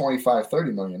that's like 25,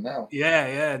 30 million now.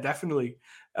 Yeah, definitely.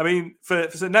 I mean, for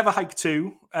Never Hike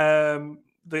 2,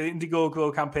 the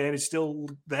Indiegogo campaign is still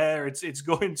there. It's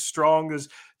going strong. There's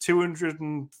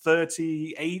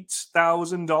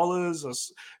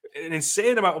 $238,000, an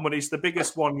insane amount of money. It's the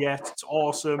biggest one yet. It's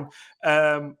awesome.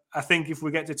 I think if we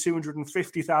get to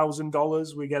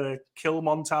 $250,000, we get a kill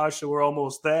montage, so we're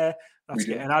almost there. That's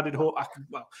getting added. Well,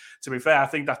 to be fair, I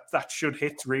think that should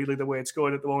hit really the way it's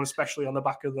going at the moment, especially on the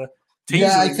back of the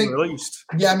teaser released.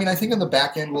 Yeah, I mean, I think on the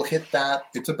back end we'll hit that.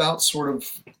 It's about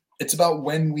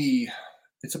when we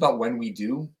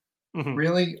do,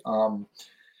 really,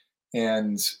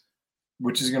 and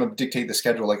which is going to dictate the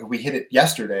schedule. Like, if we hit it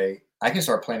yesterday, I can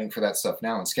start planning for that stuff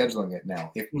now and scheduling it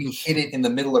now. If we hit it in the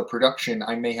middle of production,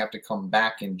 I may have to come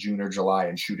back in June or July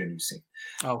and shoot a new scene,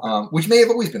 which may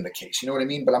have always been the case. You know what I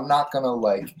mean? But I'm not going to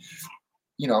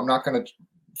I'm not going to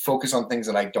focus on things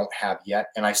that I don't have yet.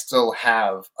 And I still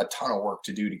have a ton of work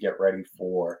to do to get ready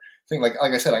for things. Like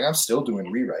I said, I'm still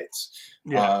doing rewrites.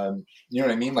 Yeah. You know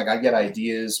what I mean? Like, I get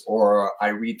ideas, or I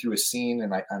read through a scene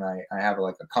and I have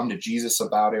like a come to Jesus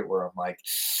about it, where I'm like,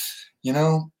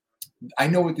 I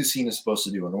know what this scene is supposed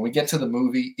to do. And when we get to the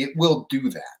movie, it will do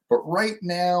that. But right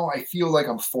now, I feel like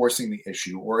I'm forcing the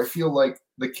issue, or I feel like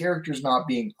the character's not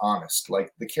being honest.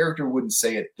 Like, the character wouldn't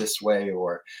say it this way,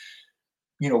 or,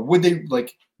 would they,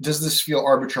 like, does this feel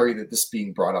arbitrary that this is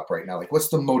being brought up right now? Like, what's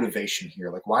the motivation here?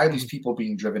 Like, why are these people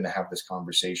being driven to have this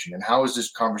conversation? And how is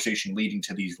this conversation leading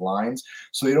to these lines?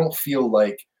 So they don't feel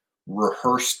like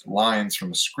rehearsed lines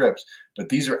from a script, but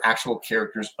these are actual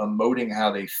characters emoting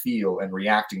how they feel and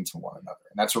reacting to one another.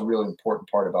 And that's a really important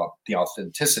part about the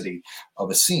authenticity of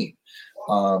a scene.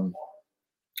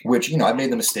 Which, I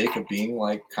made the mistake of being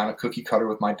like kind of cookie cutter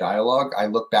with my dialogue. I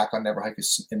look back on Never Hike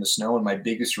in the Snow, and my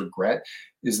biggest regret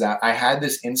is that I had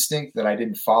this instinct that I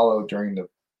didn't follow during the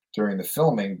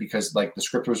filming, because like the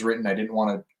script was written, I didn't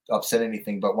want to upset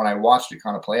anything. But when I watched it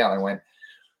kind of play out, I went,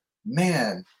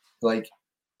 man, like,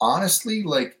 honestly,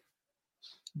 like,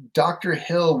 Dr.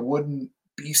 Hill wouldn't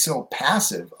be so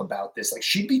passive about this. Like,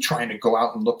 she'd be trying to go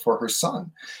out and look for her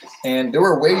son. And there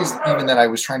were ways even that I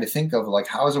was trying to think of, like,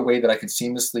 how is a way that I could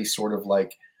seamlessly sort of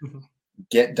like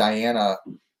get Diana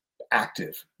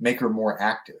active, make her more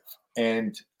active.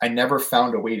 And I never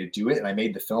found a way to do it. And I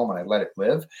made the film and I let it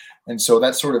live. And so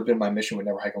that's sort of been my mission with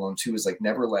Never Hike Alone 2, is like,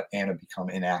 never let Anna become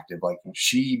inactive. Like, if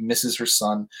she misses her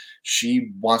son,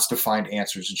 she wants to find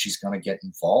answers, and she's going to get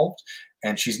involved,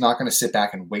 and she's not going to sit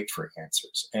back and wait for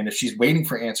answers. And if she's waiting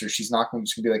for answers, she's not going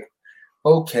to be like,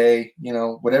 okay,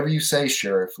 whatever you say,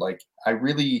 Sheriff. Like, I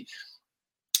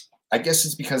guess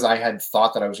it's because I had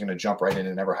thought that I was going to jump right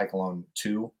into Never Hike Alone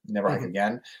 2, Never Hike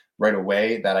Again, right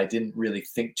away, that I didn't really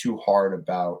think too hard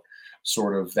about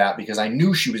sort of that, because I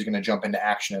knew she was going to jump into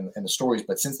action in the stories.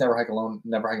 But since Never Hike Alone,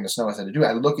 Never Hike in the Snow has had to do it,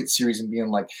 I look at series and being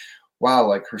like, wow,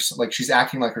 like she's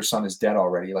acting like her son is dead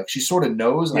already. Like, she sort of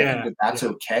knows, and I think that's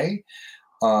okay.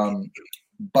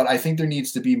 But I think there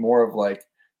needs to be more of like,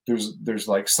 there's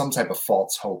like some type of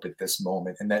false hope at this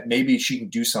moment, and that maybe she can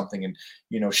do something, and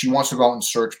she wants to go out and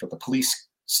search, but the police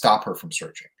stop her from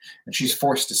searching, and she's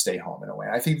forced to stay home in a way.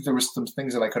 I think there was some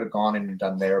things that I could have gone in and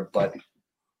done there, but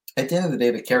at the end of the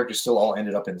day, the characters still all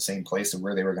ended up in the same place of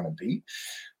where they were going to be,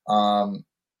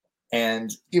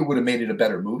 and it would have made it a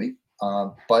better movie.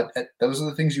 But those are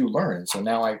the things you learn. So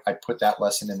now I put that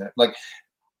lesson in it. Like,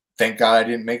 thank God I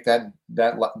didn't make that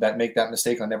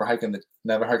mistake on Never Hike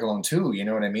Alone 2. You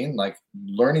know what I mean? Like,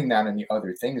 learning that and the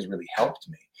other things really helped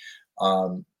me.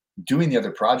 Doing the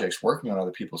other projects, working on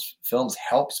other people's films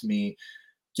helps me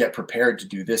get prepared to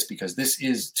do this, because this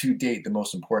is to date the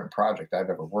most important project I've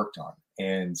ever worked on.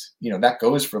 And, that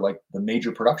goes for like the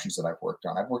major productions that I've worked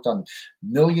on. I've worked on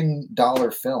 $1 million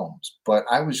films, but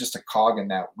I was just a cog in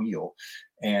that wheel.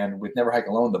 And with Never Hike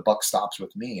Alone, the buck stops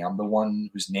with me. I'm the one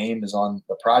whose name is on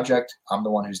the project. I'm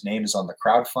the one whose name is on the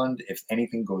crowdfund. If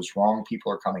anything goes wrong,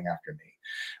 people are coming after me.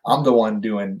 I'm the one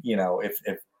doing,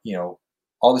 if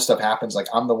all this stuff happens, like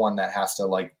I'm the one that has to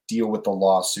like deal with the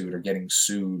lawsuit or getting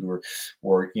sued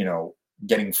or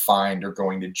getting fined or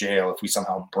going to jail if we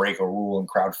somehow break a rule in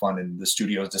crowdfund and the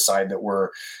studios decide that we're,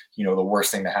 the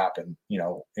worst thing to happen,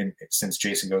 since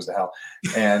Jason Goes to Hell.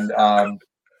 And,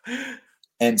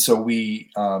 and so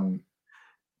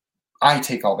I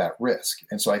take all that risk.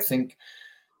 And so I think,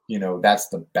 that's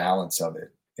the balance of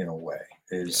it in a way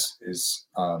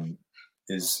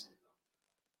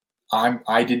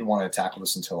I didn't want to tackle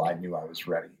this until I knew I was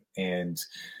ready. And,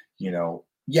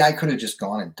 I could have just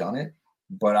gone and done it,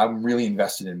 but I'm really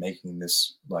invested in making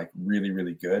this like really,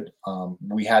 really good.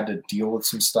 We had to deal with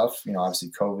some stuff,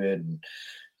 obviously COVID and,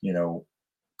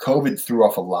 COVID threw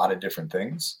off a lot of different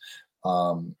things.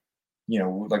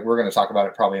 Like we're going to talk about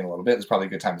it probably in a little bit. It's probably a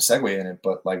good time to segue in it,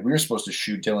 but like we were supposed to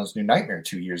shoot Dylan's New Nightmare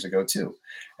 2 years ago too.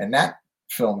 And that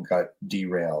film got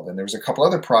derailed. And there was a couple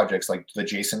other projects like the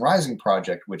Jason Rising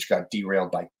project, which got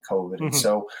derailed by COVID. Mm-hmm. And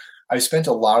so I spent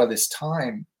a lot of this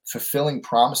time fulfilling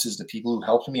promises to people who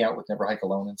helped me out with Never Hike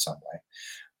Alone in some way,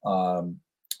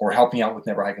 or helped me out with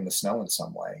Never Hike in the Snow in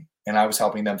some way. And I was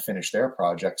helping them finish their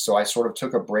project. So I sort of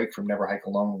took a break from Never Hike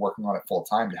Alone, working on it full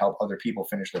time to help other people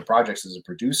finish their projects as a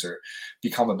producer,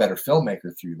 become a better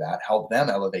filmmaker through that, help them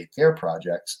elevate their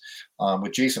projects.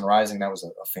 With Jason Rising, that was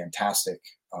a fantastic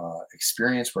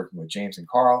experience working with James and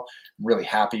Carl. I'm really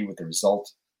happy with the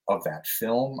result of that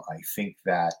film. I think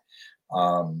that,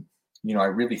 I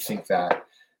really think that,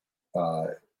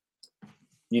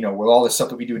 with all the stuff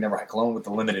that we do in Never Hike Alone with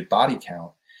the limited body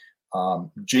count,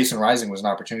 Jason Rising was an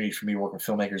opportunity for me to work with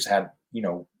filmmakers who had,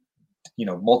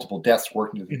 multiple deaths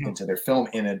working into their film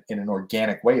in an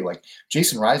organic way. Like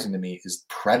Jason Rising to me is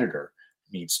Predator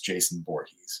meets Jason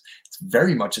Voorhees. It's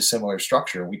very much a similar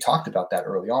structure. And we talked about that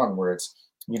early on, where it's,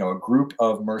 a group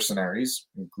of mercenaries,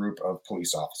 a group of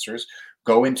police officers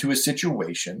go into a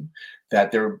situation that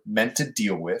they're meant to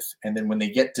deal with. And then when they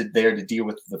get to there to deal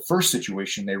with the first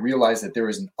situation, they realize that there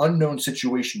is an unknown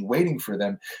situation waiting for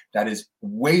them that is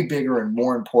way bigger and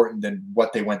more important than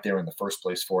what they went there in the first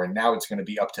place for. And now it's going to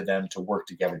be up to them to work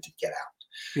together to get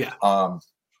out. Yeah.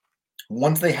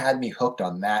 Once they had me hooked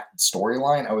on that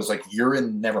storyline, I was like, you're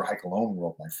in Never Hike Alone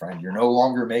world, my friend. You're no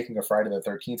longer making a Friday the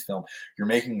 13th film. You're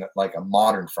making like a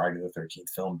modern Friday the 13th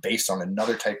film based on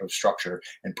another type of structure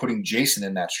and putting Jason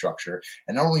in that structure.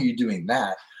 And not only are you doing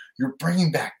that, you're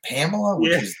bringing back Pamela,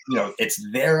 which is, it's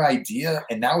their idea.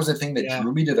 And that was the thing that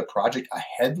drew me to the project, a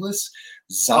headless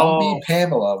zombie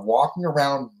Pamela walking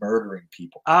around murdering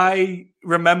people. I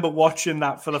remember watching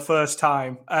that for the first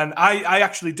time. And I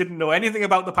actually didn't know anything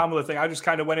about the Pamela thing. I just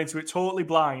kind of went into it totally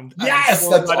blind. Yes,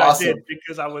 that's awesome. I did,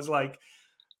 because I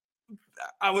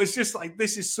was just like,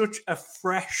 this is such a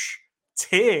fresh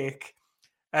take.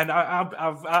 And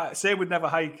I've same with Never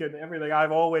Hike and everything.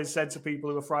 I've always said to people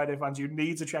who are Friday fans, you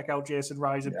need to check out Jason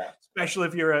Rising, especially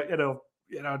if you're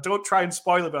don't try and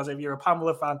spoil it, but if you're a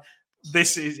Pamela fan,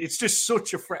 it's just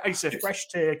such a fresh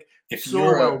take. If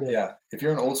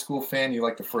you're an old school fan, you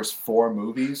like the first 4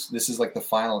 movies, this is like the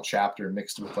final chapter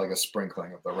mixed with like a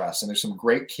sprinkling of the rest. And there's some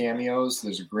great cameos.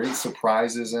 There's great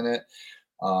surprises in it.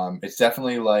 It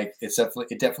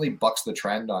definitely bucks the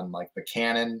trend on like the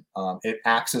canon. It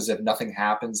acts as if nothing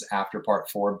happens after part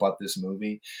 4 but this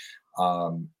movie.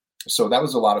 So that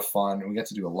was a lot of fun. We got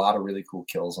to do a lot of really cool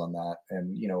kills on that.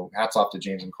 And, hats off to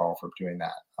James and Carl for doing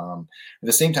that. At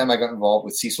the same time, I got involved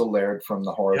with Cecil Laird from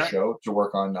The Horror Show to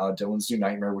work on Dylan's New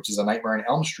Nightmare, which is a Nightmare on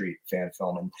Elm Street fan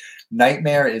film. And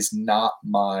Nightmare is not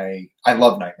I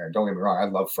love Nightmare. Don't get me wrong. I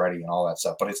love Freddy and all that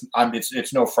stuff, but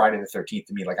it's no Friday the 13th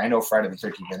to me. Like I know Friday the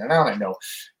 13th in and out. I know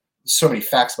so many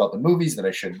facts about the movies that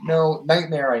I should know.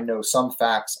 Nightmare, I know some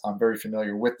facts. I'm very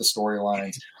familiar with the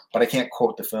storylines, but I can't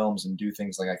quote the films and do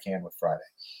things like I can with Friday.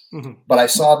 Mm-hmm. But I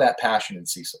saw that passion in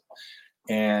Cecil.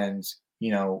 And,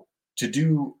 to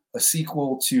do a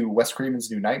sequel to Wes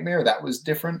Craven's New Nightmare, that was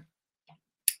different.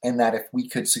 And that if we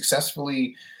could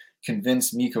successfully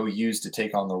convince Miko Hughes to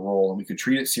take on the role and we could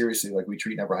treat it seriously like we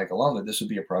treat Never Hike Alone, that this would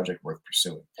be a project worth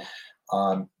pursuing.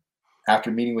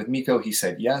 After meeting with Miko, he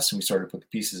said yes, and we started to put the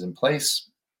pieces in place.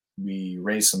 We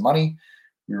raised some money.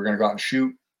 We were going to go out and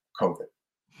shoot. COVID.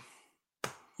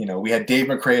 we had Dave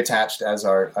McRae attached as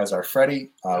our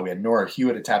Freddy. We had Nora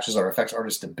Hewitt attached as our effects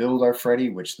artist to build our Freddy,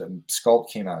 which the sculpt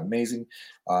came out amazing.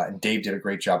 And Dave did a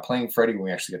great job playing Freddy when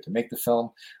we actually got to make the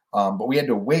film. But we had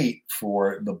to wait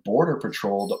for the Border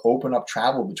Patrol to open up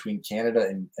travel between Canada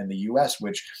and the U.S.,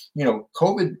 which,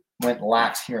 COVID went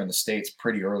lax here in the States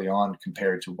pretty early on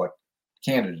compared to what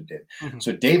Canada did. Mm-hmm.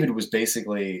 So Dave was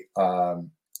basically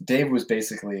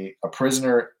a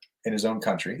prisoner in his own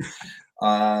country.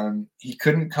 He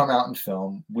couldn't come out and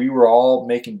film. We were all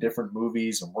making different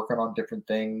movies and working on different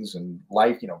things and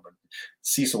life, but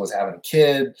Cecil was having a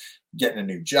kid, getting a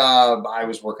new job. I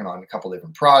was working on a couple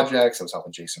different projects. I was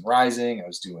helping Jason Rising. I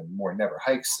was doing more Never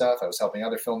Hike stuff. I was helping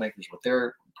other filmmakers with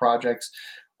their projects.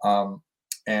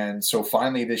 And so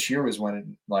finally this year was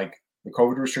when the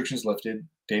COVID restrictions lifted,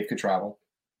 Dave could travel.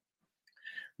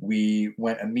 We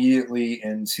went immediately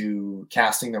into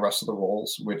casting the rest of the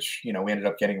roles, which, we ended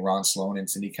up getting Ron Sloan and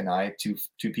Cindy Kanai, two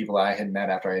people that I had met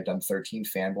after I had done 13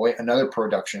 Fanboy, another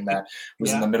production that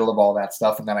was in the middle of all that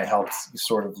stuff. And then I helped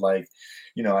sort of I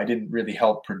didn't really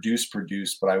help produce,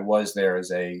 but I was there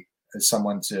as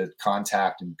someone to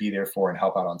contact and be there for and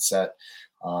help out on set.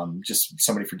 Just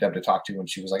somebody for Deb to talk to when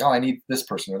she was like, oh, I need this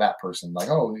person or that person. Like,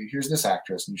 oh, here's this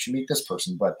actress and you should meet this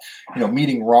person. But,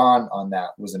 meeting Ron on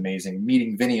that was amazing.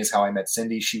 Meeting Vinny is how I met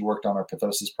Cindy. She worked on our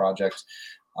Pathosis project.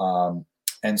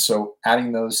 And so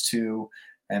adding those two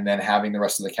and then having the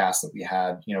rest of the cast that we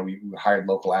had, we hired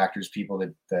local actors, people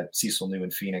that Cecil knew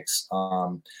in Phoenix.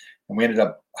 And we ended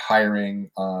up hiring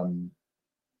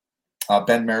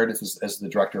Ben Meredith as the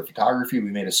director of photography. We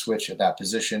made a switch at that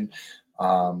position.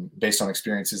 Based on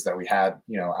experiences that we had,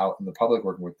 out in the public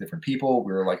working with different people.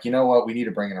 We were like, you know what, we need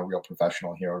to bring in a real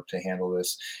professional here to handle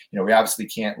this. We obviously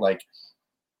can't leave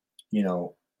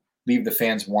the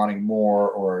fans wanting more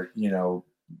or,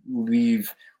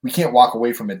 we can't walk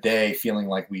away from a day feeling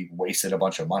like we wasted a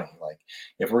bunch of money. Like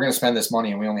if we're going to spend this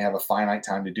money and we only have a finite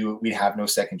time to do it, we have no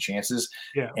second chances.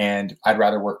 Yeah. And I'd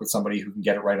rather work with somebody who can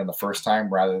get it right on the first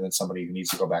time rather than somebody who needs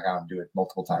to go back out and do it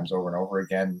multiple times over and over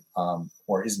again,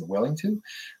 or isn't willing to.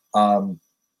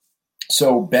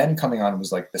 So Ben coming on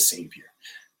was like the savior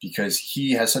because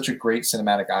he has such a great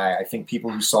cinematic eye. I think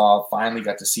people who saw finally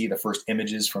got to see the first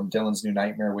images from Dylan's New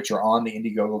Nightmare, which are on the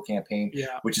Indiegogo campaign,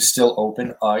 which is still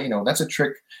open. That's a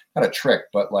trick, not a trick,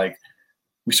 but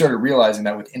we started realizing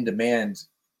that with In Demand,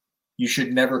 you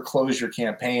should never close your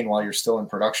campaign while you're still in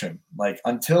production.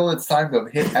 Until it's time to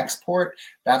hit export,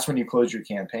 that's when you close your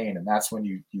campaign. And that's when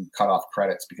you cut off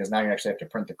credits because now you actually have to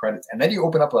print the credits. And then you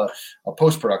open up a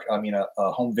post-production,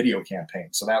 a home video campaign.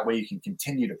 So that way you can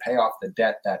continue to pay off the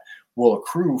debt that will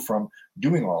accrue from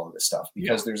doing all of this stuff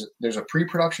because there's a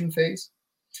pre-production phase.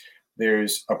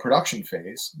 There's a production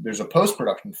phase, there's a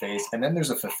post-production phase, and then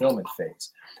there's a fulfillment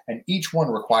phase. And each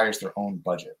one requires their own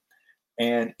budget.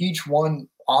 And each one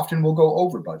often will go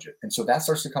over budget. And so that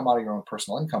starts to come out of your own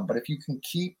personal income. But if you can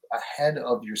keep ahead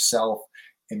of yourself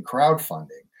in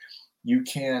crowdfunding, you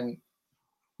can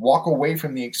walk away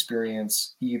from the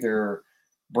experience either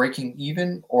breaking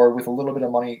even or with a little bit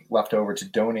of money left over to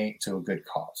donate to a good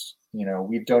cause.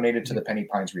 We've donated to the Penny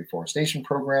Pines Reforestation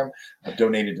Program. I've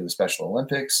donated to the Special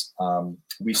Olympics.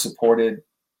 We supported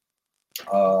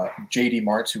J.D.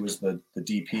 Martz, who was the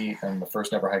DP and the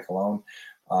first Never Hike Alone.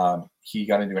 He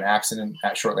got into an accident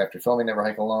shortly after filming Never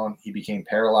Hike Alone. He became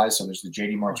paralyzed. So there's the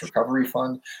J.D. Martz Recovery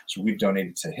Fund. So we've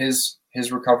donated to his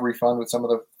recovery fund with some of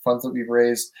the funds that we've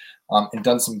raised and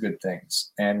done some good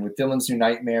things. And with Dylan's New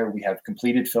Nightmare, we have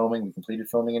completed filming. We completed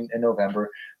filming in November.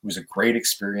 It was a great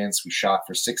experience. We shot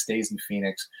for 6 days in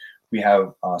Phoenix. We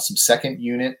have some second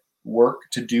unit work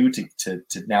to do to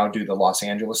now do the Los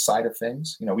Angeles side of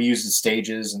things. We use the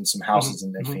stages and some houses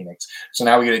in Phoenix. So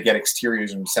now we got to get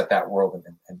exteriors and set that world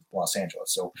in Los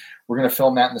Angeles. So we're going to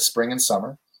film that in the spring and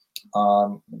summer.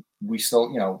 We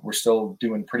still, we're still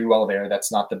doing pretty well there.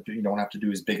 That's not you don't have to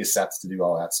do as big as sets to do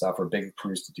all that stuff or big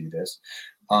crews to do this.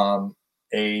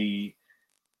 I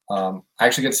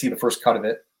actually get to see the first cut of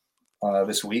it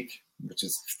this week, which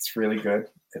is it's really good.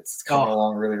 It's coming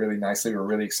along really, really nicely. We're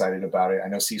really excited about it. I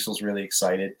know Cecil's really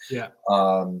excited. Yeah.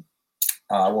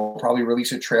 We'll probably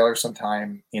release a trailer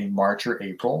sometime in March or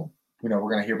April. We're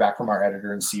going to hear back from our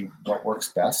editor and see what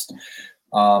works best.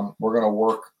 We're going to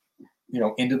work,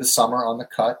 into the summer on the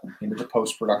cut, into the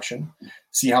post-production,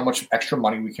 see how much extra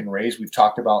money we can raise. We've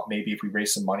talked about maybe if we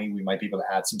raise some money, we might be able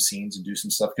to add some scenes and do some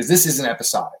stuff because this isn't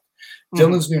episodic.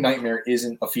 Dylan's New Nightmare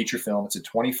isn't a feature film. It's a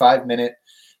 25-minute,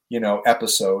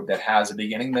 episode that has a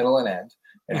beginning, middle, and end.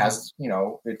 It has,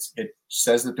 it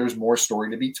says that there's more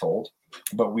story to be told,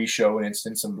 but we show an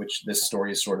instance in which this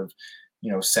story is sort of,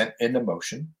 set into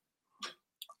motion.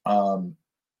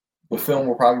 The film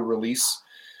will probably release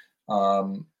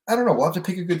I don't know. We'll have to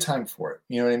pick a good time for it.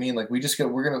 You know what I mean? Like we're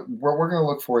gonna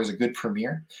look for is a good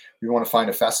premiere. We want to find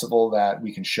a festival that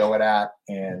we can show it at,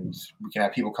 and we can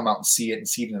have people come out and see it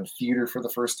in a theater for the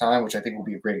first time, which I think will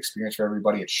be a great experience for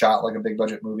everybody. It's shot like a big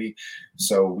budget movie,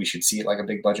 so we should see it like a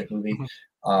big budget movie.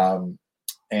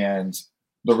 And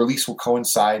the release will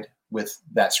coincide with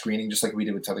that screening, just like we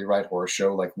did with Telluride Horror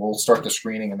Show. Like we'll start the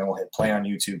screening and then we'll hit play on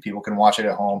YouTube. People can watch it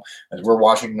at home as we're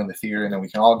watching it in the theater, and then we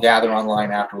can all gather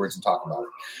online afterwards and talk about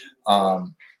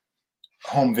it.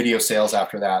 Home video sales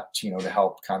after that, you know, to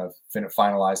help kind of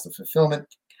finalize the fulfillment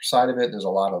side of it. There's a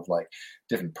lot of like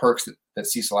different perks that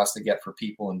Cecil has to get for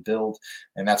people and build,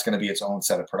 and that's going to be its own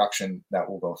set of production that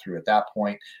we'll go through at that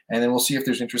point. And then we'll see if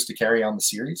there's interest to carry on the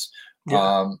series.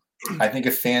 Yeah. I think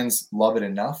if fans love it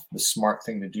enough, the smart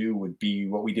thing to do would be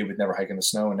what we did with Never Hike in the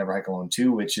Snow and Never Hike Alone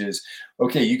 2, which is,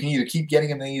 okay, you can either keep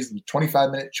getting in these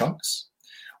 25-minute chunks,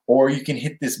 or you can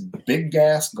hit this big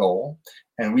gas goal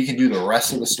and we can do the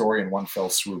rest of the story in one fell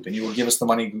swoop. And you will give us the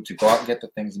money to go out and get the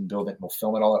things and build it, and we'll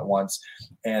film it all at once.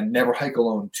 And Never Hike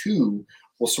Alone 2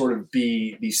 will sort of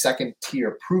be the second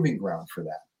tier proving ground for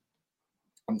that.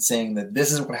 I'm saying that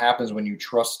this is what happens when you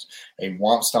trust a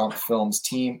Womp Stomp Films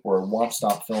team or a Womp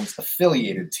Stomp Films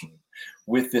affiliated team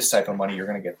with this type of money. You're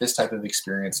going to get this type of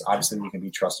experience. Obviously, we can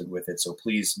be trusted with it. So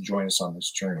please join us on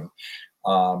this journey.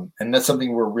 And that's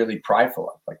something we're really prideful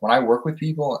of. Like when I work with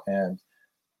people and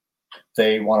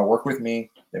they want to work with me,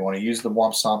 they want to use the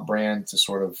Womp Stomp brand to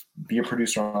sort of be a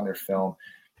producer on their film,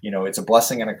 you know, it's a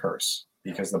blessing and a curse,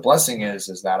 because the blessing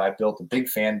is that I built a big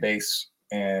fan base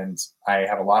and I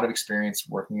have a lot of experience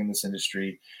working in this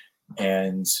industry,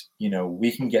 and, you know, we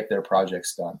can get their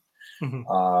projects done.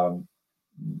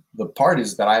 The part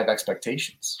is that I have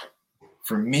expectations.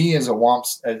 For me as a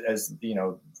as you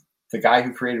know, the guy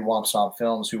who created Womp Stomp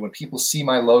Films, who when people see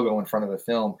my logo in front of a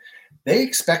film, they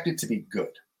expect it to be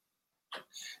good.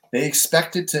 They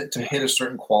expect it to hit a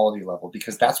certain quality level,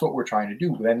 because that's what we're trying to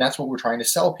do. And that's what we're trying to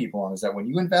sell people on, is that when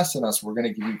you invest in us, we're going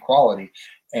to give you quality,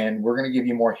 and we're going to give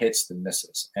you more hits than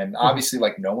misses. And obviously,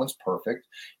 like, no one's perfect.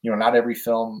 You know, not every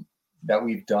film that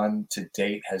we've done to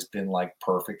date has been like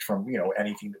perfect from, you know,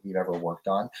 anything that we've ever worked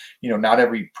on. You know, not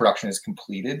every production is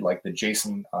completed, like the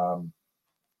Jason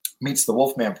Meets the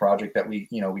Wolfman project that we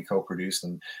co-produced,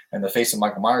 and the Face of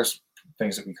Michael Myers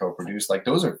things that we co-produced. Like,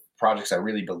 those are projects I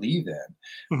really believe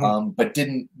in, but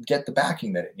didn't get the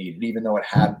backing that it needed, even though it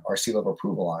had our C-level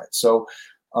approval on it. So,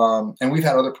 and we've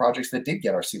had other projects that did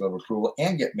get our C-level approval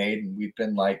and get made, and we've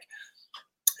been like,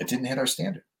 it didn't hit our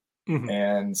standard.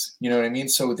 And you know what I mean?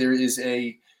 So there is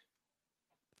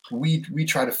we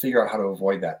try to figure out how to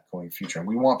avoid that going future. And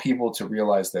we want people to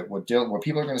realize that what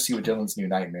people are going to see with Dylan's New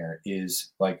Nightmare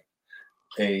is like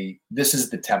this is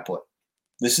the template.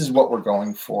 This is what we're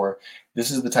going for.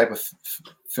 This is the type of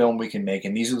film we can make,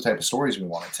 and these are the type of stories we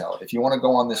want to tell. If you want to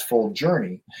go on this full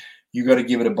journey, you got to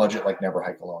give it a budget like Never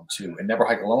Hike Alone 2. And Never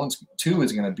Hike Alone 2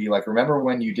 is going to be like, remember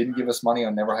when you didn't give us money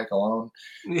on Never Hike Alone,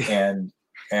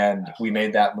 and we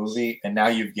made that movie, and now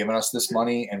you've given us this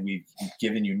money, and we've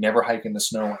given you Never Hike in the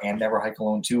Snow and Never Hike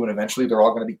Alone 2, and eventually they're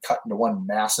all going to be cut into one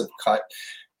massive cut,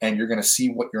 and you're going to see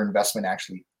what your investment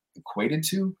actually equated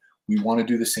to. We want to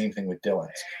do the same thing with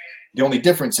Dylan's. The only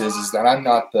difference is that I'm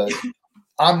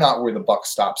not where the buck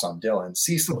stops on Dylan.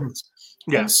 Cecil is.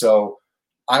 Yeah. And so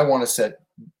I want to set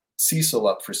Cecil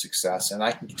up for success, and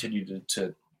I can continue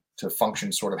to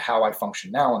function sort of how I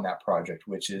function now on that project,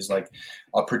 which is like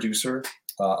a producer,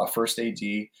 a first AD,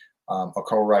 a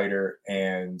co-writer,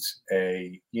 and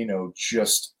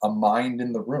just a mind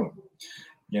in the room,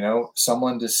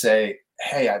 someone to say,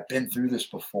 hey, I've been through this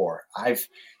before.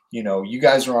 You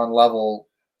guys are on level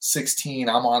 16.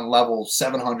 I'm on level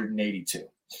 782.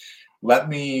 Let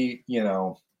me,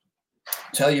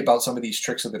 tell you about some of these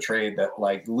tricks of the trade, that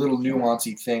like little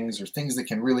nuancy things, or things that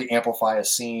can really amplify a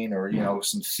scene, or,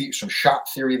 some shot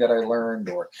theory that I learned,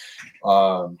 or,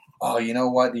 you know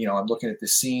what, I'm looking at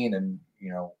this scene and,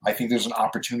 I think there's an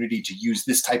opportunity to use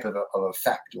this type of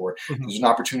effect, or there's an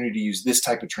opportunity to use this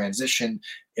type of transition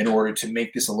in order to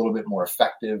make this a little bit more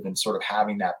effective, and sort of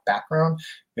having that background.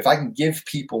 If I can give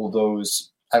people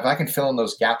if I can fill in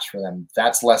those gaps for them,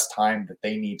 that's less time that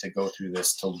they need to go through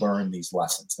this to learn these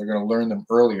lessons. They're going to learn them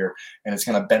earlier, and it's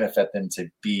going to benefit them to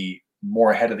be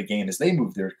more ahead of the game as they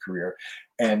move their career.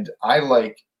 And I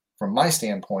like, from my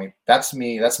standpoint, that's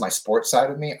me. That's my sports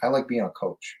side of me. I like being a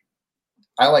coach.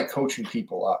 I like coaching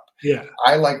people up. Yeah.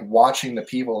 I like watching the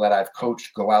people that I've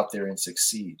coached go out there and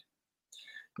succeed.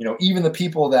 Even the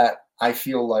people that I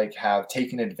feel like have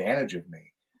taken advantage of me,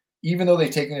 even though they've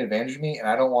taken advantage of me and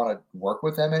I don't want to work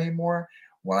with them anymore,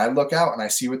 when I look out and I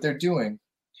see what they're doing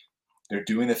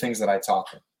the things that I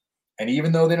taught them. And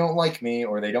even though they don't like me,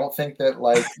 or they don't think that,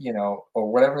 like, you know,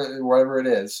 or whatever it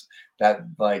is, that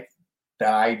like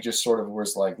that I just sort of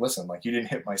was like, listen, like, you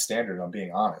didn't hit my standard, I'm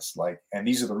being honest. Like, and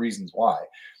these are the reasons why.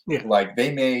 Yeah. Like,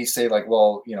 they may say like,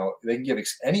 well, you know, they can give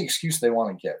any excuse they want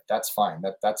to give. That's fine.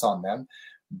 That's on them.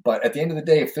 But at the end of the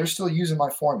day, if they're still using my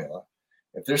formula,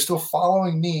 if they're still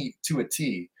following me to a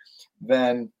T,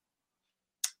 then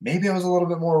maybe I was a little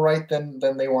bit more right than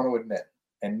they want to admit.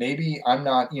 And maybe I'm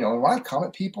not, you know, and when I come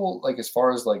at people, like, as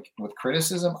far as like with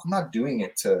criticism, I'm not doing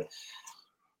it to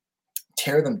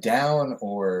tear them down,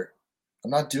 or I'm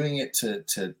not doing it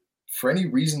to for any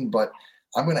reason, but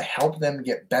I'm going to help them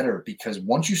get better. Because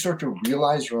once you start to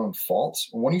realize your own faults,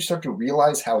 when you start to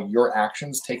realize how your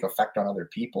actions take effect on other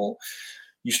people,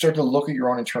 you start to look at your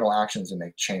own internal actions and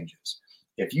make changes.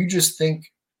 If you just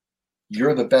think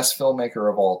you're the best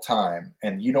filmmaker of all time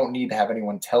and you don't need to have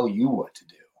anyone tell you what to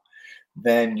do,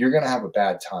 then you're going to have a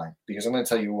bad time. Because I'm going to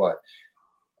tell you what,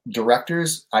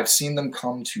 directors, I've seen them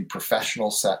come to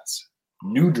professional sets,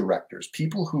 new directors,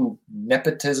 people who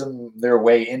nepotism their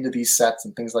way into these sets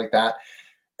and things like that.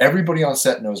 Everybody on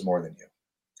set knows more than you,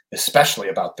 especially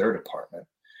about their department.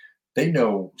 They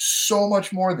know so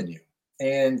much more than you.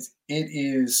 And it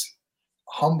is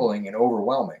humbling and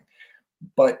overwhelming.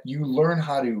 But you learn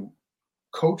how to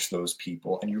coach those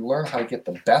people, and you learn how to get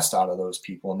the best out of those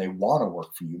people, and they want to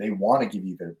work for you. They want to give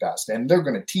you their best, and they're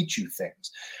going to teach you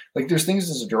things. Like, there's things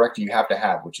as a director you have to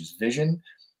have, which is vision,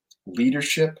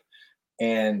 leadership,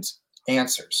 and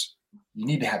answers. You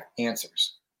need to have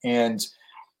answers. And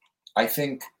I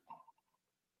think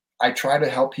I try to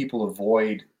help people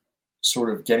avoid sort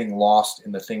of getting lost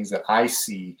in the things that I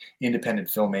see independent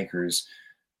filmmakers,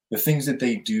 the things that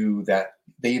they do, that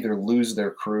they either lose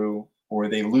their crew, or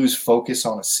they lose focus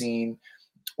on a scene,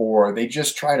 or they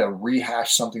just try to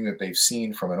rehash something that they've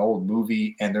seen from an old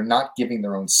movie, and they're not giving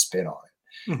their own spin on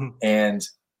it. Mm-hmm. And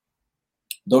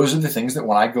those are the things that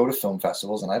when I go to film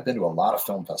festivals, and I've been to a lot of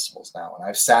film festivals now, and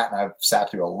I've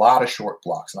sat through a lot of short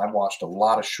blocks, and I've watched a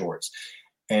lot of shorts,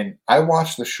 and I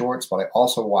watch the shorts, but I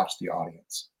also watch the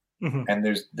audience. Mm-hmm.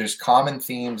 And there's common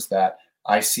themes that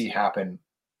I see happen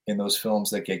in those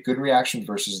films that get good reactions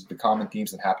versus the common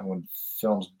themes that happen when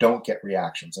films don't get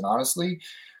reactions. And honestly,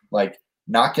 like,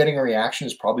 not getting a reaction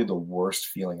is probably the worst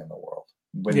feeling in the world.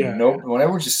 When when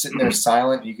everyone's just sitting there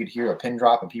silent, you could hear a pin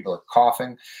drop and people are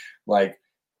coughing, like,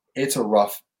 it's a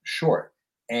rough short.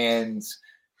 And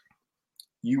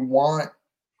you want,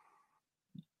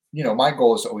 you know, my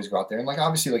goal is to always go out there, and like,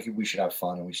 obviously, like, we should have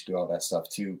fun and we should do all that stuff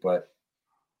too, but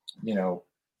you know,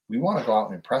 we want to go out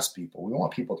and impress people. We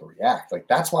want people to react. Like,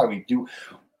 that's why we do.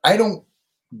 I don't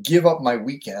give up my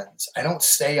weekends. I don't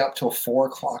stay up till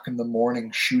 4:00 in the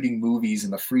morning shooting movies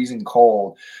in the freezing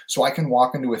cold so I can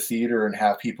walk into a theater and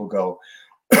have people go,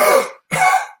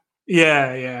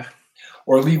 yeah,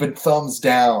 or leave a thumbs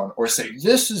down, or say,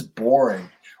 this is boring,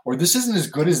 or this isn't as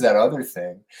good as that other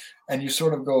thing. And you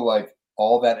sort of go like,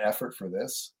 all that effort for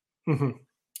this? Mm-hmm.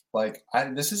 Like,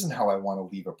 this isn't how I want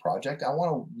to leave a project. I want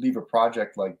to leave a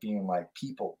project like being like,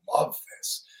 people love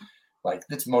this. Like,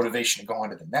 it's motivation to go on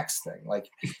to the next thing. Like,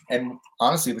 and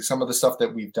honestly, like, some of the stuff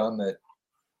that we've done that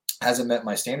hasn't met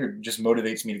my standard just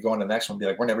motivates me to go on to the next one and be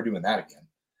like, we're never doing that again.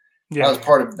 Yeah. That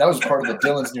was part of the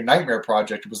Dylan's New Nightmare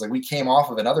project. It was like, we came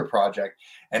off of another project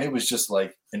and it was just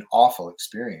like an awful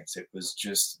experience. It was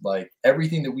just like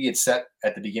everything that we had set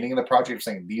at the beginning of the project,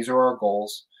 saying, these are our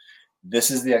goals.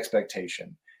 This is the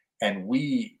expectation. And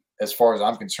we, as far as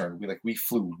I'm concerned, we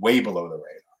flew way below the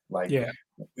radar. Like,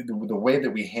 the way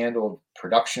that we handled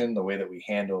production, the way that we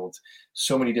handled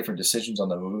so many different decisions on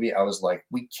the movie, I was like,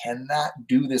 we cannot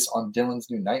do this on Dylan's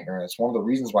New Nightmare. And it's one of the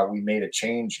reasons why we made a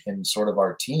change in sort of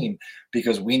our team,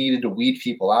 because we needed to weed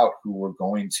people out who were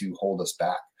going to hold us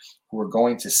back, who were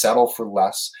going to settle for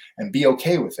less and be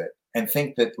okay with it, and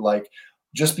think that, like,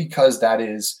 just because that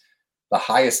is the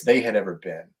highest they had ever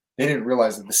been, they didn't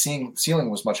realize that the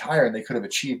ceiling was much higher and they could have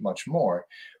achieved much more,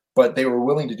 but they were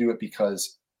willing to do it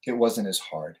because it wasn't as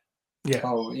hard. Yeah.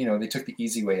 Oh, you know, they took the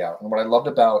easy way out. And what I love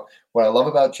about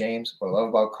James, what I love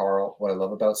about Carl, what I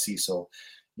love about Cecil,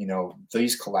 you know,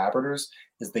 these collaborators,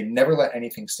 is they never let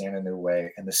anything stand in their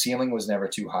way, and the ceiling was never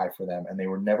too high for them, and they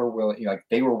were never willing, you know, like,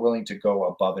 they were willing to go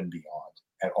above and beyond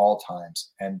at all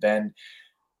times, and then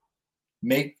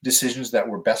make decisions that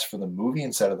were best for the movie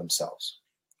instead of themselves.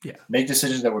 Yeah. Make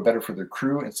decisions that were better for their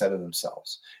crew instead of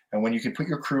themselves. And when you can put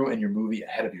your crew and your movie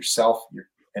ahead of yourself,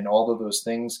 and all of those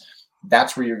things,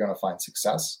 that's where you're going to find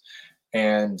success.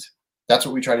 And that's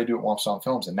what we try to do at Womp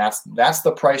Films. And that's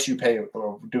the price you pay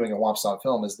for doing a Womp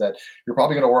film, is that you're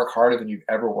probably going to work harder than you've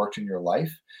ever worked in your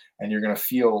life. And you're going to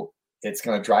feel It's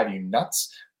going to drive you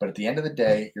nuts. But at the end of the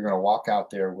day, you're going to walk out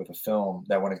there with a film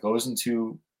that when it goes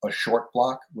into a short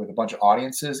block with a bunch of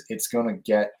audiences, it's going to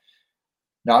get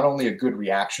not only a good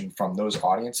reaction from those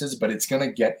audiences, but it's going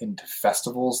to get into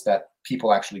festivals that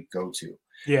people actually go to.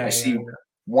 Yeah, I see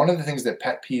one of the things that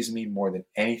pet peeves me more than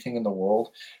anything in the world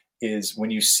is when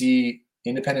you see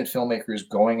independent filmmakers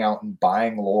going out and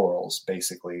buying laurels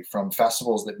basically from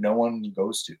festivals that no one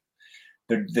goes to.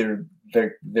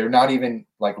 They're not even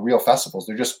like real festivals.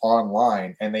 They're just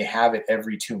online and they have it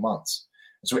every 2 months.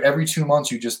 So every 2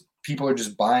 months, people are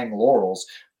just buying laurels,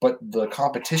 but the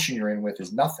competition you're in with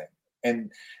is nothing.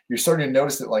 And you're starting to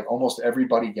notice that like almost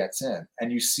everybody gets in,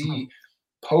 and you see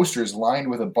posters lined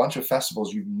with a bunch of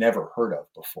festivals you've never heard of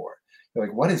before. You're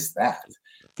like, what is that?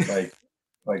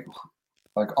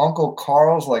 like Uncle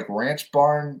Carl's like Ranch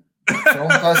Barn Film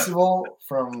Festival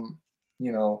from,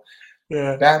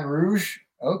 Baton Rouge.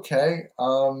 Okay.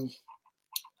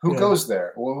 Who goes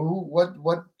there? Well,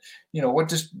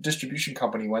 what distribution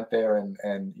company went there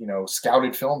and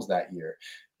scouted films that year?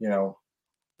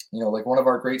 Like one of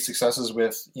our great successes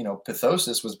with,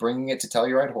 Pithosis was bringing it to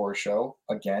Telluride Horror Show,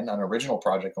 again, an original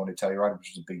project going to Telluride,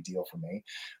 which was a big deal for me.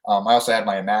 I also had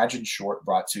my Imagine short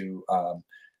brought to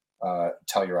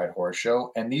Telluride Horror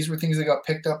Show, and these were things that got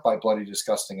picked up by Bloody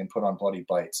Disgusting and put on Bloody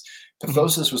Bites.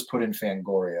 Pithosis was put in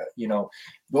Fangoria.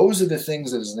 Those are the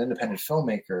things that as an independent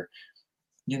filmmaker,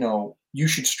 you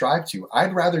should strive to.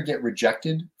 I'd rather get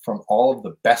rejected from all of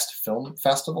the best film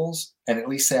festivals and at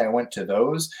least say I went to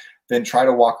those than try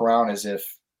to walk around as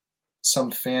if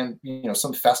some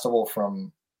festival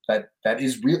from that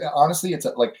is real. Honestly, it's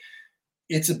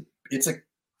a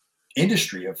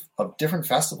industry of different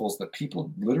festivals that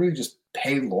people literally just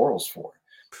pay laurels for,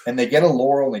 and they get a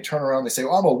laurel and they turn around and they say,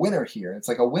 "Oh, I'm a winner here." And it's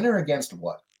like, a winner against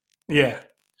what? Yeah,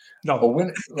 no, a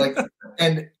win. Like,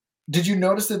 and did you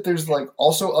notice that there's like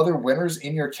also other winners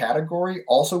in your category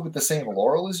also with the same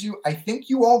laurel as you? I think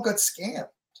you all got scammed.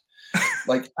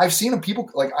 Like I've seen people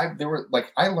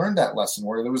I learned that lesson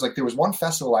where there was one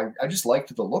festival I just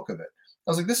liked the look of it.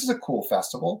 I was like, this is a cool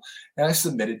festival, and I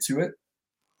submitted to it,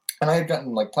 and I had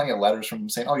gotten like plenty of letters from them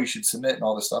saying, oh, you should submit and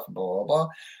all this stuff and blah blah blah.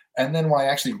 And then when I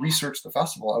actually researched the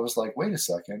festival, I was like, wait a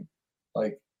second,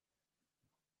 like,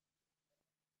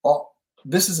 oh,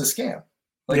 this is a scam.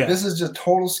 Like this is just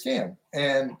total scam.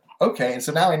 And okay, and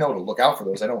so now I know to look out for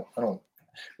those. I don't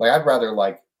like. I'd rather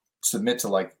like submit to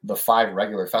like the 5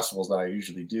 regular festivals that I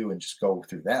usually do and just go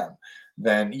through them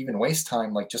than even waste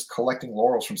time like just collecting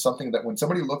laurels from something that when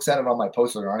somebody looks at it on my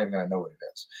poster, they're not even going to know what it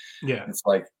is. Yeah. It's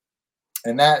like,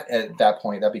 and that at that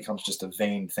point, that becomes just a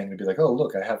vain thing to be like, oh,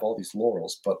 look, I have all these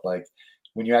laurels. But like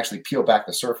when you actually peel back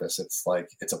the surface, it's like,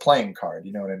 it's a playing card.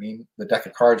 You know what I mean? The deck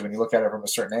of cards, when you look at it from a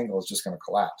certain angle, is just going to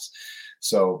collapse.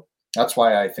 So that's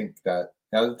why I think that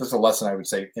that's a lesson I would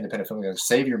say independent filmmakers: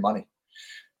 save your money.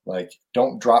 Like,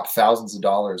 don't drop thousands of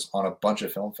dollars on a bunch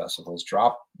of film festivals.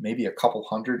 Drop maybe a couple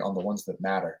hundred on the ones that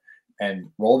matter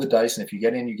and roll the dice. And if you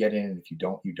get in, you get in. And if you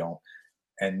don't, you don't.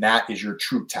 And that is your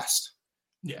true test.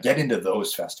 Yeah. Get into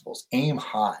those festivals. Aim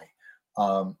high.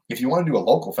 If you want to do a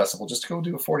local festival, just go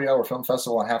do a 40-hour film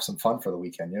festival and have some fun for the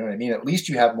weekend. You know what I mean? At least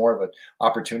you have more of an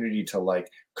opportunity to like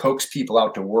coax people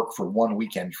out to work for one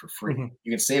weekend for free. Mm-hmm.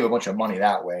 You can save a bunch of money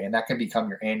that way, and that can become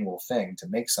your annual thing to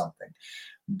make something.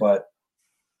 But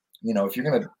if you're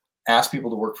going to ask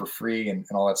people to work for free and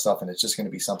all that stuff, and it's just going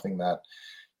to be something that,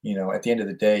 at the end of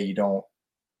the day,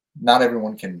 not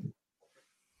everyone can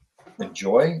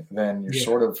enjoy, then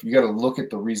you're you got to look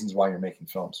at the reasons why you're making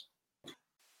films.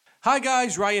 Hi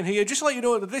guys, Ryan here. Just to let you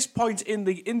know, at this point in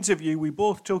the interview, we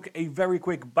both took a very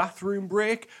quick bathroom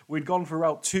break. We'd gone for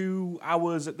about 2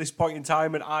 hours at this point in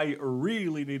time, and I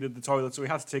really needed the toilet, so we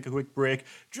had to take a quick break,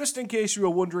 just in case you were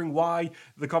wondering why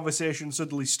the conversation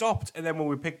suddenly stopped. And then when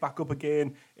we pick back up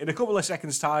again, in a couple of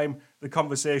seconds' time, the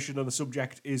conversation on the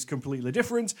subject is completely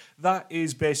different. That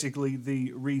is basically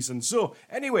the reason. So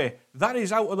anyway, that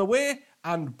is out of the way,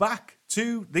 and back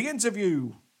to the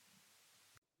interview.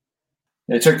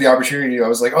 I took the opportunity. I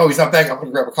was like, oh, he's not back. I'm going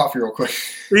to grab a coffee real quick.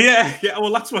 Yeah.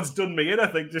 Well, that's what's done me in, I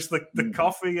think. Just the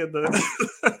coffee and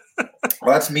the...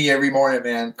 Well, that's me every morning,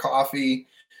 man. Coffee,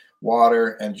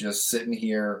 water, and just sitting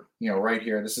here, right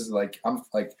here. This is like,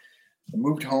 I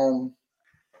moved home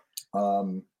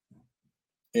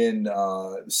in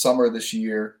summer this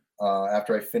year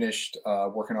after I finished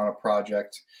working on a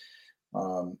project.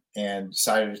 And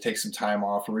decided to take some time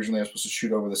off. Originally, I was supposed to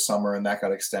shoot over the summer, and that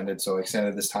got extended. So I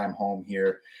extended this time home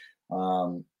here.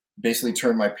 Basically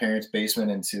turned my parents'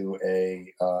 basement into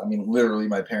literally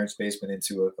my parents' basement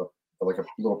into a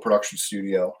little production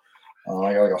studio.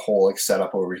 I got like a whole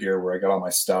setup over here where I got all my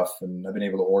stuff, and I've been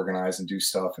able to organize and do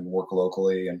stuff and work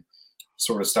locally. And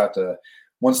sort of start to,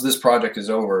 once this project is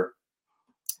over,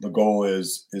 the goal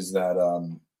is that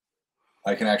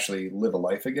I can actually live a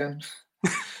life again.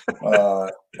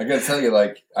 I gotta tell you,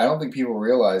 like, I don't think people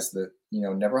realize that,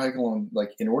 Never Hike Alone,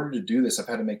 like, in order to do this, I've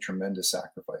had to make tremendous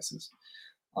sacrifices.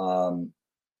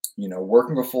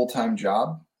 Working a full-time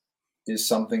job is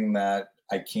something that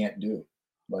I can't do.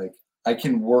 Like, I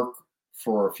can work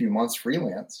for a few months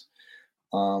freelance.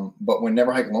 But when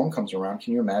Never Hike Alone comes around,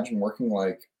 can you imagine working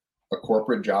like a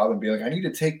corporate job and be like, I need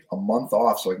to take a month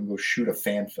off so I can go shoot a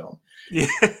fan film? Yeah.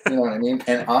 You know what I mean?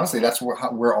 And honestly, that's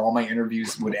where all my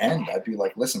interviews would end. I'd be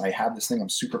like, listen, I have this thing I'm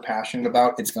super passionate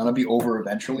about. It's going to be over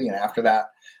eventually. And after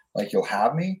that, like, you'll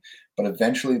have me. But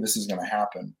eventually this is going to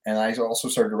happen. And I also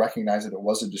started to recognize that it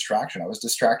was a distraction. I was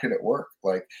distracted at work.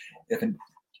 Like, if an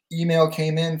email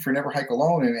came in for Never Hike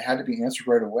Alone and it had to be answered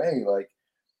right away, like,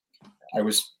 I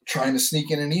was trying to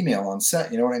sneak in an email on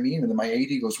set, you know what I mean? And then my AD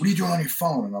goes, what are you doing on your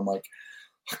phone? And I'm like,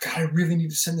 oh, God, I really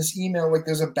need to send this email. Like,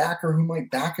 there's a backer who might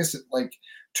back us at like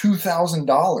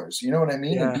 $2,000. You know what I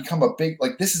mean? Yeah. And become a big,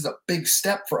 like, this is a big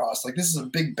step for us. Like, this is a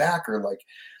big backer. Like,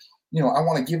 I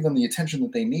want to give them the attention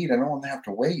that they need. I don't want to have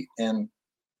to wait. And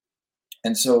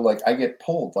so, like, I get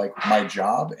pulled, like, my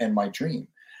job and my dream.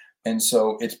 And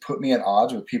so it's put me at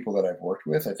odds with people that I've worked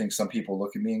with. I think some people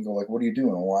look at me and go, like, what are you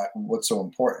doing? What's so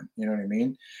important? You know what I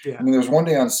mean? Yeah. I mean, there was one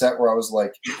day on set where I was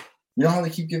like, you know how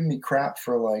they keep giving me crap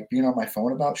for, like, being on my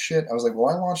phone about shit? I was like,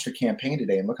 well, I launched a campaign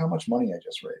today and look how much money I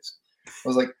just raised. I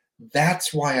was like,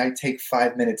 that's why I take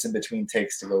 5 minutes in between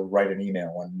takes to go write an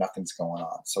email when nothing's going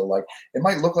on. So, like, it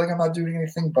might look like I'm not doing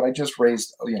anything, but I just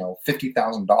raised,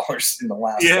 $50,000 in the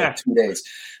last 2 days.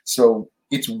 So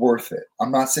it's worth it. I'm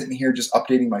not sitting here just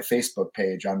updating my Facebook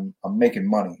page. I'm making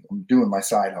money. I'm doing my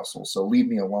side hustle. So leave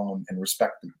me alone and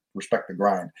respect the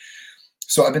grind.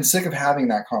 So I've been sick of having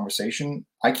that conversation.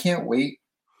 I can't wait.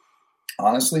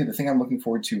 Honestly, the thing I'm looking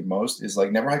forward to most is,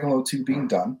 like, Never Hike Alone 2 being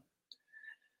done.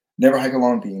 Never Hike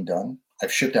Alone being done.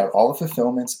 I've shipped out all the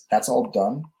fulfillments. That's all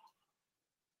done.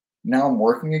 Now I'm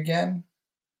working again.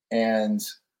 And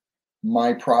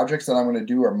my projects that I'm going to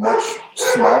do are much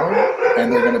smaller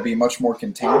and they're going to be much more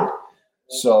contained.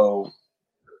 So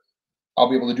I'll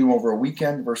be able to do them over a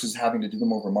weekend versus having to do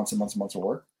them over months and months and months of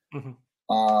work.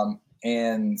 Mm-hmm.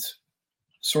 And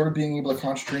sort of being able to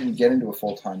concentrate and get into a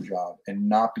full-time job and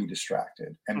not be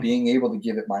distracted and being able to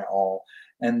give it my all.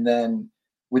 And then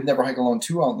with Never Hike Alone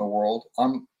 2 out in the world,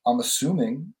 I'm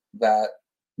assuming that,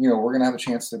 we're going to have a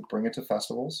chance to bring it to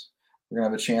festivals. We're going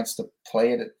to have a chance to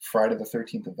play it at Friday the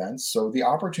 13th events. So the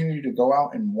opportunity to go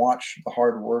out and watch the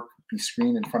hard work be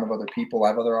screened in front of other people, I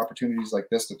have other opportunities like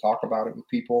this to talk about it with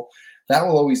people. That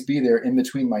will always be there in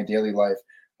between my daily life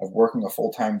of working a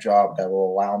full-time job that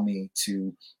will allow me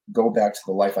to go back to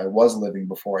the life I was living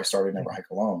before I started Never Hike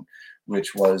Alone,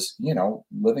 which was,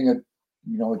 living a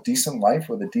decent life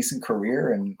with a decent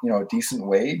career and, a decent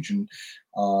wage and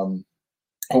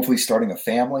hopefully starting a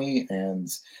family and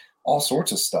all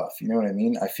sorts of stuff. You know what I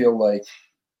mean? I feel like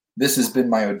this has been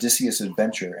my Odysseus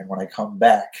adventure. And when I come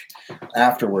back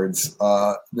afterwards,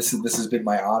 this has been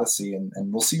my Odyssey and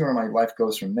we'll see where my life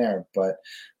goes from there. But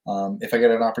if I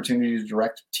get an opportunity to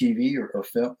direct TV or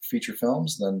feature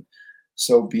films, then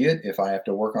so be it. If I have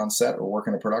to work on set or work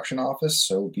in a production office,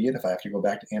 so be it. If I have to go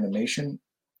back to animation,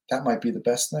 that might be the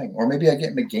best thing. Or maybe I get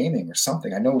into gaming or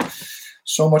something. I know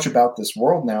so much about this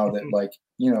world now that, like,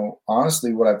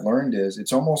 honestly, what I've learned is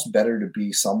it's almost better to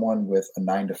be someone with a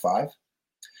 9-to-5,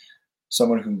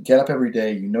 someone who can get up every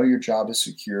day. Your job is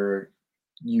secure.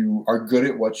 You are good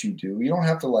at what you do. You don't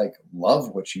have to, like,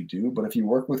 love what you do, but if you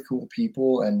work with cool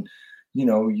people and, you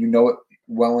know it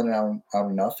well and out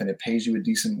enough and it pays you a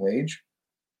decent wage,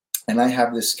 and I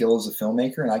have this skill as a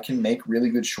filmmaker and I can make really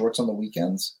good shorts on the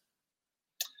weekends,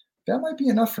 that might be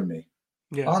enough for me.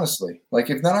 Yeah. Honestly, like,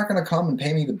 if they're not going to come and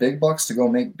pay me the big bucks to go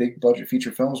make big budget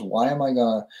feature films, why am I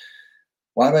going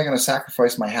to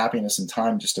sacrifice my happiness and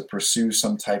time just to pursue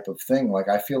some type of thing? Like,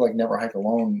 I feel like Never Hike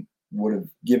Alone would have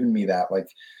given me that. Like,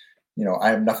 I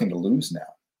have nothing to lose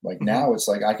now. Like, now it's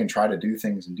like I can try to do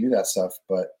things and do that stuff,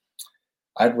 but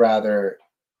I'd rather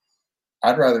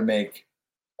make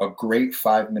a great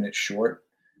 5-minute short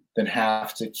than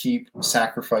have to keep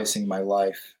sacrificing my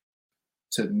life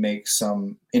to make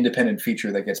some independent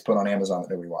feature that gets put on Amazon that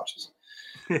nobody watches,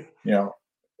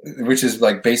 which is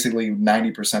like basically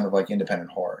 90% of like independent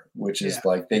horror, which is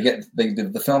like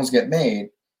the films get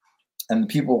made and the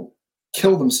people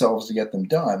kill themselves to get them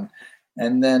done.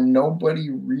 And then nobody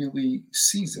really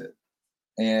sees it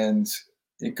and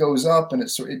it goes up and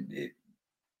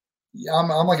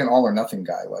I'm like an all or nothing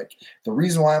guy. Like, the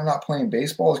reason why I'm not playing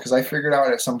baseball is because I figured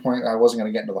out at some point I wasn't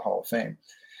going to get into the Hall of Fame.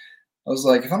 I was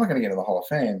like, if I'm not going to get into the Hall of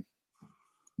Fame,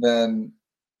 then,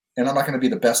 and I'm not going to be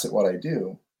the best at what I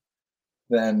do,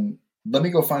 then let me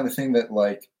go find the thing that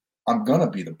like I'm going to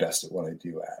be the best at what I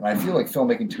do at. And I feel like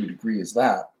filmmaking to a degree is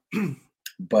that,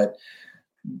 but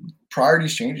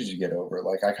priorities change as you get over.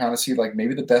 Like I kind of see like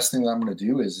maybe the best thing that I'm going to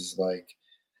do is like,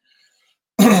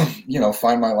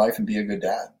 find my life and be a good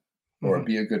dad, or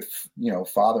be a good,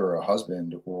 father or a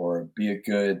husband, or be a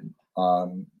good,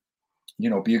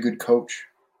 be a good coach,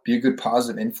 be a good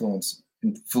positive influence,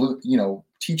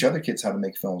 teach other kids how to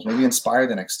make films, maybe inspire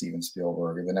the next Steven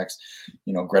Spielberg or the next,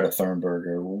 Greta Thunberg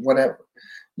or whatever,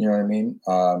 you know what I mean?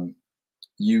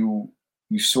 You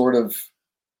sort of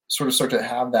start to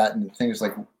have that. And the thing is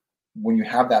like, when you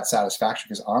have that satisfaction,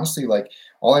 because honestly, like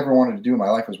all I ever wanted to do in my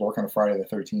life was work on a Friday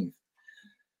the 13th.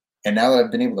 And now that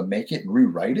I've been able to make it and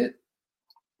rewrite it,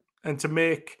 and to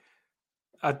make,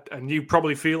 and you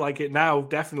probably feel like it now,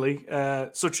 definitely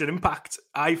such an impact.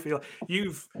 I feel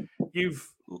you've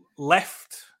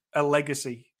left a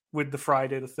legacy with the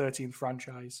Friday the 13th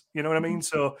franchise. You know what I mean?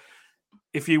 So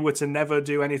if you were to never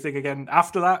do anything again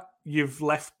after that, you've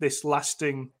left this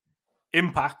lasting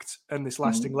impact and this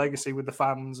lasting legacy with the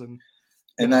fans.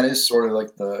 And that is sort of like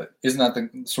isn't that the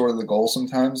sort of the goal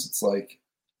sometimes? It's like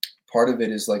part of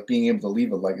it is like being able to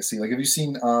leave a legacy. Like, have you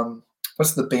seen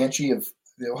what's the Banshee of,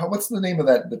 what's the name of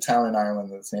the town in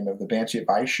Ireland that's named of the Banshee of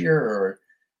Inisheer, or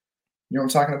you know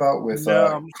what I'm talking about, with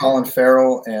Colin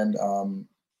Farrell and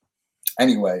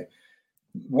anyway,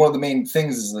 one of the main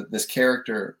things is that this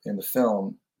character in the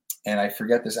film, and I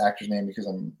forget this actor's name because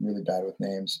I'm really bad with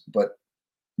names, but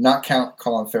not Count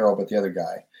Colin Farrell, but the other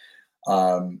guy,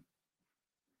 and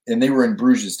they were in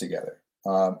Bruges together,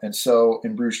 and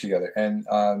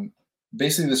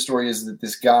basically the story is that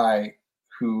this guy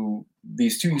who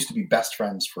these two used to be best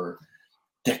friends for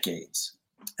decades.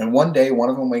 And one day, one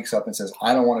of them wakes up and says,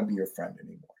 I don't want to be your friend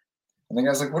anymore. And the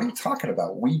guy's like, what are you talking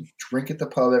about? We drink at the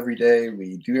pub every day.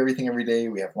 We do everything every day.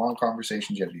 We have long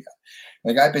conversations. Yada, yada.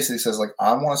 And the guy basically says, like,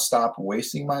 I want to stop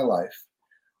wasting my life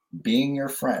being your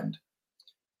friend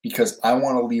because I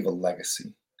want to leave a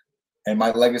legacy. And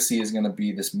my legacy is going to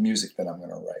be this music that I'm going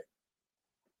to write.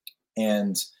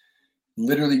 And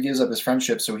literally gives up his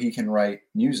friendship so he can write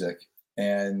music.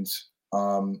 And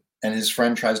his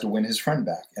friend tries to win his friend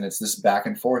back. And it's this back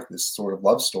and forth, this sort of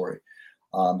love story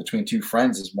between two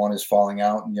friends. As one is falling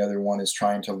out and the other one is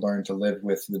trying to learn to live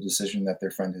with the decision that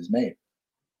their friend has made.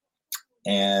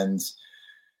 And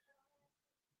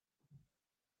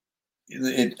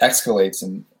it escalates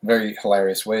in very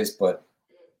hilarious ways, but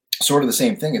sort of the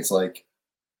same thing. It's like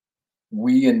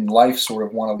we in life sort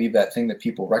of want to leave that thing that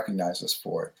people recognize us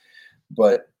for.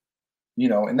 But,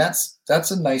 and that's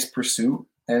a nice pursuit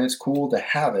and it's cool to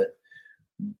have it.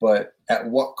 But at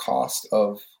what cost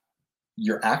of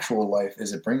your actual life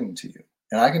is it bringing to you?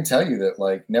 And I can tell you that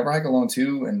like Never Hike Alone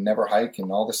 2 and Never Hike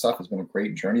and all this stuff has been a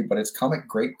great journey, but it's come at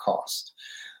great cost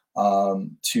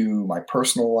to my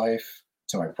personal life,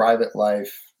 to my private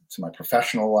life, to my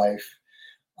professional life.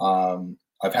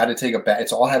 I've had to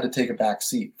it's all had to take a back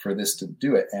seat for this to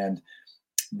do it. And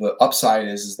the upside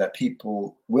is that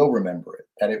people will remember it,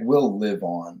 that it will live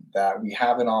on, that we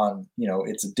have it on,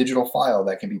 it's a digital file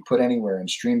that can be put anywhere and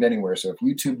streamed anywhere. So if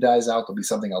YouTube dies out, there'll be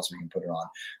something else we can put it on.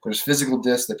 There's physical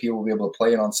discs that people will be able to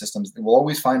play it on systems. We'll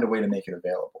always find a way to make it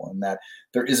available, and that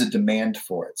there is a demand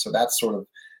for it. So that's sort of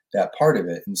that part of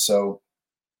it. And so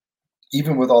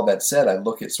even with all that said, I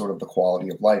look at sort of the quality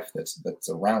of life that's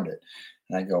around it.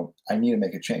 And I go, I need to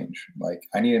make a change. Like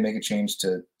I need to make a change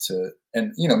to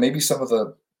maybe some of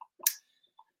the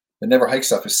Never Hike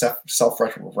stuff is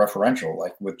self-referential,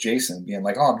 like with Jason being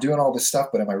like, oh, I'm doing all this stuff,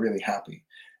 but am I really happy?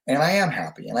 And I am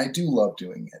happy and I do love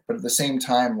doing it. But at the same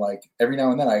time, like every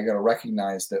now and then I got to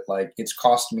recognize that like it's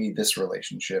cost me this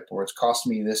relationship, or it's cost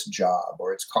me this job,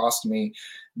 or it's cost me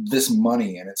this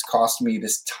money, and it's cost me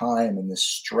this time and this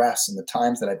stress, and the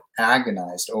times that I've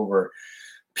agonized over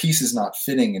pieces not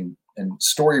fitting and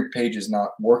story pages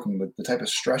not working, with the type of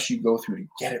stress you go through to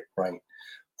get it right.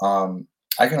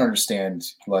 I can understand,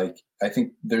 like, I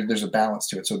think there's a balance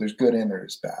to it. So there's good and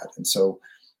there's bad. And so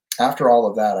after all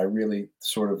of that, I really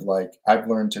sort of like, I've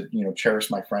learned to, cherish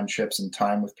my friendships and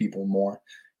time with people more.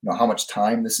 How much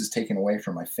time this has taken away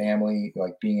from my family,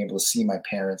 like being able to see my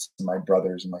parents and my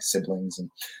brothers and my siblings and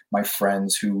my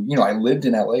friends who, I lived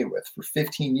in LA with for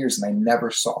 15 years and I never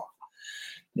saw.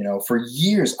 For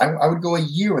years, I would go a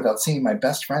year without seeing my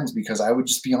best friends because I would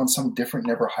just be on some different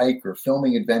Never Hike or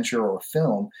filming adventure or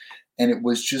film. And it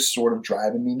was just sort of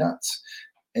driving me nuts.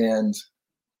 And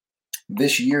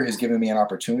this year has given me an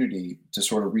opportunity to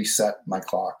sort of reset my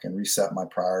clock and reset my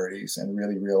priorities and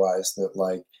really realize that,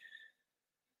 like,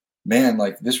 man,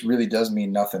 like this really does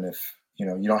mean nothing you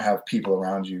know, you don't have people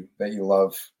around you that you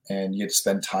love and you get to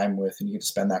spend time with, and you get to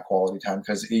spend that quality time,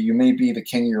 because you may be the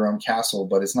king of your own castle,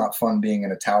 but it's not fun being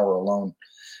in a tower alone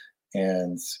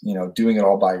and, you know, doing it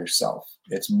all by yourself.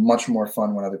 It's much more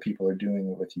fun when other people are doing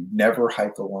it with you. Never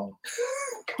hike alone.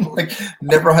 Like,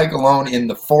 never hike alone in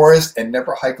the forest, and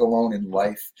never hike alone in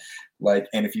life. Like,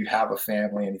 and if you have a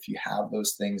family and if you have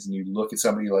those things and you look at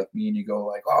somebody like me and you go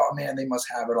like, oh man, they must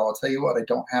have it all. I'll tell you what, I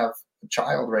don't have a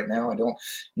child right now. I don't,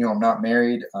 you know, I'm not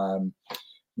married.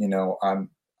 You know, I'm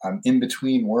in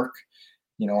between work.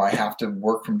 You know, I have to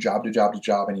work from job to job to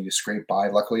job. I need to scrape by.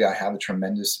 Luckily, I have a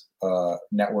tremendous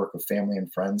network of family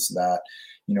and friends that,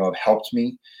 you know, have helped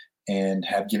me and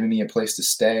have given me a place to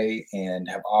stay and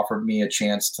have offered me a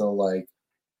chance to, like,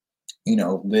 you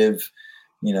know, live,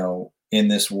 you know, in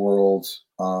this world,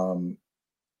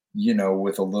 you know,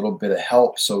 with a little bit of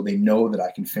help, so they know that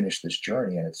I can finish this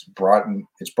journey. And it's brought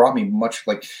me much,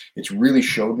 like, it's really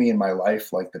showed me in my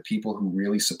life, like, the people who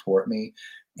really support me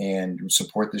and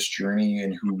support this journey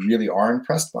and who really are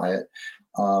impressed by it,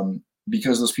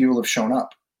 because those people have shown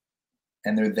up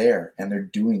and they're there and they're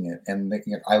doing it. And they,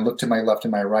 I look to my left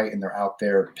and my right and they're out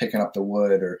there picking up the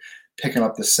wood or picking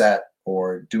up the set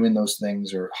or doing those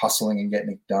things or hustling and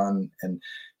getting it done. And,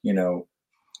 you know,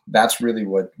 that's really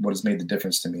what has made the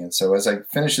difference to me. And so as I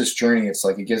finish this journey, it's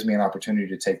like, it gives me an opportunity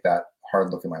to take that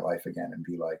hard look at my life again and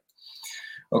be like,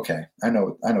 okay, I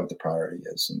know what the priority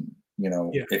is. And, you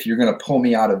know, if you're going to pull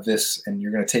me out of this and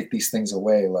you're going to take these things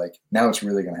away, like, now it's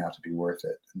really going to have to be worth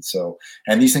it. And so,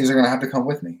 and these things are going to have to come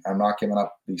with me. I'm not giving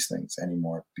up these things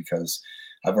anymore because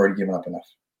I've already given up enough.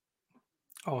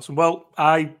 Awesome. Well,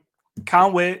 I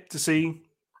can't wait to see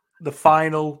the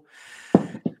final.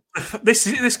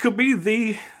 This could be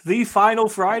the final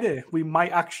Friday. We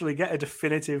might actually get a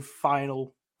definitive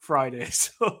final Friday.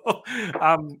 So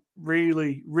I'm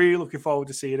really, really looking forward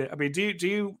to seeing it. I mean, do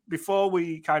you before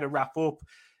we kind of wrap up,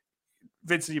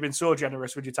 Vincent, you've been so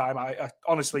generous with your time. I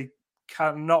honestly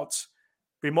cannot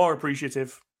be more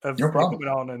appreciative of you coming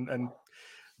on, and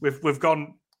we've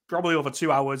gone probably over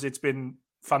 2 hours. It's been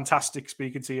fantastic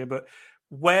speaking to you, but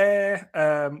where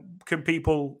can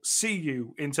people see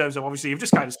you in terms of, obviously you've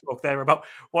just kind of spoke there about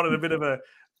wanting a bit of a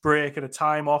break and a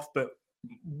time off, but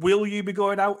will you be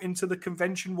going out into the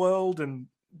convention world, and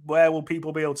where will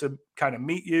people be able to kind of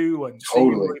meet you and see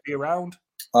you, will you be around?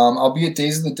 I'll be at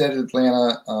Days of the Dead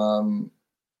Atlanta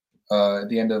at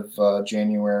the end of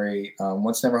January.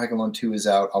 Once Never Hike Alone 2 is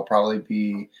out, I'll probably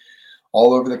be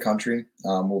all over the country.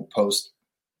 We'll post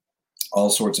all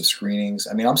sorts of screenings.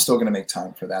 I mean, I'm still going to make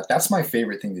time for that. That's my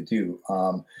favorite thing to do.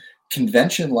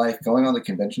 Convention life, going on the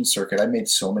convention circuit, I made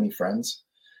so many friends.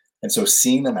 And so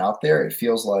seeing them out there, it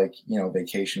feels like, you know,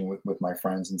 vacation with my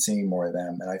friends and seeing more of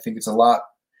them. And I think it's a lot,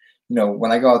 you know,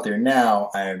 when I go out there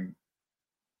now, I'm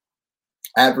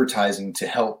advertising to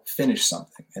help finish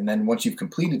something. And then once you've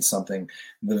completed something,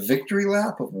 the victory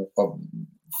lap of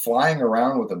flying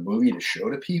around with a movie to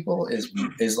show to people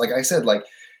is like I said, like,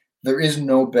 there is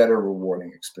no better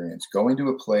rewarding experience. Going to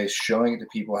a place, showing it to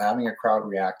people, having a crowd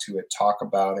react to it, talk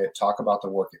about the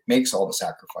work. It makes all the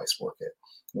sacrifice worth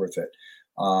it.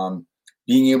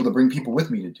 Being able to bring people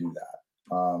with me to do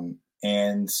that,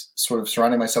 and sort of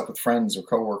surrounding myself with friends or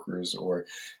coworkers or,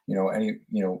 you know, any,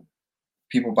 you know,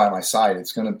 people by my side.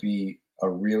 It's going to be a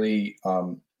really,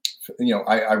 you know,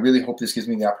 I really hope this gives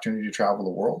me the opportunity to travel the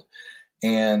world.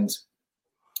 And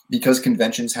because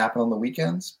conventions happen on the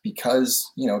weekends, because,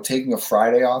 you know, taking a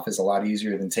Friday off is a lot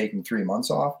easier than taking 3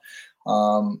 months off.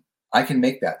 I can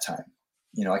make that time,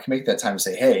 you know, I can make that time to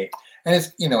say, hey, and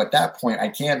it's, you know, at that point I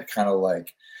can't kind of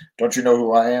like, don't you know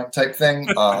who I am type thing.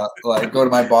 Like go to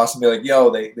my boss and be like, yo,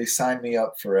 they signed me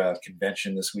up for a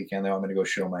convention this weekend. Now I'm going to go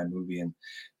show my movie. And,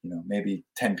 you know, maybe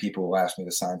 10 people will ask me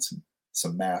to sign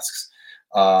some masks.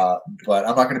 But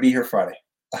I'm not going to be here Friday.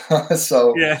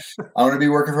 So yeah. I'm going to be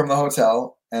working from the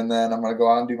hotel, and then I'm going to go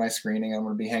out and do my screening. I'm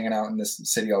going to be hanging out in this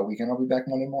city all weekend. I'll be back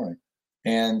Monday morning.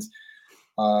 And,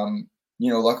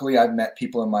 you know, luckily I've met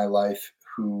people in my life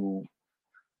who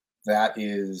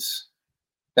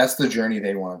that's the journey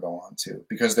they want to go on to,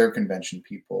 because they're convention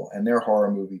people and they're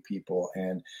horror movie people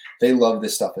and they love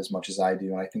this stuff as much as I do.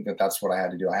 And I think that's what I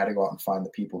had to do. I had to go out and find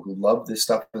the people who love this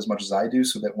stuff as much as I do,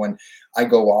 so that when I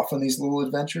go off on these little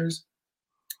adventures,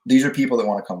 these are people that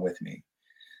want to come with me.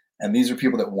 And these are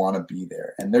people that want to be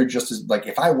there. And they're just as, like,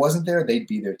 if I wasn't there, they'd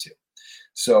be there too.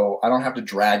 So I don't have to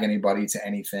drag anybody to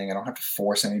anything. I don't have to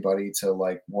force anybody to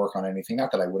like work on anything.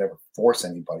 Not that I would ever force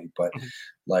anybody, but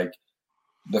like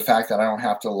the fact that I don't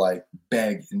have to like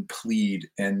beg and plead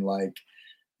and like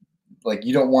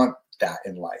you don't want that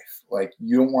in life. Like,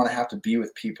 you don't want to have to be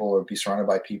with people or be surrounded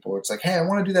by people. It's like, hey, I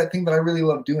want to do that thing that I really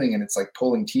love doing. And it's like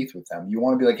pulling teeth with them. You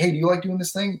want to be like, hey, do you like doing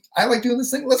this thing? I like doing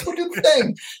this thing. Let's go do the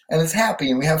thing. And it's happy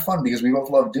and we have fun because we both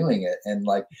love doing it. And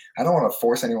like, I don't want to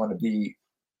force anyone to be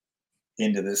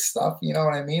into this stuff. You know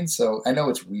what I mean? So I know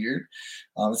it's weird.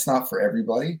 It's not for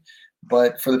everybody,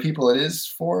 but for the people it is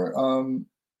for,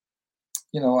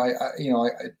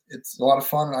 it's a lot of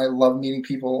fun. I love meeting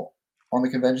people on the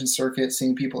convention circuit,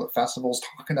 seeing people at festivals,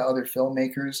 talking to other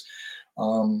filmmakers,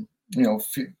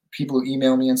 people who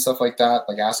email me and stuff like that,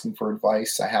 like asking for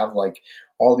advice. I have like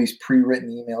all these pre-written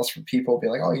emails from people be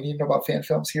like, oh, you need to know about fan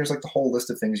films? Here's like the whole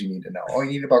list of things you need to know. Oh,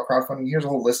 you need about crowdfunding? Here's a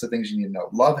whole list of things you need to know.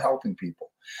 Love helping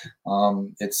people.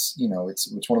 It's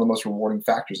one of the most rewarding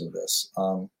factors of this.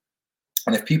 And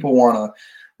if people want to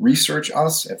research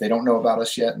us, if they don't know about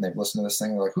us yet and they've listened to this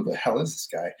thing, they're like, who the hell is this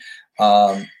guy?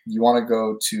 You want to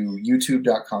go to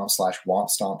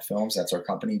youtube.com/WompStompFilms. That's our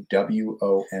company,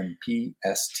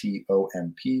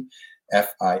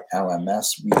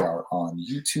 WOMPSTOMPFILMS. We are on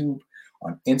YouTube,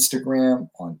 on Instagram,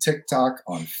 on TikTok,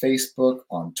 on Facebook,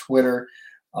 on Twitter.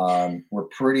 We're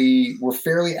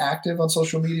fairly active on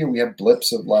social media. We have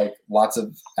blips of like lots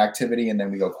of activity and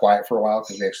then we go quiet for a while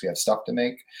because we actually have stuff to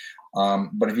make.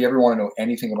 But if you ever want to know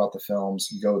anything about the films,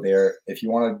 go there. If you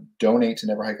want to donate to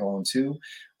Never Hike Alone 2,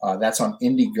 that's on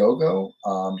Indiegogo.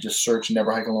 Just search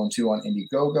Never Hike Alone 2 on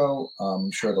Indiegogo.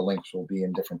 I'm sure the links will be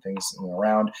in different things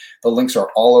around. The links are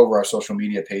all over our social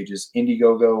media pages.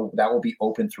 Indiegogo, that will be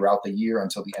open throughout the year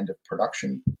until the end of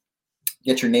production.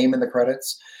 Get your name in the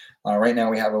credits. Right now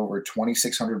we have over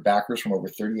 2,600 backers from over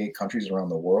 38 countries around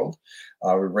the world.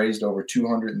 We've raised over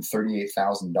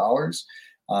 $238,000.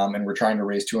 And we're trying to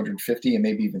raise $250,000 and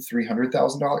maybe even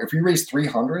 $300,000. If we raise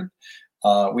 $300,000,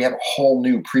 we have a whole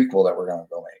new prequel that we're going to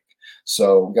go make.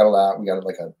 So we got a lot. We got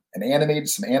like some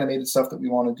animated stuff that we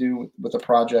want to do with the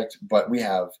project. But we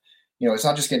have, it's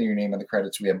not just getting your name in the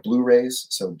credits. We have Blu-rays,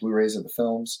 so Blu-rays of the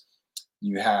films.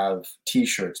 You have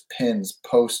T-shirts, pins,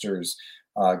 posters,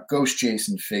 Ghost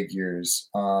Jason figures,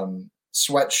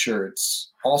 sweatshirts,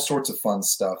 all sorts of fun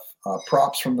stuff,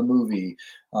 props from the movie.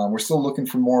 We're still looking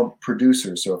for more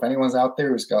producers. So if anyone's out there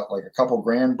who's got like a couple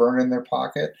grand burned in their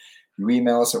pocket, you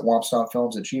email us at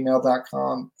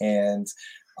wompstompfilms@gmail.com and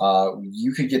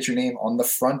you could get your name on the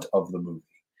front of the movie.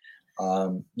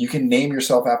 You can name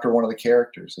yourself after one of the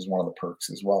characters is one of the perks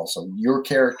as well. So your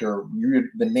character,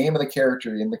 the name of the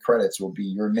character in the credits will be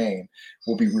your name,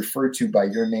 will be referred to by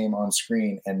your name on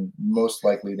screen, and most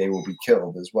likely they will be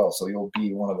killed as well. So you'll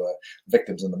be one of the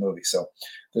victims in the movie. So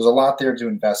there's a lot there to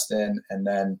invest in. And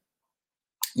then,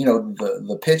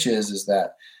 the pitch is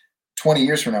that 20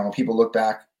 years from now, when people look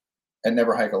back at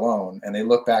Never Hike Alone and they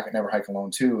look back at Never Hike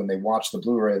Alone 2 and they watch the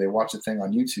Blu-ray, they watch the thing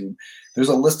on YouTube, there's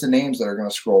a list of names that are going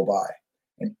to scroll by.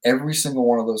 And every single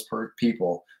one of those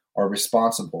people are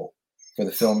responsible for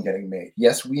the film getting made.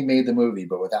 Yes, we made the movie,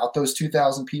 but without those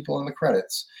 2,000 people in the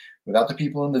credits, without the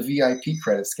people in the VIP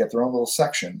credits to get their own little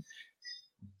section,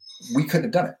 we couldn't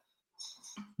have done it.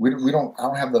 I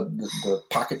don't have the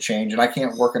pocket change, and I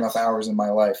can't work enough hours in my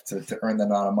life to earn the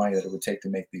amount of money that it would take to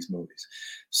make these movies.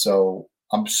 So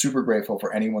I'm super grateful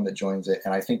for anyone that joins it.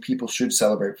 And I think people should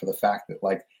celebrate for the fact that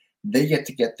like they get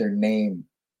to get their name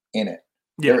in it.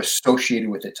 Yeah. They're associated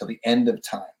with it till the end of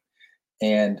time.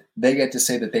 And they get to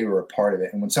say that they were a part of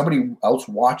it. And when somebody else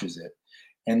watches it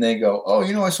and they go, oh,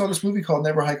 I saw this movie called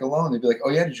Never Hike Alone. They'd be like, oh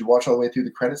yeah, did you watch all the way through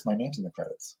the credits? My name's in the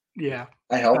credits. Yeah.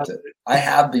 I helped it. I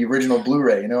have the original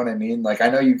Blu-ray. You know what I mean? Like I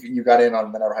know you got in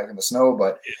on the Never Hike in the Snow,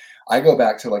 but I go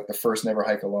back to like the first Never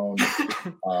Hike Alone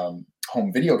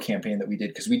home video campaign that we did,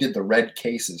 because we did the red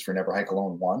cases for Never Hike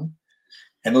Alone 1.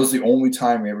 And those are the only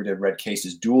time we ever did red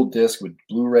cases, dual disc with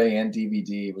Blu-ray and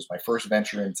DVD. It was my first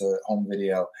venture into home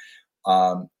video.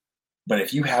 But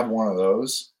if you have one of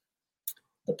those,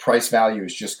 the price value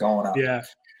is just going up. Yeah.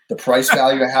 The price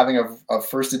value of having a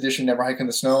first edition Never Hike in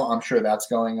the Snow, I'm sure that's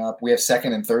going up. We have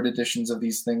second and third editions of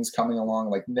these things coming along.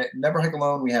 Like Never Hike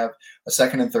Alone, we have a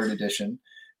second and third edition.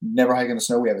 Never Hike in the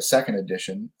Snow, we have a second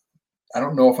edition. I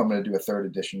don't know if I'm going to do a third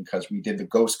edition because we did the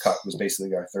Ghost Cut was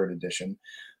basically our third edition.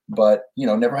 But,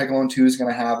 Never Hike Alone 2 is going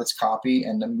to have its copy.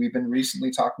 And then we've been recently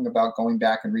talking about going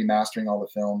back and remastering all the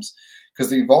films because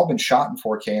they've all been shot in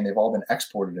 4K and they've all been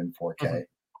exported in 4K. Mm-hmm.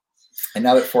 And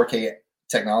now that 4K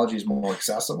technology is more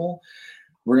accessible,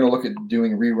 we're going to look at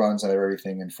doing reruns of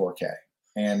everything in 4K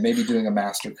and maybe doing a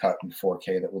master cut in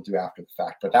 4K that we'll do after the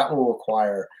fact. But that will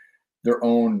require their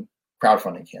own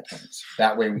crowdfunding campaigns.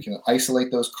 That way we can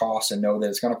isolate those costs and know that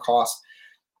it's going to cost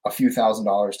a few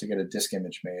 $1,000s to get a disc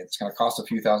image made. It's going to cost a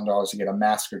few $1,000s to get a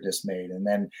master disc made. And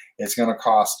then it's going to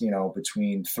cost,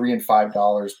 between $3 and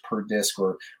 $5 per disc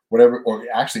or whatever, or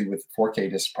actually with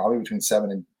 4K discs, probably between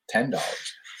 $7 and $10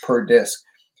 per disc.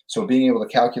 So being able to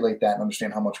calculate that and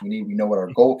understand how much we need, we know what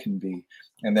our goal can be.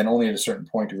 And then only at a certain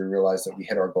point do we realize that we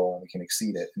hit our goal and we can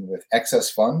exceed it. And with excess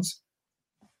funds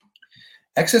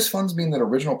mean that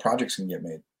original projects can get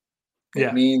made.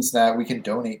 It means that we can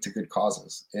donate to good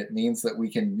causes. It means that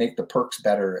we can make the perks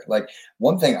better. Like,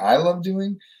 one thing I love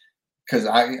doing, because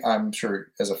I'm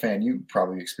sure as a fan, you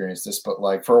probably experienced this, but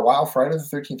like for a while, Friday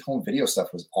the 13th home video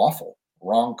stuff was awful.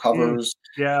 Wrong covers,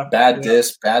 bad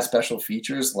discs, bad special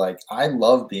features. Like, I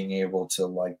love being able to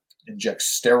like inject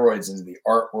steroids into the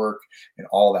artwork and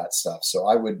all that stuff. So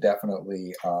I would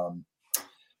definitely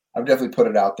put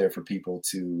it out there for people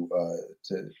to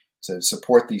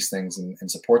support these things and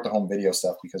support the home video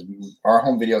stuff, because our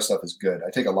home video stuff is good.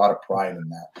 I take a lot of pride in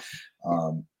that.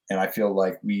 And I feel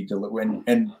like we deliver,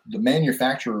 and the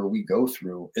manufacturer we go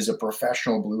through is a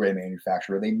professional Blu-ray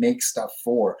manufacturer. They make stuff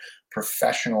for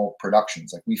professional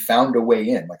productions. Like, we found a way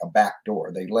in, like a back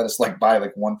door. They let us like buy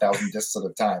like 1,000 discs at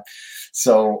a time.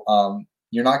 So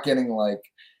you're not getting like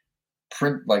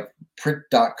print.com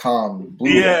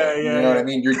Blu-ray. You know what I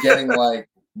mean? You're getting like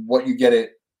what you get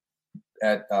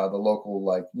at the local,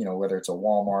 like, whether it's a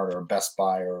Walmart or a Best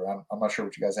Buy, or I'm not sure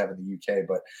what you guys have in the UK,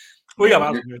 but we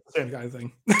got the same kind of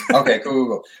thing. Okay,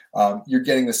 cool. You're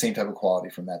getting the same type of quality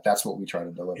from that. That's what we try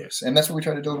to deliver, and that's what we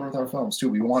try to deliver with our films too.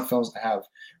 We want fans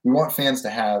to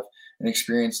have an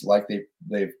experience like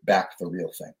they've backed the real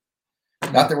thing.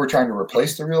 Not that we're trying to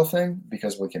replace the real thing,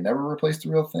 because we can never replace the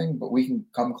real thing, but we can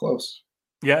come close.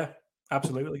 Yeah,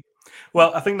 absolutely.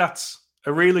 Well, I think that's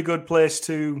a really good place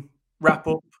to wrap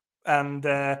up. And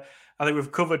I think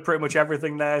we've covered pretty much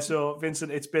everything there. So,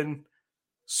 Vincent, it's been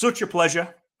such a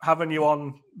pleasure having you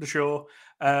on the show.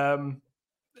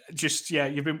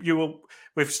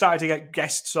 We've started to get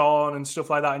guests on and stuff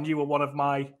like that, and you were one of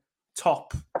my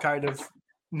top kind of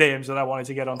names that I wanted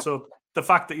to get on. So the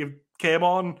fact that you came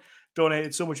on,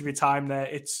 donated so much of your time there,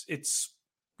 it's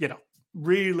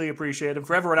really appreciated.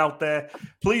 For everyone out there,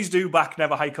 please do back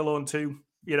Never Hike Alone too.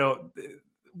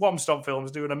 Womstomp Films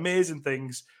doing amazing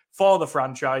things for the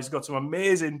franchise. Got some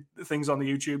amazing things on the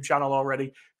YouTube channel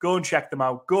already. Go and check them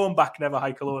out. Go and back Never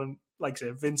Hike Alone. And like I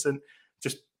said, Vincent,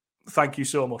 just thank you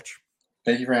so much.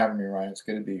 Thank you for having me, Ryan. It's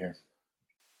good to be here.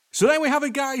 So there we have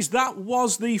it, guys. That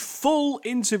was the full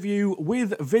interview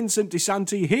with Vincent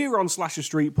DiSanti here on Slasher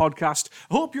Street Podcast.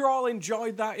 I hope you all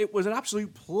enjoyed that. It was an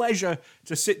absolute pleasure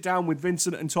to sit down with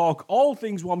Vincent and talk all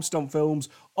things Womstomp Films,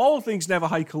 all things Never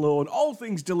Hike Alone, all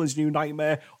things Dylan's New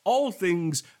Nightmare, all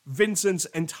things Vincent's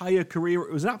entire career.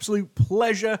 It was an absolute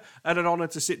pleasure and an honor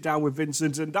to sit down with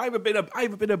Vincent. And I've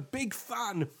been a big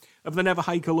fan of the Never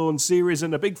Hike Alone series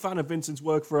and a big fan of Vincent's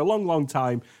work for a long, long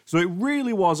time. So it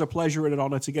really was a pleasure and an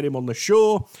honor to get him on the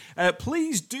show.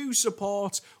 Please do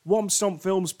support Womstomp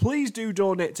Films. Please do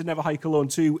donate to Never Hike Alone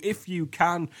 2 if you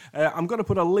can. I'm going to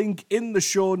put a link in the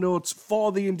show notes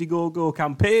for the Indiegogo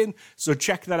campaign, so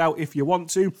check that out if you want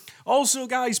to. Also,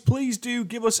 guys, please do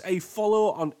give us a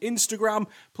follow on Instagram.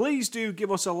 Please do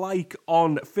give us a like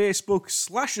on Facebook,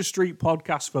 Slasher Street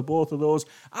Podcast for both of those.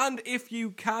 And if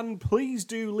you can, please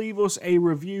do leave us a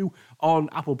review on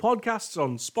Apple Podcasts,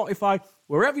 on Spotify,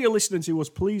 wherever you're listening to us.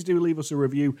 Please do leave us a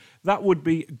review. That would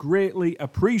be greatly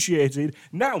appreciated.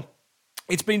 Now,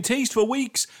 it's been teased for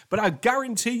weeks, but I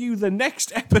guarantee you the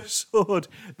next episode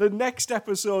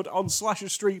on Slasher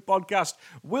Street Podcast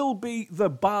will be The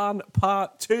Barn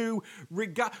Part 2.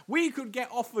 We could get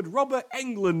offered Robert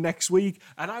Englund next week,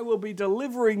 and I will be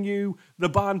delivering you the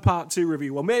Barn Part 2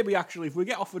 review. Well, maybe actually, if we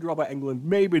get offered Robert Englund,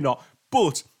 maybe not.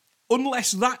 But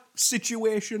unless that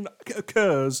situation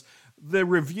occurs, the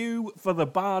review for The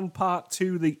Barn Part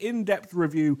 2, the in-depth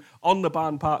review on The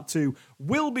Barn Part 2,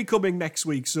 will be coming next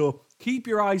week. So keep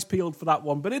your eyes peeled for that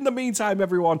one. But in the meantime,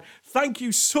 everyone, thank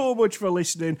you so much for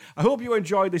listening. I hope you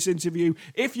enjoyed this interview.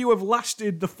 If you have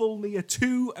lasted the full near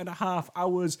 2.5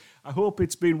 hours, I hope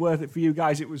it's been worth it for you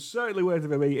guys. It was certainly worth it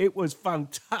for me. It was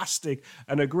fantastic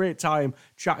and a great time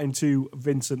chatting to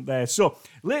Vincent there. So,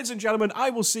 ladies and gentlemen, I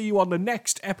will see you on the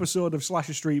next episode of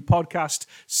Slasher Street Podcast.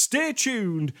 Stay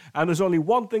tuned, and there's only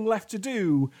one thing left to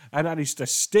do, and that is to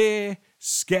stay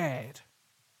scared.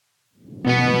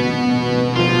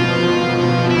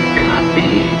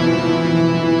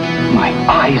 My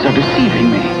eyes are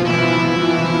deceiving me.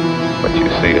 What you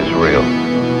see is real.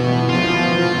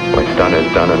 What's done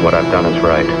is done, and what I've done is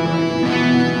right.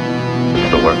 It's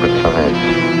the work of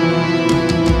science.